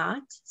normally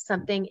not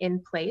something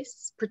in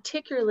place,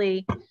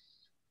 particularly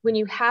when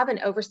you have an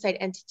oversight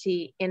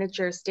entity in a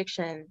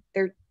jurisdiction.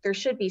 There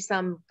should be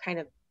some kind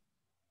of,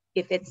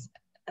 if it's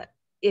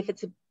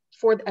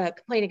for a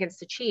complaint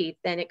against the chief,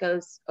 then it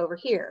goes over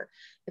here.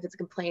 If it's a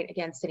complaint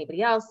against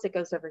anybody else, it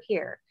goes over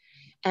here.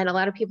 And a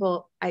lot of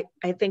people, I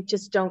think,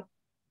 just don't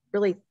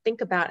really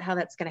think about how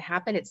that's going to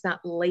happen. It's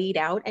not laid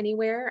out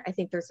anywhere. I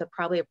think there's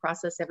probably a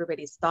process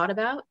everybody's thought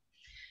about.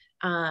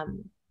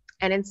 And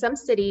in some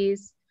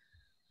cities,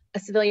 a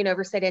civilian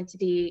oversight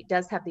entity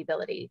does have the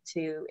ability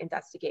to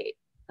investigate.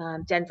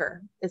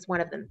 Denver is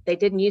one of them. They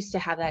didn't used to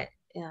have that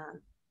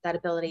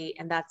ability,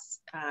 and that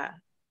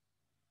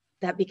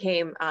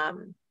became a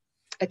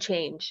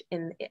change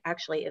in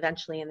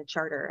eventually in the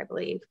charter, I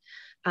believe,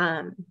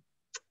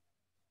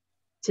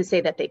 to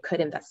say that they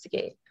could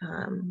investigate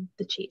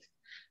the chief.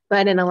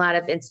 But in a lot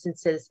of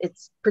instances,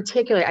 it's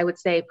particularly, I would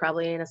say,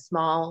 probably in a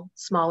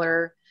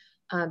smaller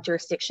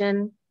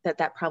jurisdiction,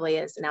 that probably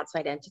is an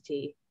outside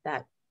entity,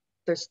 that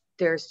there's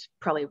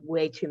probably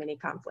way too many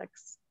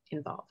conflicts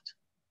involved.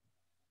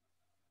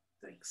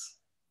 Thanks.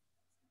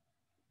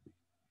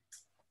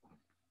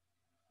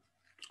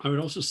 I would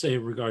also say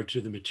in regard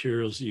to the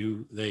materials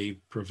they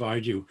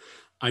provide you,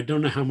 I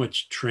don't know how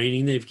much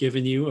training they've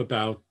given you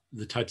about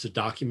the types of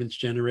documents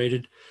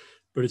generated,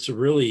 but it's a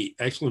really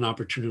excellent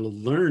opportunity to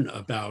learn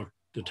about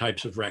the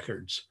types of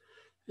records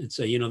and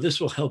say, you know,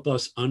 this will help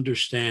us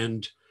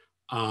understand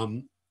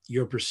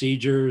your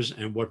procedures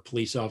and what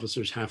police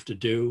officers have to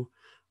do.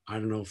 I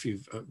don't know if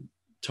you've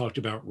talked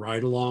about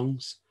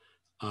ride-alongs.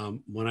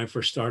 When I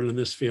first started in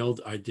this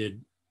field, I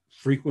did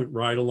frequent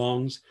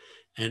ride-alongs,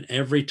 and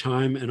every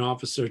time an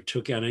officer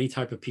took out any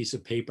type of piece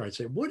of paper, I'd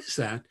say, what is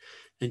that?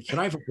 And can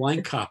I have a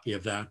blank copy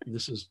of that? And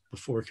this was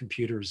before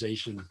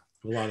computerization of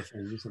a lot of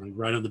things. And I'd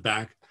write on the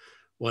back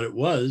what it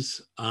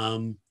was.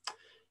 And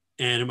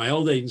in my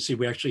old agency,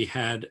 we actually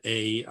had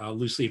a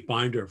loose leaf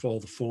binder of all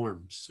the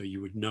forms. So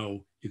you would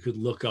know, you could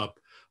look up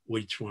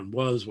which one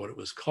was, what it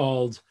was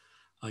called,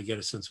 get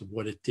a sense of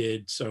what it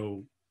did.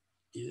 So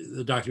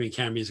the document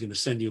Academy is going to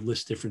send you a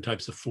list of different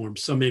types of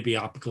forms. Some may be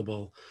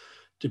applicable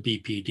to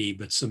BPD,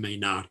 but some may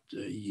not.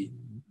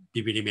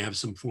 BPD may have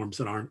some forms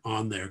that aren't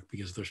on there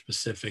because they're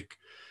specific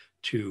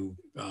to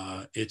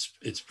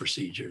its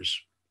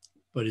procedures.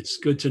 But it's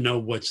good to know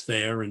what's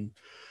there and,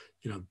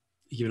 you know,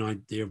 give an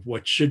idea of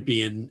what should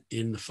be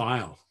in the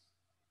file.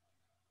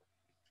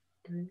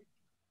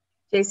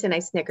 Jason, I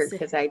snickered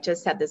because I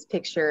just had this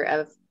picture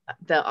of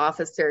the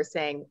officer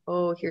saying,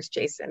 oh, here's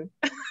Jason,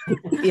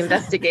 the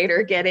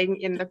investigator getting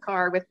in the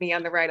car with me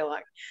on the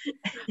ride-along.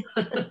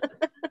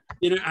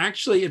 You know,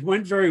 actually, it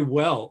went very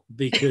well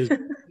because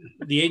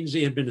the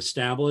agency had been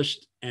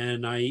established,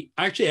 and I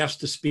actually asked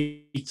to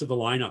speak to the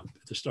lineup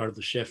at the start of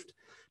the shift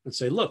and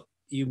say, look,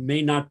 you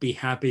may not be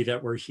happy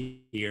that we're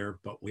here,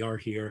 but we are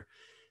here,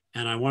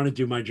 and I want to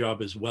do my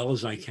job as well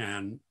as I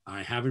can.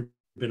 I haven't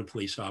been a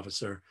police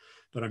officer,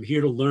 but I'm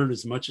here to learn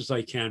as much as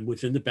I can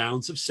within the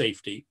bounds of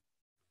safety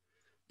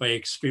by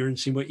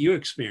experiencing what you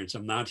experience.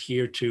 I'm not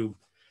here to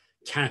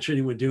catch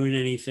anyone doing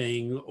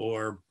anything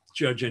or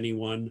judge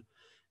anyone.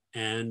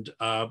 And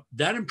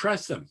that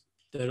impressed them,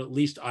 that at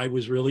least I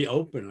was really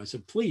open. I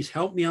said, please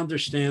help me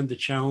understand the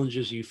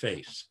challenges you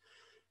face.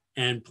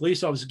 And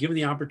police officers, given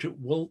the opportunity,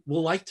 will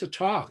like to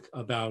talk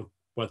about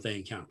what they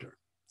encounter.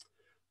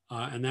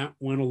 And that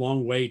went a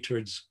long way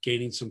towards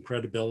gaining some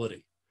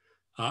credibility.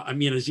 I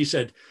mean, as you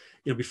said,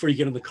 you know, before you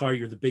get in the car,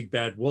 you're the big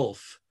bad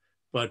wolf.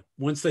 But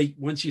once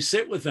you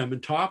sit with them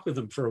and talk with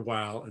them for a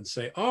while and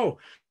say, oh,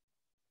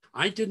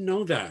 I didn't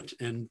know that.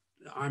 And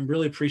I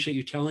really appreciate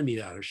you telling me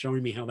that or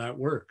showing me how that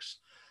works.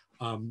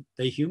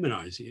 They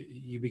humanize you.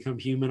 You become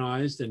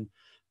humanized, and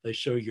they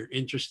show you're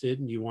interested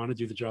and you want to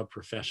do the job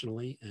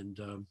professionally.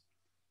 And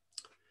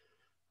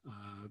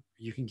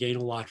you can gain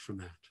a lot from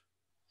that.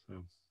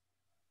 So.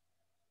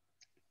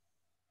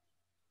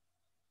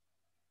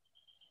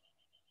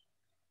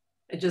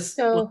 I just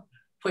want to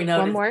point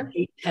out one more.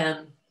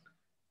 8:10.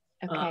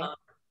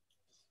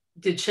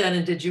 Okay.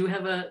 Shannon, did you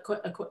have a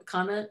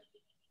comment?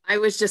 I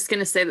was just going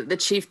to say that the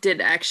chief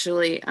did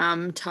actually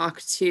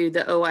talk to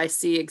the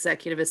OIC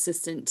executive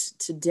assistant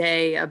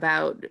today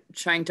about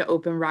trying to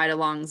open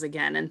ride-alongs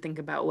again and think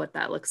about what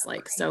that looks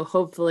like. So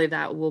hopefully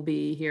that will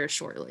be here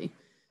shortly.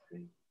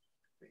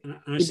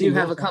 We do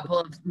have a couple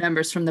of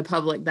members from the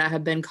public that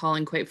have been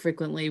calling quite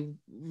frequently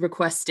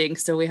requesting,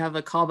 so we have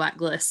a callback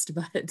list,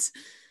 but.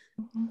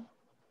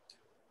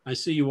 I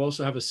see you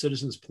also have a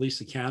Citizens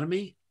Police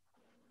Academy.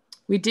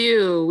 We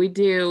do. We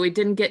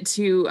didn't get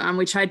to,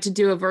 we tried to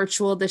do a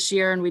virtual this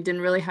year and we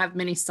didn't really have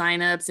many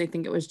signups. I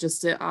think it was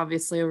just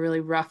obviously a really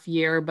rough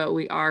year, but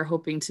we are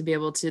hoping to be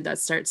able to, that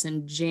starts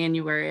in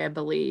January, I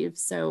believe.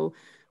 So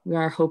we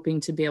are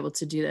hoping to be able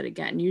to do that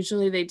again.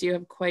 Usually they do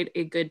have quite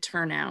a good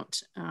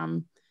turnout.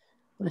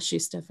 Bless you,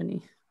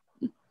 Stephanie.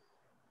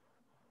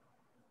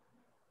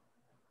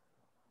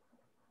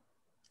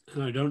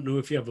 And I don't know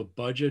if you have a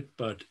budget,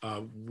 but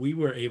we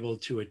were able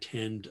to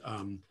attend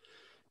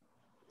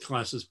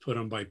classes put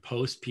on by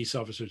Post, Peace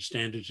Officer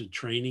Standards and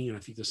Training, and I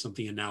think there's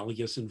something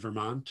analogous in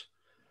Vermont.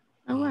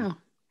 Oh, wow.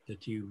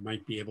 That you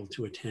might be able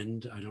to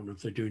attend. I don't know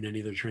if they're doing any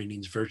of their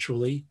trainings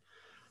virtually,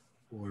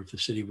 or if the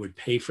city would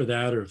pay for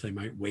that, or if they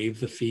might waive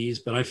the fees,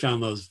 but I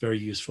found those very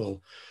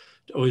useful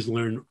to always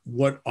learn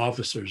what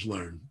officers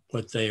learn,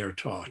 what they are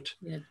taught.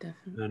 Yeah,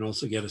 definitely. And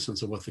also get a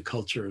sense of what the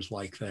culture is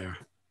like there.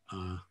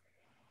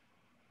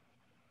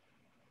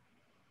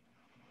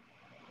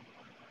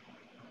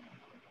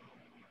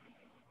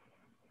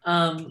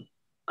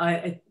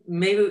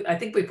 I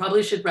think we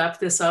probably should wrap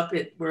this up.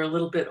 We're a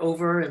little bit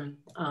over and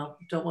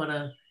don't want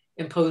to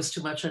impose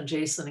too much on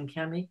Jason and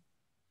Kemi.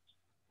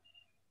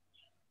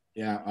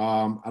 Yeah,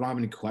 I don't have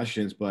any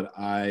questions, but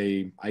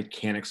I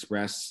can't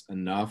express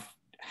enough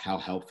how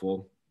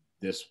helpful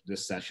this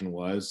session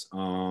was.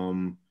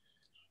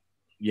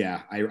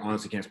 Yeah, I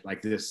honestly can't,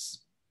 like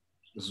this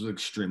was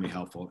extremely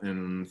helpful,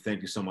 and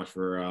thank you so much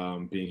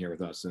for being here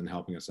with us and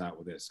helping us out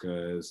with this,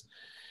 because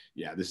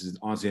yeah, this is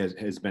honestly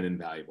has been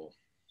invaluable.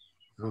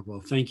 Oh,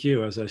 well, thank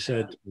you. As I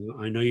said,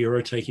 I know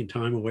you're taking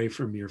time away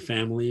from your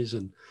families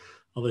and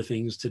other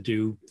things to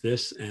do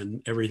this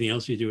and everything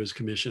else you do as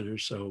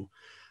commissioners. So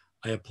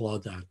I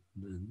applaud that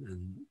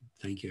and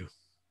thank you.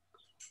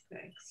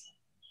 Thanks.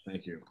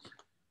 Thank you.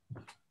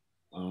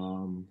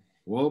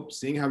 Well,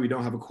 seeing how we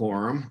don't have a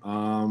quorum,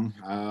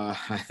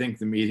 I think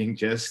the meeting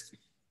just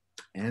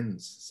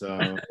ends.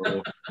 So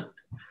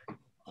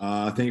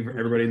thank you for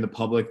everybody in the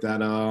public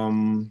that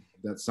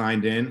that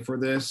signed in for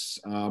this.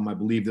 I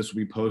believe this will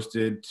be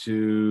posted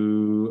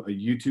to a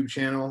YouTube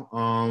channel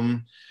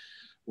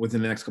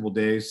within the next couple of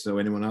days, so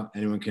anyone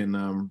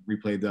can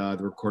replay the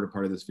recorded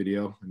part of this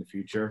video in the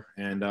future.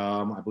 And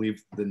I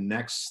believe the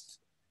next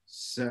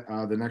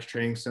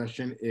training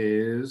session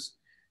is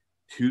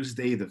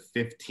Tuesday the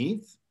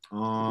 15th.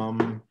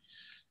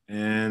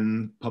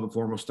 And public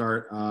forum will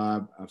start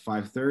at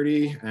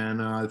 5:30,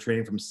 and the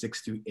training from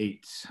 6 to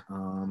 8.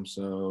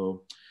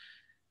 So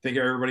thank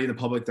you everybody in the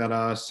public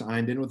that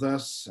signed in with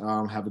us.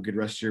 Have a good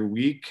rest of your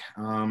week.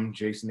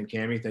 Jason and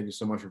Cammie, thank you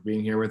so much for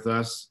being here with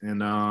us. And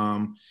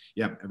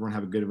yeah, everyone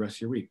have a good rest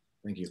of your week.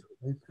 Thank you.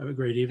 Have a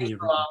great evening,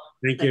 everyone.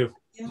 Thank you.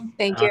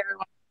 Thank you,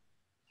 everyone.